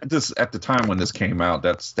 well, at the time when this came out,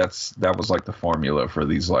 that was like the formula for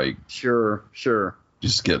these, like, sure,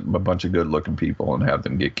 just get a bunch of good looking people and have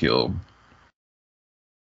them get killed.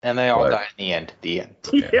 And they all die in the end.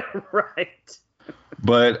 Yeah, right.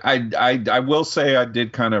 But I will say I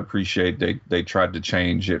did kind of appreciate they tried to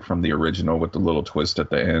change it from the original with the little twist at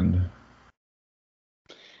the end.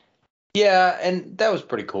 Yeah, and that was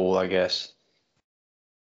pretty cool, I guess.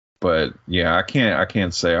 But yeah, I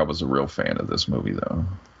can't say I was a real fan of this movie though.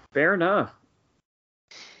 Fair enough.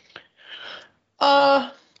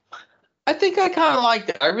 I think I kind of liked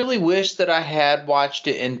it. I really wish that I had watched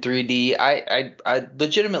it in 3D. I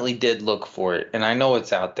legitimately did look for it, and I know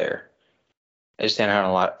it's out there. I just didn't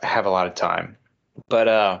have a lot of time. But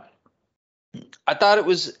I thought it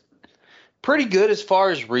was pretty good as far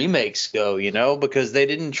as remakes go, you know, because they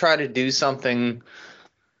didn't try to do something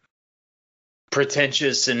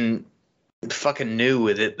pretentious and fucking new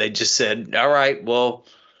with it. They just said, all right, well,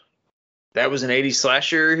 that was an 80s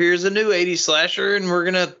slasher. Here's a new 80s slasher, and we're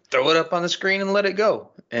going to throw it up on the screen and let it go.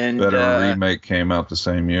 And Better remake came out the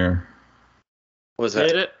same year. Was that?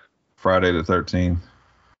 Did it? Friday the 13th.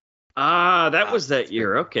 Ah, that was that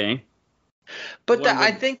year. Okay. But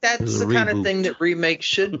I think that's the kind of thing that remakes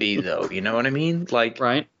should be, though. You know what I mean? Like,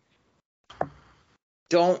 right.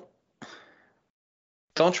 Don't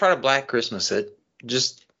try to Black Christmas it.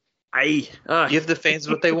 Just give the fans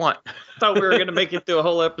what they want. Thought we were gonna make it through a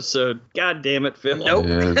whole episode. God damn it, Phil. Nope.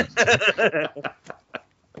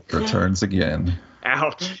 Returns again.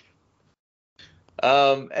 Ouch.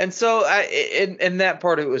 And so in that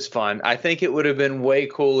part it was fun. I think it would have been way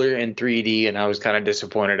cooler in 3D, and I was kind of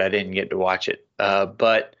disappointed I didn't get to watch it.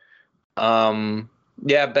 But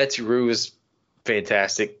yeah, Betsy Rue was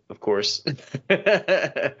fantastic, of course.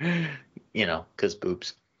 You know, because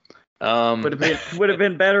boobs. Would have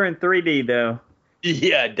been better in 3D though.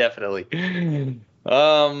 Yeah, definitely.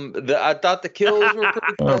 I thought the kills were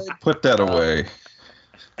pretty good. Put that away.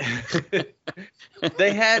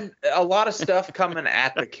 They had a lot of stuff coming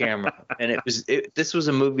at the camera, and this was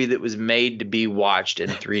a movie that was made to be watched in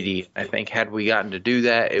 3D. I think had we gotten to do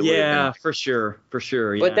that, it would have been, for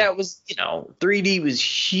sure. Yeah. But that was, 3D was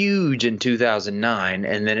huge in 2009,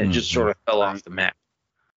 and then it just sort of fell off the map.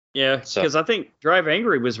 Yeah, because I think Drive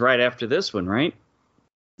Angry was right after this one, right?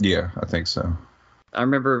 Yeah, I think so. I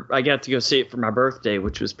remember I got to go see it for my birthday,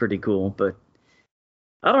 which was pretty cool. But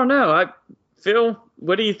I don't know. Phil,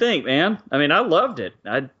 what do you think, man? I mean, I loved it.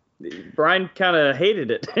 Brian kind of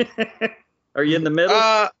hated it. Are you in the middle?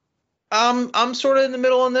 I'm sort of in the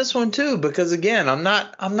middle on this one too, because again, I'm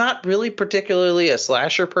not really particularly a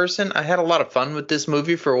slasher person. I had a lot of fun with this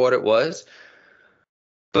movie for what it was,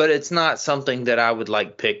 but it's not something that I would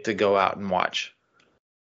pick to go out and watch.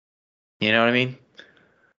 You know what I mean?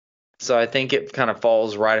 So I think it kind of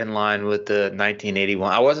falls right in line with the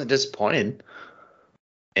 1981. I wasn't disappointed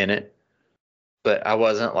in it, but I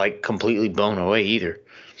wasn't completely blown away either.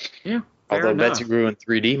 Yeah. Although Betsy Rue in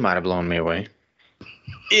 3D might have blown me away.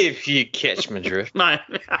 If you catch my drift.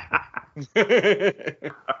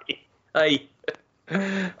 Hey.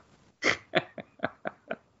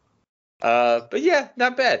 But yeah,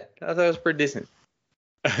 not bad. I thought it was pretty decent.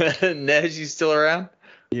 Nez, you still around?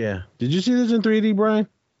 Yeah. Did you see this in 3D, Brian?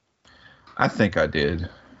 I think I did.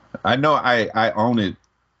 I know I own it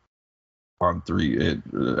on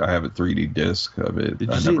I have a 3D disc of it. Did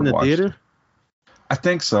you see it in the theater? I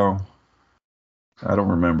think so. I don't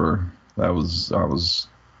remember. That was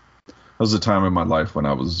a time in my life when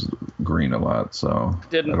I was green a lot, so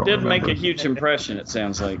didn't make a huge impression, it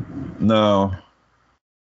sounds like. No.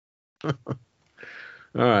 All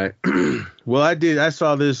right. Well, I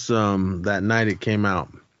saw this that night it came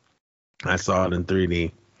out. I saw it in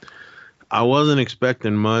 3D. I wasn't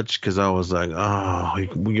expecting much because I was like, oh,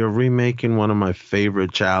 you're remaking one of my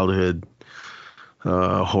favorite childhood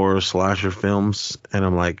horror slasher films. And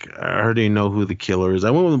I'm like, I already know who the killer is.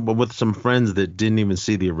 I went with some friends that didn't even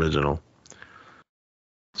see the original.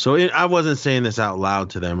 So I wasn't saying this out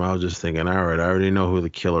loud to them. I was just thinking, all right, I already know who the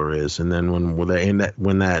killer is. And then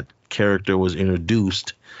when that character was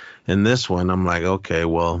introduced in this one, I'm like, okay,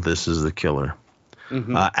 well, this is the killer.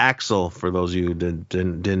 Mm-hmm. Axel, for those of you who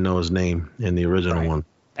didn't know his name in the original one.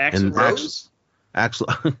 Axel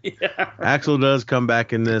yeah. Axel does come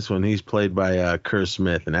back in this one. He's played by Kerr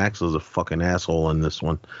Smith, and Axel's a fucking asshole in this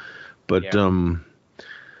one. But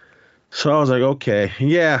so I was like, okay,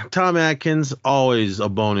 yeah, Tom Atkins, always a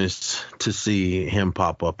bonus to see him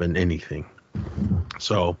pop up in anything.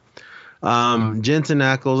 So Jensen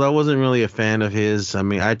Ackles, I wasn't really a fan of his. I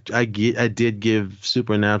mean, I did give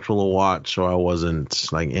Supernatural a watch, so I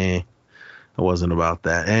wasn't I wasn't about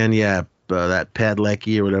that. And yeah, that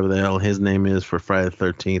Padalecki or whatever the hell his name is for Friday the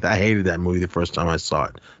 13th. I hated that movie the first time I saw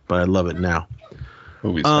it, but I love it now.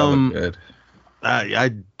 Movie's hella good.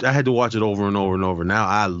 I had to watch it over and over and over. Now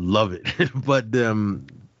I love it. But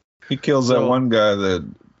he kills that one guy that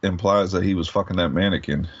implies that he was fucking that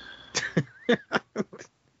mannequin. How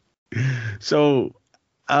So,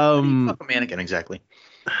 do you fuck a mannequin exactly?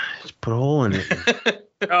 just put a hole in it.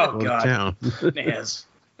 Oh God, Down. Naz.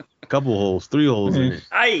 A couple holes, 3 holes in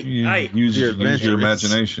it. Use your adventurous.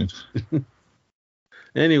 imagination.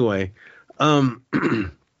 Anyway, so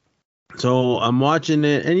I'm watching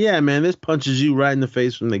it, and yeah, man, this punches you right in the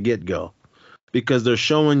face from the get-go, because they're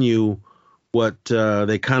showing you what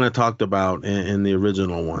they kind of talked about in the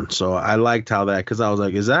original one. So I liked how that, because I was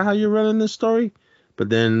like, is that how you're running this story? But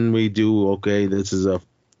then we do, okay, this is a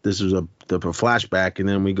flashback, and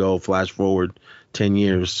then we go flash forward 10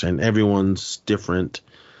 years, and everyone's different.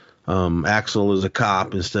 Axel is a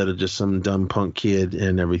cop instead of just some dumb punk kid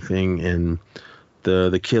and everything, and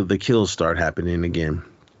the kills start happening again.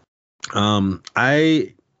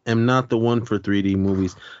 I am not the one for 3D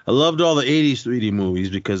movies. I loved all the 80s 3D movies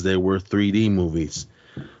because they were 3D movies.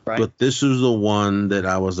 Right. But this was the one that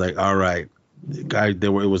I was like, all right, it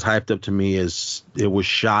was hyped up to me as it was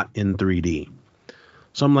shot in 3D.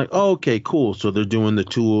 So I'm like, oh, okay, cool. So they're doing the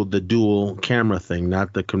dual camera thing,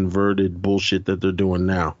 not the converted bullshit that they're doing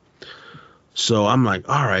now. So I'm like,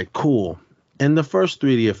 all right, cool. And the first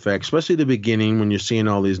 3D effect, especially the beginning when you're seeing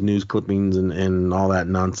all these news clippings and all that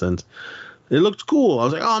nonsense, it looked cool. I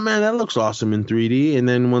was like, oh, man, that looks awesome in 3D. And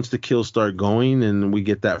then once the kills start going and we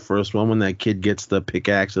get that first one when that kid gets the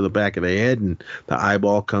pickaxe to the back of the head and the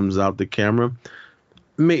eyeball comes out the camera,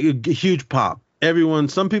 make a huge pop.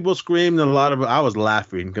 Some people screamed, and I was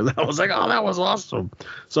laughing because I was like, oh, that was awesome.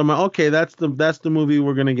 So I'm like, okay, that's the movie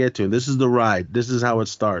we're going to get to. This is the ride. This is how it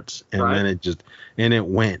starts. And then it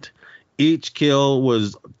went. Each kill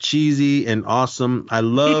was cheesy and awesome. I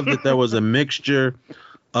love that there was a mixture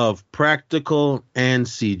of practical and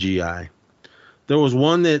CGI. There was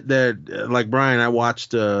one that like Brian, I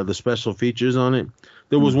watched the special features on it.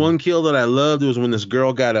 There was one kill that I loved. It was when this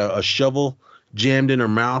girl got a shovel jammed in her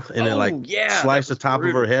mouth and it sliced the top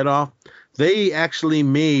of her head off. They actually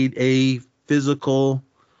made a physical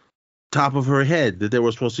top of her head that they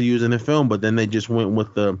were supposed to use in the film, but then they just went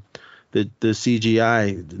with the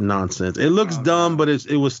CGI nonsense. It looks dumb, but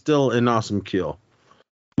it was still an awesome kill.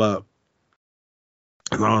 But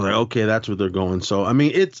I was like, okay, that's where they're going. So I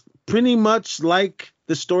mean, it's pretty much like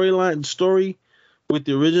the story with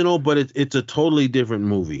the original, but it's a totally different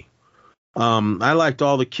movie. I liked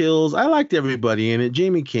all the kills. I liked everybody in it.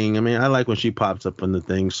 Jamie King, I mean, I like when she pops up in the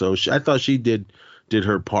thing. So I thought she did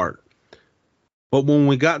her part. But when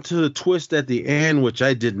we got to the twist at the end, which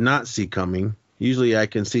I did not see coming, usually I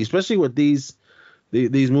can see, especially with these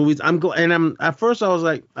movies. At first I was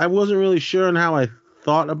like, I wasn't really sure on how I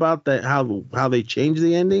thought about that, how they changed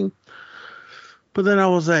the ending. But then I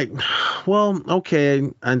was like, well, okay.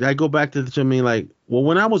 And I go back to me like, well,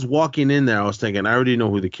 when I was walking in there, I was thinking, I already know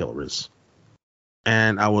who the killer is.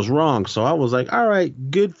 And I was wrong. So I was like, all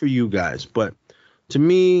right, good for you guys. But to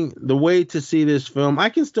me, the way to see this film, I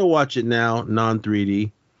can still watch it now,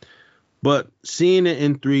 non-3D. But seeing it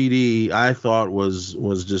in 3D, I thought was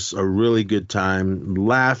just a really good time.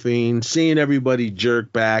 Laughing, seeing everybody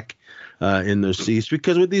jerk back in their seats.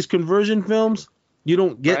 Because with these conversion films, you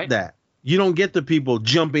don't get that. You don't get the people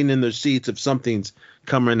jumping in their seats if something's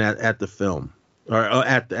coming at the film or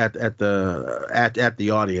at the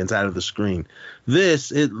audience out of the screen.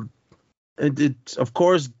 This it's of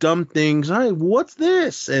course dumb things. Hey, what's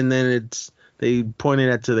this? And then they point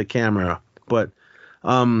it to the camera. But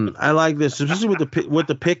I like this, especially with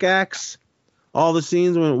the pickaxe. All the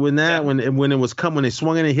scenes when it was coming, when they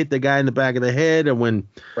swung it and hit the guy in the back of the head, and when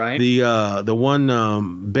the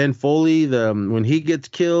one Ben Foley, when he gets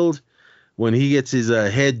killed, when he gets his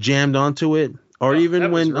head jammed onto it, or even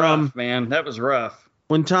that when was rough, man, that was rough.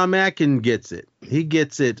 When Tom Atkins gets it, he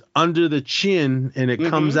gets it under the chin and it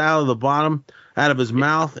comes out of the bottom, out of his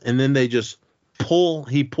mouth, and then they just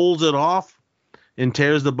he pulls it off and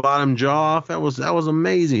tears the bottom jaw off. That was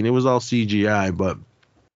amazing. It was all CGI, but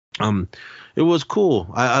it was cool.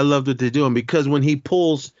 I loved what they're doing, because when he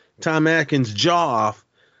pulls Tom Atkins' jaw off,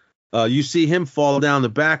 you see him fall down the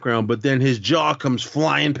background, but then his jaw comes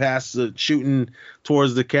flying past, shooting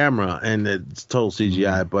towards the camera, and it's total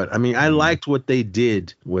CGI. But I mean, I liked what they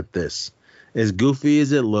did with this. As goofy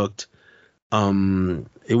as it looked,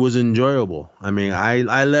 it was enjoyable. I mean,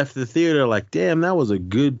 I left the theater like, damn, that was a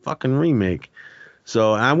good fucking remake.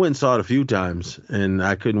 So I went and saw it a few times, and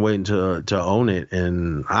I couldn't wait to own it.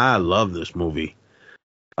 And I love this movie.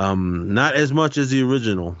 Not as much as the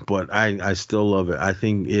original, but I still love it. I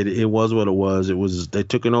think it was what it was. They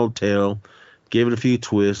took an old tale, gave it a few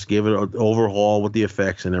twists, gave it an overhaul with the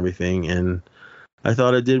effects and everything, and I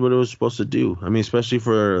thought it did what it was supposed to do. I mean, especially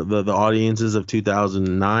for the audiences of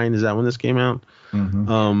 2009. Is that when this came out?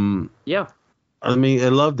 Mm-hmm. Yeah. I mean, I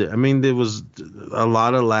loved it. I mean, there was a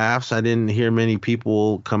lot of laughs. I didn't hear many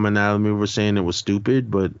people coming out of the movie saying it was stupid,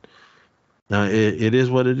 but it is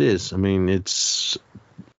what it is. I mean, it's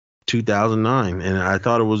 2009, and I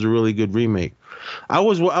thought it was a really good remake. I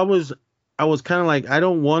was kind of like, I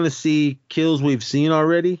don't want to see kills we've seen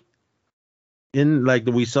already in like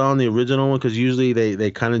we saw in the original one, because usually they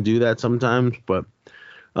kind of do that sometimes, but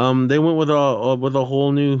they went with a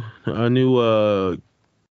whole new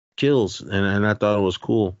kills, and I thought it was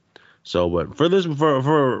cool. So, but for this,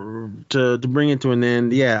 to bring it to an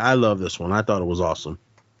end, yeah, I love this one. I thought it was awesome.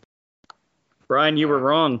 Brian, you were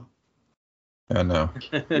wrong. I know.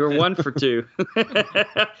 You were 1 for 2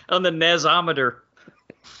 on the Nesometer.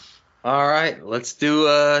 All right, let's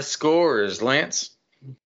do scores, Lance.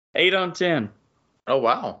 8 on 10. Oh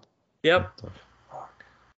wow. Yep.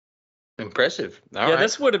 Impressive. All yeah, right.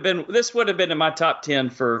 this would have been in my top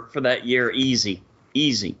 10 for that year, easy.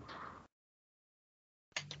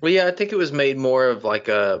 Well, yeah, I think it was made more of like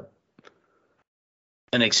an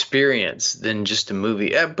experience than just a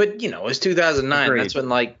movie. But you know, it's 2009. Agreed. That's when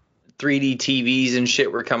like 3D TVs and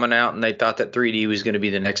shit were coming out, and they thought that 3D was going to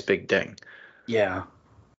be the next big thing. Yeah.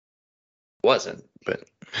 Wasn't, but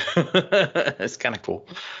it's kind of cool.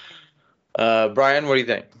 Brian, what do you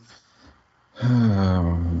think?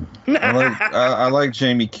 I like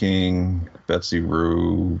Jamie King, Betsy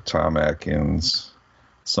Rue, Tom Atkins.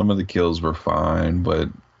 Some of the kills were fine, but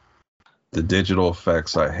the digital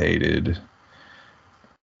effects I hated.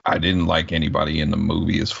 I didn't like anybody in the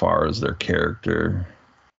movie as far as their character.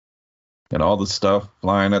 And all the stuff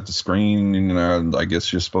flying at the screen, you know, I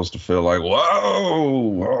guess you're supposed to feel like,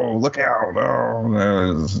 whoa, look out.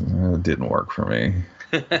 Oh, it didn't work for me.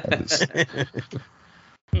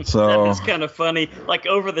 So It's kind of funny, like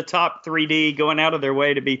over the top 3D, going out of their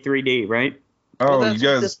way to be 3D, right? Well, you that's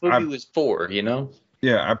guys, what this movie was for, you know?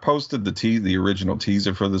 Yeah, I posted the original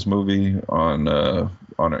teaser for this movie in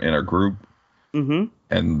our group,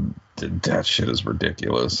 and that shit is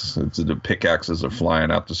ridiculous. The pickaxes are flying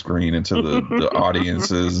out the screen into the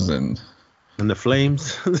audiences and the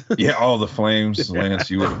flames. Yeah, all the flames. Lance,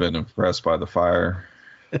 you would have been impressed by the fire,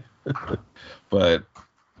 but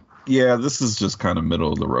yeah, this is just kind of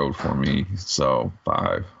middle of the road for me. So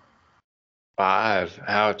 5. 5.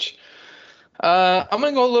 Ouch. I'm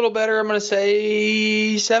going to go a little better. I'm going to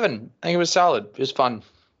say 7. I think it was solid. It was fun.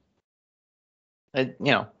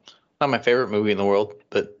 Not my favorite movie in the world,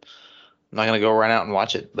 but I'm not going to go run out and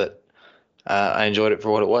watch it. But I enjoyed it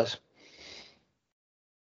for what it was.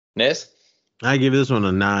 Ness? I give this one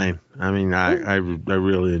a 9. I mean, I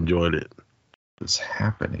really enjoyed it. What's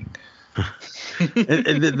happening?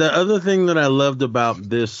 and the other thing that I loved about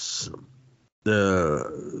this,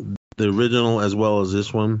 the original as well as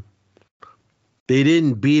this one, they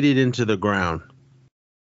didn't beat it into the ground.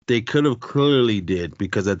 They could have clearly did,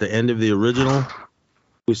 because at the end of the original,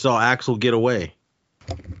 we saw Axel get away,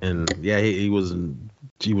 and yeah, he was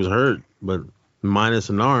hurt, but minus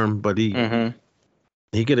an arm, but he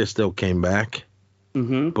could have still came back,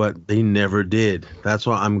 but they never did. That's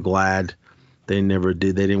why I'm glad they never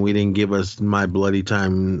did. We didn't give us My Bloody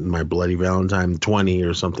Valentine 20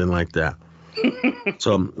 or something like that.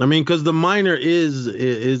 So I mean, because the Miner is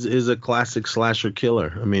a classic slasher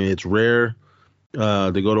killer. I mean, it's rare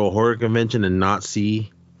to go to a horror convention and not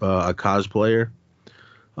see a cosplayer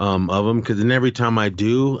of him, because then every time I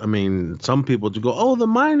do, I mean, some people just go, "Oh, the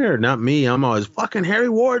Miner," not me. I'm always fucking Harry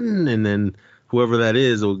Warden, and then whoever that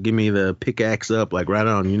is will give me the pickaxe up, like, right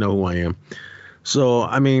on, you know who I am. So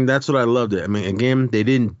I mean, that's what I loved it. I mean, again, they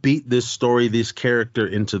didn't beat this character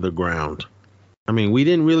into the ground. I mean, we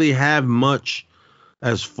didn't really have much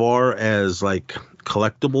as far as like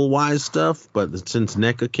collectible wise stuff, but since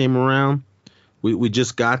NECA came around, we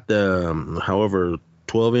just got the however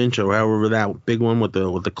 12-inch or however that big one with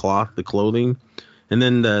the cloth, the clothing, and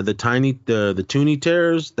then the tiny the Toonie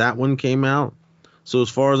Terrors, that one came out. So as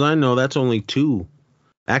far as I know, that's only 2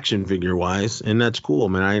 action figure wise, and that's cool.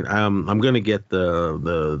 I mean, I'm gonna get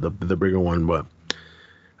the bigger one, but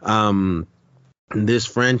this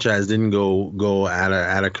franchise didn't go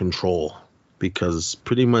out of control, because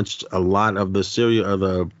pretty much a lot of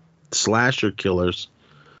the slasher killers,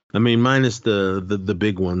 I mean, minus the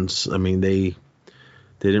big ones, I mean, they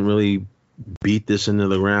didn't really beat this into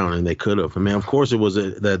the ground, and they could have. I mean, of course, it was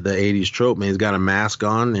the 80s trope, man. He's got a mask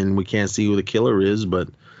on, and we can't see who the killer is, but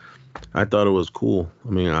I thought it was cool.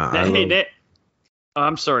 I mean,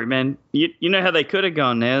 I'm sorry, man. You know how they could have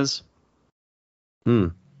gone, Nez?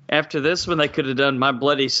 After this one, they could have done My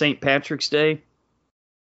Bloody St. Patrick's Day.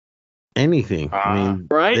 anything. I mean,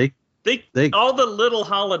 right? They all the little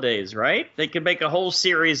holidays, right? They could make a whole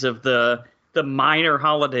series of the minor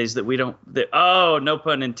holidays that we don't. No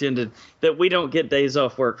pun intended. That we don't get days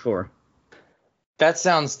off work for. That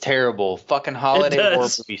sounds terrible. Fucking holiday horror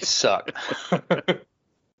movies suck.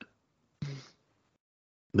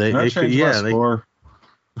 They could, yeah. Score.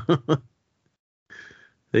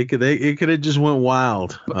 It could have just went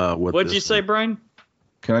wild. With What'd you say, Brian?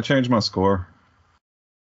 Can I change my score?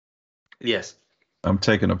 Yes. I'm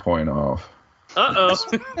taking a point off.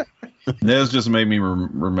 This just made me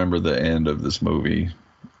remember the end of this movie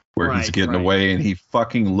where he's getting away and he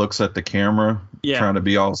fucking looks at the camera trying to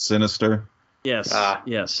be all sinister. Yes.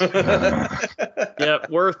 Yes. Yeah,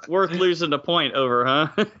 worth losing a point over, huh?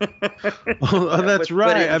 Oh, that's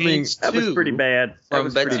right. I mean, that was pretty bad. That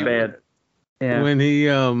was pretty bad. Yeah. When he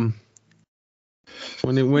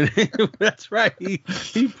that's right.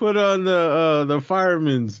 He put on the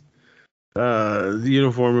fireman's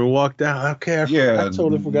uniform and walked out. Okay, I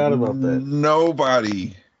totally forgot about that.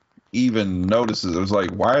 Nobody even notices. It was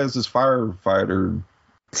like, why is this firefighter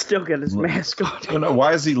still got his mask on?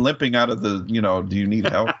 Why is he limping out of the? Do you need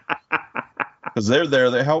help? Because they're there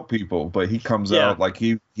to help people, but he comes out like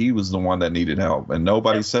he was the one that needed help, and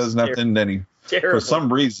nobody says nothing. Then he, for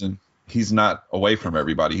some reason, he's not away from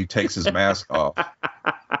everybody. He takes his mask off.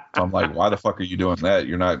 So I'm like, why the fuck are you doing that?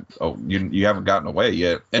 You're not. Oh, you haven't gotten away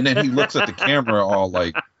yet. And then he looks at the camera all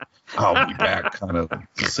like, I'll be back, kind of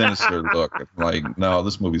sinister look. Like, no,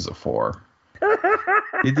 this movie's a 4.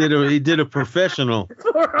 He did a professional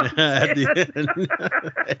at the end.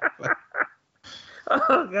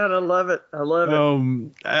 Oh God, I love it.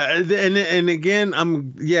 And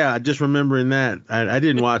again, just remembering that I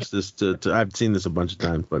didn't watch this. I've seen this a bunch of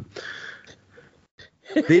times, but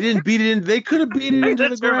they didn't beat it in. They could have beat it into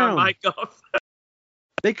the ground. My mic off.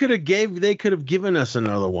 They could have given us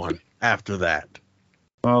another one after that.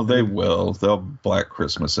 Well, they will. They'll Black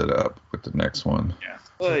Christmas it up with the next one.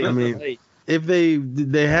 Yeah. I mean, if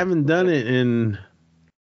they haven't done it in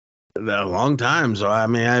a long time, so I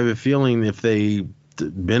mean, I have a feeling if they've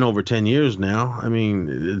been over 10 years now, I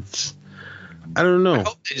mean, I don't know. I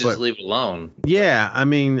hope they just leave it alone. Yeah, I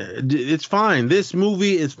mean, it's fine. This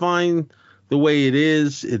movie is fine the way it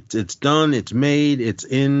is. It's done. It's made. It's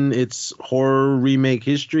in its horror remake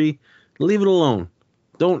history. Leave it alone.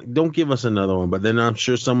 Don't give us another one. But then I'm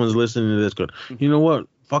sure someone's listening to this going, you know what?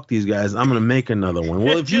 Fuck these guys. I'm going to make another one.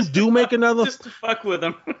 Well, if you do make another... Just to fuck with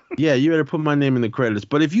them. Yeah, you better put my name in the credits.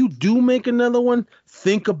 But if you do make another one,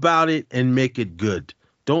 think about it and make it good.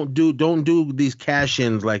 Don't do these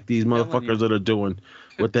cash-ins like these motherfuckers that are doing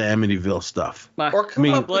with the Amityville stuff. Or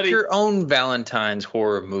come up with your own Valentine's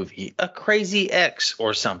horror movie. A Crazy X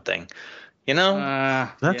or something. You know?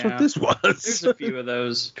 That's what this was. There's a few of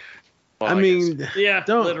those. Well, I mean... Yeah,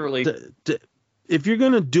 literally. If you're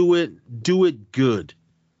going to do it good.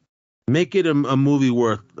 Make it a movie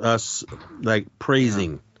worth us like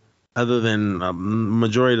praising, other than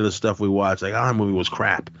majority of the stuff we watch. Like, that movie was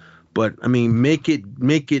crap. But I mean, make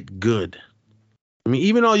it good. I mean,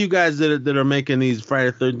 even all you guys that are making these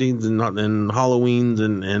Friday 13s and Halloweens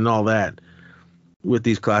and all that with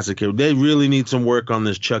these classic heroes, they really need some work on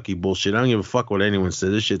this Chucky bullshit. I don't give a fuck what anyone says.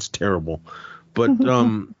 This shit's terrible. But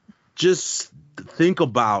just think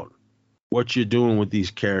about what you're doing with these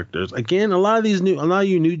characters. Again, a lot of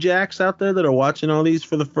you new jacks out there that are watching all these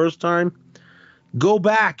for the first time, go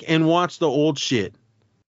back and watch the old shit.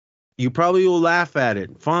 You probably will laugh at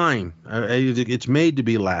it. Fine. It's made to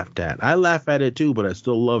be laughed at. I laugh at it too, but I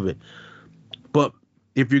still love it. But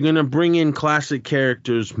if you're going to bring in classic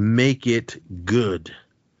characters, make it good.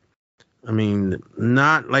 I mean,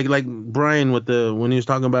 not like Brian when he was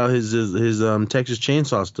talking about his Texas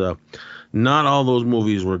Chainsaw stuff. Not all those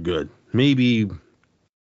movies were good. Maybe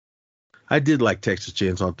I did like Texas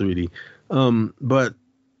Chainsaw 3D, but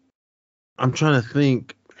I'm trying to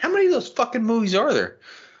think. How many of those fucking movies are there?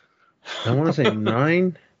 I want to say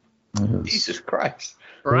 9. Jesus Christ.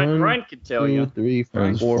 Brian could tell 2, you. 3,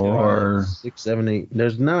 4, 5, 6, 7, 8.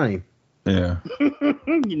 There's 9. Yeah.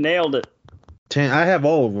 You nailed it. 10. I have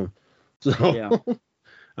all of them. So, yeah.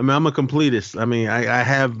 I mean, I'm a completist. I mean, I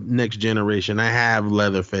have Next Generation. I have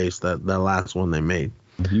Leatherface, the last one they made.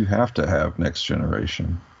 You have to have Next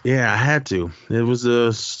Generation. Yeah, I had to. It was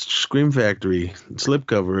a Scream Factory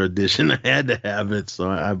slipcover edition. I had to have it, so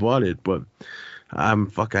I bought it. But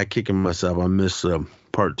I'm kicking myself. I miss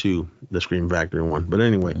part 2, the Scream Factory one. But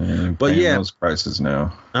anyway, those prices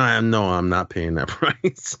now. I'm not paying that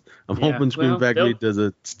price. I'm hoping Scream Factory does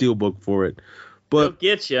a steelbook for it. But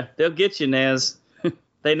they'll get you, Naz.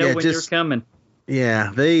 They know when you're coming.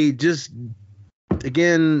 Yeah, they just,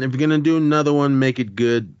 again, if you're gonna do another one, make it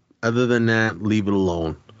good. Other than that, leave it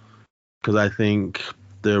alone. Because I think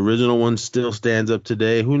the original one still stands up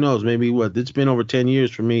today. Who knows? Maybe it's been over 10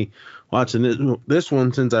 years for me watching this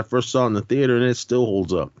one since I first saw it in the theater, and it still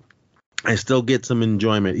holds up. I still get some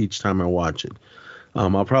enjoyment each time I watch it.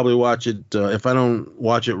 I'll probably watch it if I don't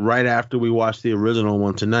watch it right after we watch the original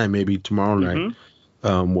one tonight. Maybe tomorrow night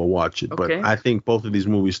we'll watch it. Okay. But I think both of these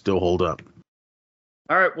movies still hold up.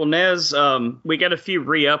 All right. Well, Nez, we got a few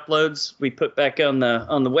re-uploads we put back on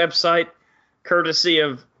the website, courtesy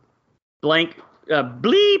of blank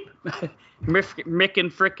bleep Mick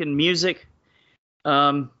and frickin' music.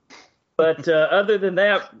 But other than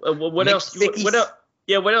that, what else? What else?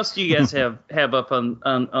 Yeah, what else do you guys have up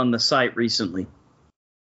on the site recently?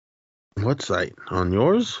 What site? On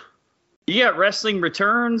yours? You got Wrestling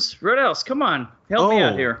Returns. What else? Come on, help me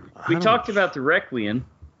out here. We talked about the Requiem.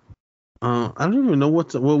 I don't even know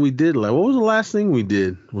what we did. Like, what was the last thing we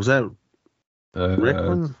did? Was that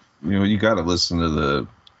Requiem? You got to listen to the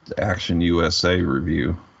Action USA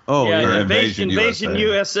review. Oh, yeah. Invasion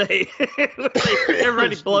USA.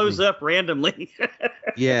 Everybody blows up randomly.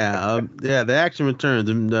 Yeah, the Action Returns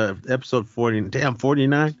in episode 40. Damn,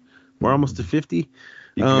 49. We're almost to 50.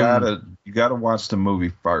 You gotta watch the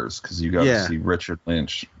movie first, because you gotta see Richard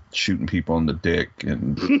Lynch shooting people in the dick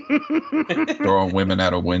and throwing women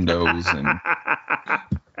out of windows, and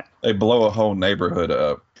they blow a whole neighborhood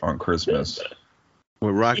up on Christmas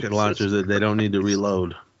with rocket launchers that they don't need to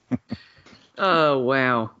reload. Oh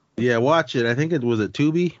wow. Yeah, watch it. I think it was at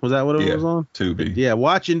Tubi. Was that what it was on? Tubi. Yeah,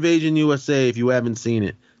 watch Invasion USA if you haven't seen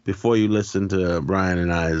it before you listen to Brian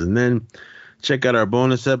and I's, and then check out our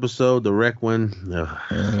bonus episode, the Requiem.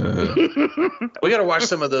 We gotta watch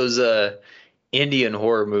some of those Indian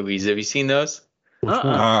horror movies. Have you seen those?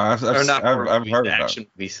 I've heard about action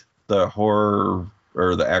movies. The horror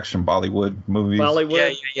or the action Bollywood movies.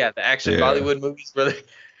 Yeah. The action Bollywood movies, brother.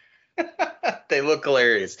 They look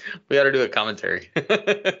hilarious. We got to do a commentary.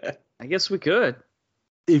 I guess we could.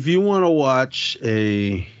 If you want to watch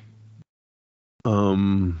a,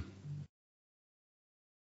 I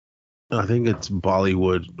think it's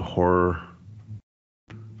Bollywood horror.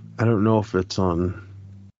 I don't know if it's on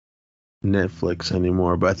Netflix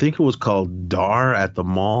anymore, but I think it was called Dar at the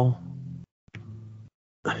Mall.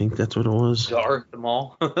 I think that's what it was. Dar at the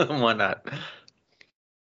Mall? Why not?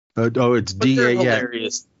 It's D. They're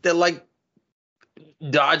hilarious. They're like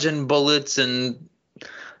dodging bullets and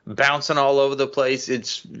bouncing all over the place.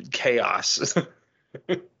 It's chaos.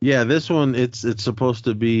 Yeah, this one it's supposed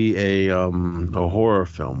to be a horror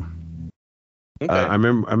film. Okay. I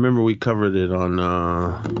remember we covered it on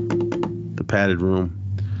the Padded Room.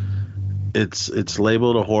 It's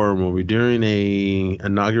labeled a horror movie. During a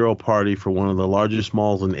inaugural party for one of the largest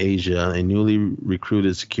malls in Asia, a newly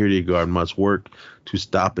recruited security guard must work to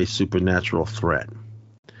stop a supernatural threat.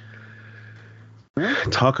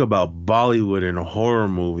 Talk about Bollywood in a horror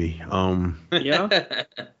movie. Yeah.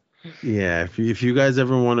 Yeah, if you guys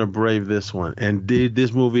ever want to brave this one, and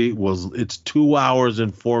this movie it's 2 hours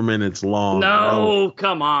and 4 minutes long. No,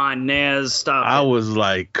 come on, Nez, stop. I was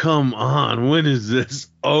like, come on, when is this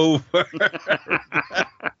over?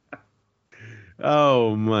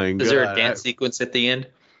 Oh my god! Is there a dance sequence at the end?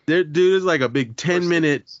 Dude, it's like a big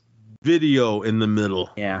 10-minute video in the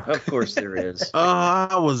middle. Yeah, of course there is.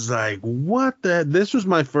 I was like, what the? This was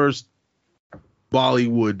my first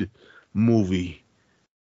Bollywood movie.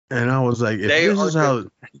 And I was like, if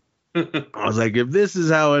this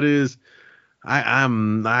is how it is, I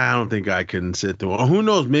don't think I can sit through. Who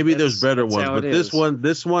knows? Maybe there's better ones, but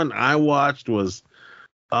this one I watched was,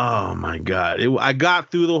 oh my god! I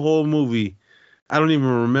got through the whole movie. I don't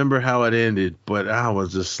even remember how it ended, but I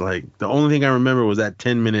was just like, the only thing I remember was that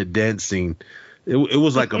 10-minute dance scene. It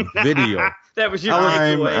was like a video. That was your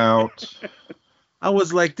time out. I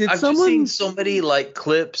was like, I've just seen so many like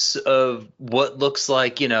clips of what looks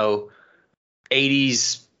like,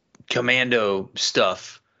 80s commando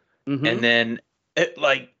stuff. Mm-hmm. And then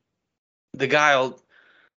the guy'll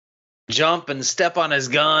jump and step on his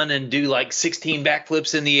gun and do like 16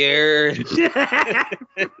 backflips in the air.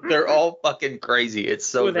 They're all fucking crazy. It's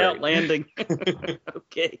so without great. Landing.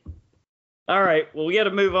 Okay. All right. Well, we got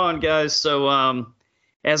to move on, guys. So,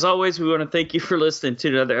 as always, we want to thank you for listening to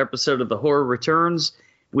another episode of The Horror Returns.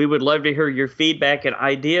 We would love to hear your feedback and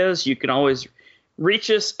ideas. You can always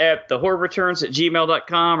reach us at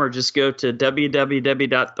thehorrorreturns@gmail.com or just go to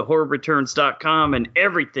www.thehorrorreturns.com and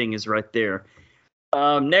everything is right there.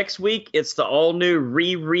 Next week, it's the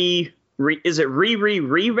all-new is it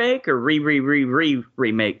remake or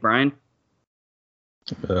remake, Brian?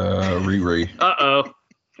 Re. Uh-oh.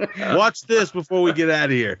 Watch this before we get out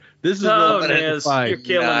of here. This is what Nez, you're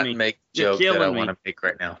killing me. Make a You're joke that I killing me. want to make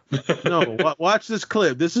right now. No, watch this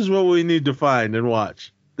clip. This is what we need to find and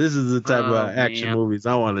watch. This is the type of action movies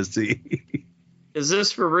I want to see. Is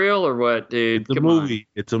this for real or what, dude? It's a movie.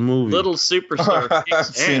 It's a movie. Little superstar. I've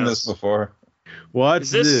seen this before. Watch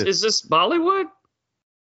this. Is this Bollywood?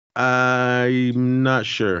 I'm not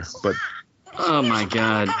sure, but oh my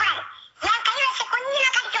God.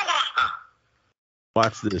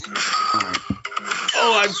 Watch this.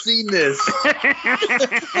 Oh, I've seen this.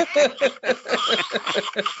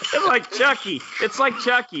 It's like Chucky. It's like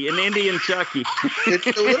Chucky, an Indian Chucky. It's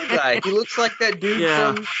the little guy. He looks like that dude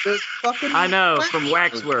from the fucking. I know, from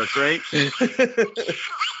Waxwork, right?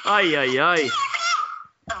 Ay, ay, ay.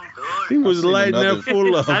 He was lighting that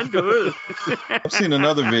full up. I've seen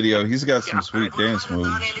another video. He's got some sweet dance moves.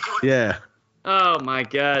 Yeah. Oh my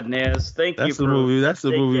God, Nez. Thank you for the movie. That's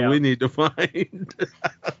the movie we need to find.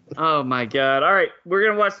 Oh my God. All right. We're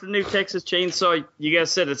going to watch the new Texas Chainsaw. You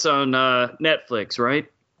guys said it's on Netflix, right?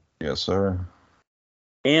 Yes, sir.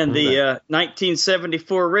 And the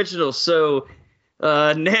 1974 original. So,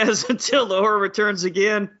 Nez, until the horror returns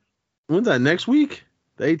again. When's that? Next week?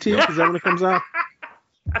 The 18th? Is that when it comes out?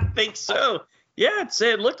 I think so. Yeah,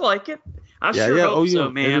 it looked like it. I hope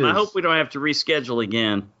so, man. I hope we don't have to reschedule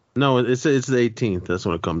again. No, it's the 18th. That's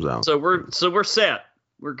when it comes out. So we're set.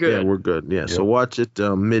 We're good. Yeah, we're good. Yeah. Yep. So watch it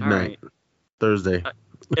midnight Thursday.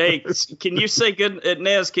 Hey, can you say good,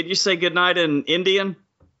 Nez? Can you say good night in Indian?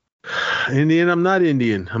 Indian? I'm not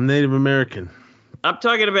Indian. I'm Native American. I'm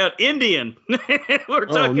talking about Indian. We're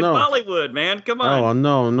talking Bollywood, man. Come on.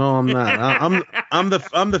 Oh no, I'm not. I'm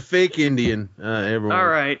the fake Indian. Everyone. All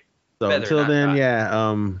right. So until then,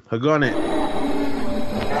 Hagone.